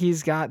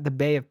 He's got the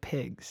Bay of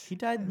Pigs. He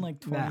died in like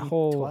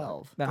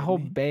 2012. That whole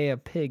Bay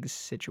of Pigs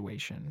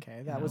situation.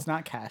 Okay, that was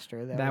not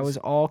Castro. That was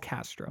all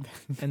Castro.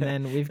 And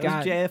then we've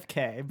got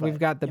JFK. But, we've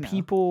got the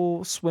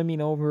people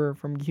swimming over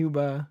from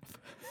Cuba,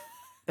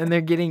 and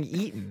they're getting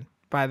eaten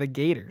by the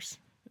gators.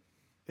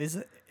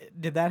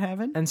 Did that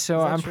happen? And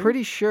so I'm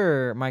pretty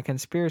sure my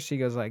conspiracy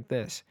goes like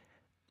this.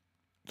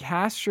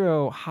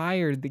 Castro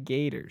hired the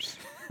gators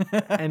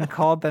and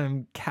called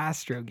them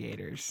Castro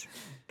gators.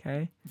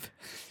 Okay?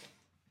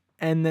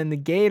 And then the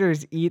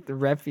gators eat the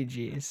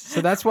refugees.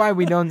 So that's why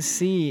we don't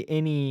see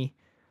any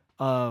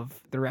of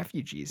the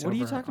refugees. What are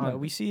you talking about?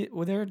 We see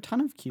there are a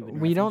ton of Cuban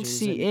refugees. We don't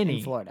see any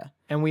in Florida.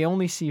 And we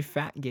only see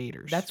fat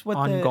gators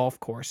on golf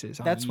courses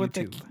on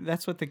YouTube.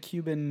 That's what the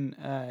Cuban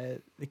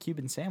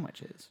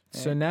sandwich is.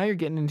 Right? So now you're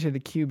getting into the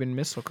Cuban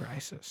Missile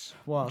Crisis.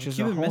 Well, which the is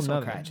Cuban a whole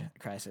Missile nother.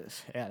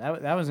 Crisis. Yeah,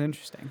 that was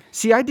interesting.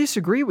 See, I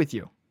disagree with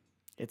you.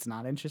 It's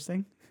not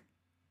interesting?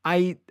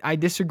 I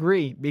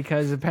disagree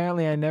because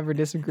apparently I never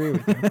disagree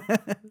with you.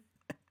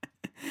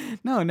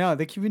 No,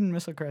 the Cuban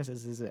Missile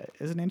Crisis is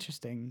an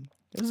interesting.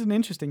 It was an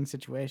interesting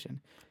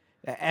situation.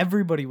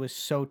 Everybody was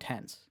so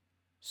tense.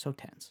 So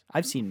tense.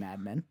 I've seen Mad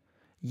Men.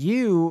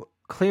 You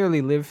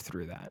clearly lived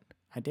through that.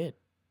 I did.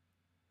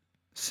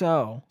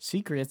 So,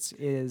 secrets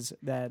is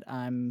that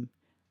I'm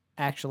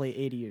actually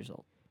 80 years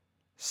old.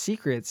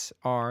 Secrets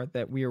are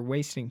that we are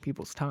wasting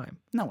people's time.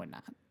 No, we're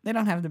not. They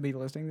don't have to be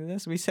listening to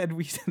this. We said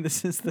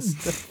this is the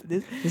stuff.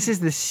 This is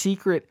the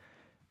secret.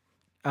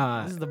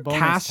 This is the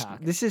bonus talk.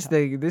 This is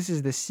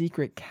the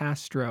secret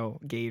Castro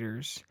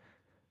Gators.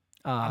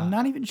 I'm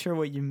not even sure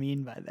what you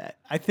mean by that.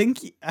 I think.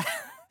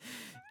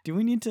 Do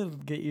we need to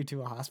get you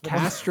to a hospital?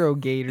 Castro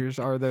Gators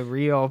are the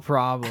real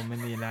problem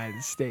in the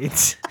United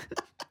States.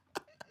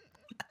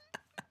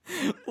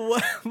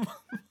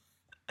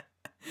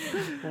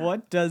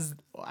 What does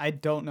I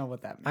don't know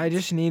what that means. I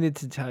just needed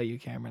to tell you,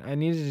 Cameron. I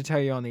needed to tell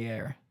you on the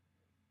air.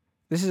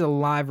 This is a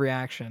live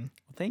reaction.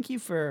 Thank you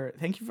for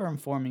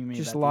informing me.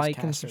 Just about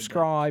like and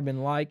subscribe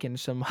and like and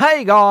some.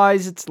 Hey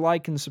guys, it's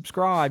like and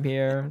subscribe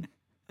here.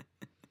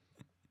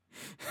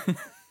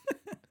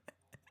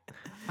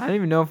 I don't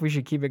even know if we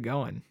should keep it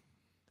going.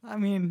 I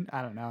mean,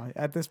 I don't know.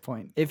 At this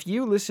point, if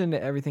you listen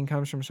to Everything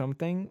Comes From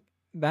Something,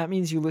 that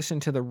means you listen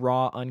to the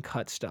raw,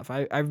 uncut stuff.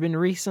 I've been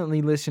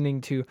recently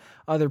listening to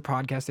other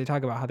podcasts. They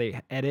talk about how they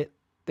edit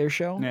their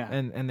show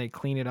and they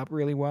clean it up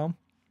really well.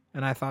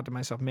 And I thought to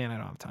myself, man, I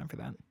don't have time for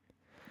that.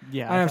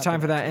 Yeah, I don't have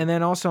time for that. And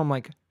then also I'm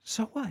like,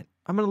 so what?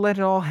 I'm going to let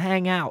it all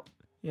hang out,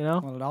 you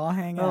know? Let it all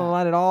hang out. I'm going to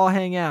let it all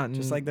hang out.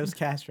 Just like those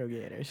Castro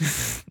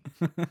Gators.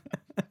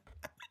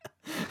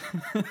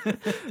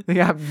 They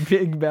got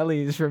big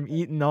bellies from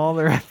eating all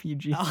the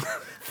refugees.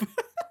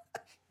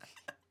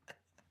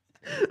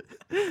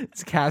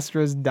 It's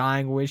Castro's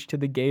dying wish to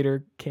the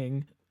Gator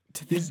King.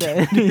 He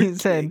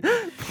said,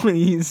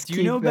 please.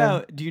 Do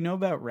you know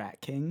about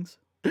Rat Kings?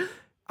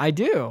 I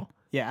do.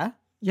 Yeah.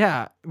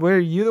 Yeah. Were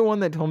you the one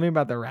that told me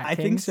about the Rat Kings?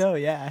 I think so,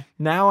 yeah.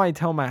 Now I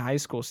tell my high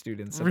school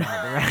students about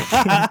the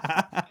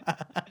Rat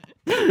Kings.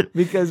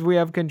 because we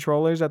have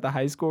controllers at the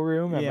high school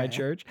room at my Yeah.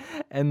 church,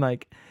 and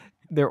like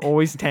they're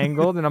always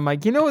tangled. And I'm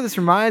like, you know what this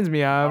reminds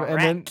me of? A And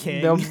rat then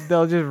king.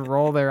 they'll just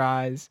roll their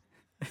eyes.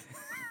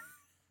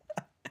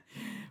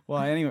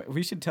 Well, anyway,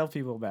 we should tell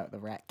people about the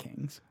Rat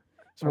Kings.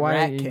 So Why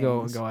Rat don't you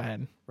Kings, go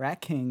ahead? Rat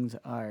Kings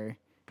are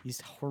these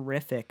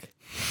horrific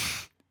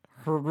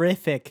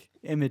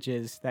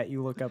images that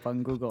you look up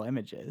on Google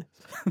Images.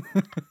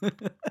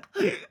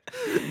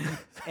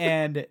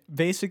 And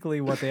basically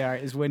what they are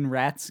is when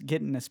rats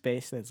get in a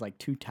space that's like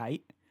too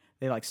tight,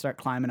 they like start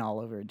climbing all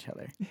over each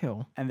other.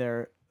 Ew. And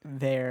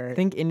they're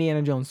Think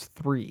Indiana Jones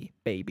 3,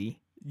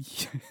 baby.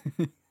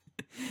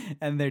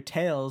 and their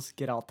tails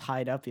get all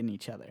tied up in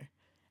each other.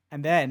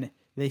 And then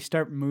they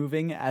start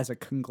moving as a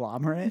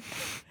conglomerate,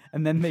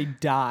 and then they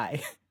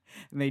die.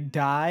 And they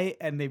die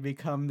and they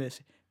become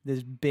this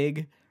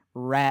big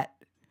rat,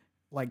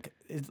 like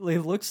it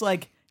looks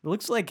like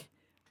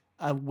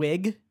a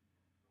wig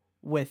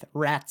with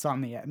rats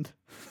on the end.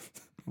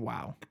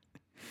 Wow.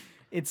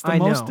 It's the I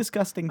most know.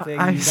 disgusting thing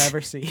I've you've se-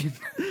 ever seen.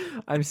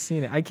 I've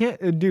seen it. I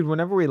can't, dude.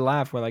 Whenever we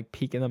laugh, we're like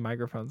peeking the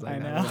microphones like I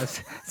that. know.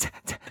 That's-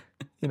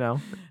 you know.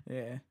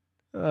 Yeah.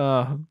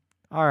 All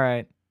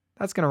right.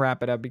 That's gonna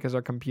wrap it up because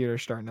our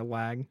computer's starting to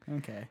lag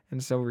Okay. and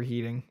it's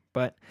overheating.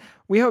 But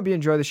we hope you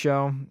enjoy the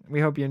show. We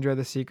hope you enjoy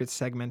the secret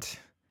segment.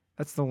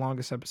 That's the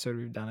longest episode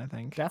we've done, I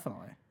think.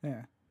 Definitely.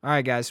 Yeah. All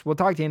right, guys. We'll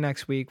talk to you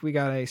next week. We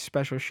got a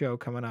special show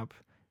coming up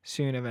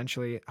soon.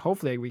 Eventually,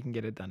 hopefully, we can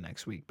get it done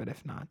next week. But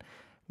if not,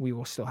 we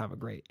will still have a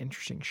great,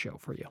 interesting show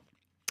for you.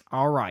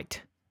 All right.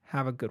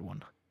 Have a good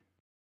one.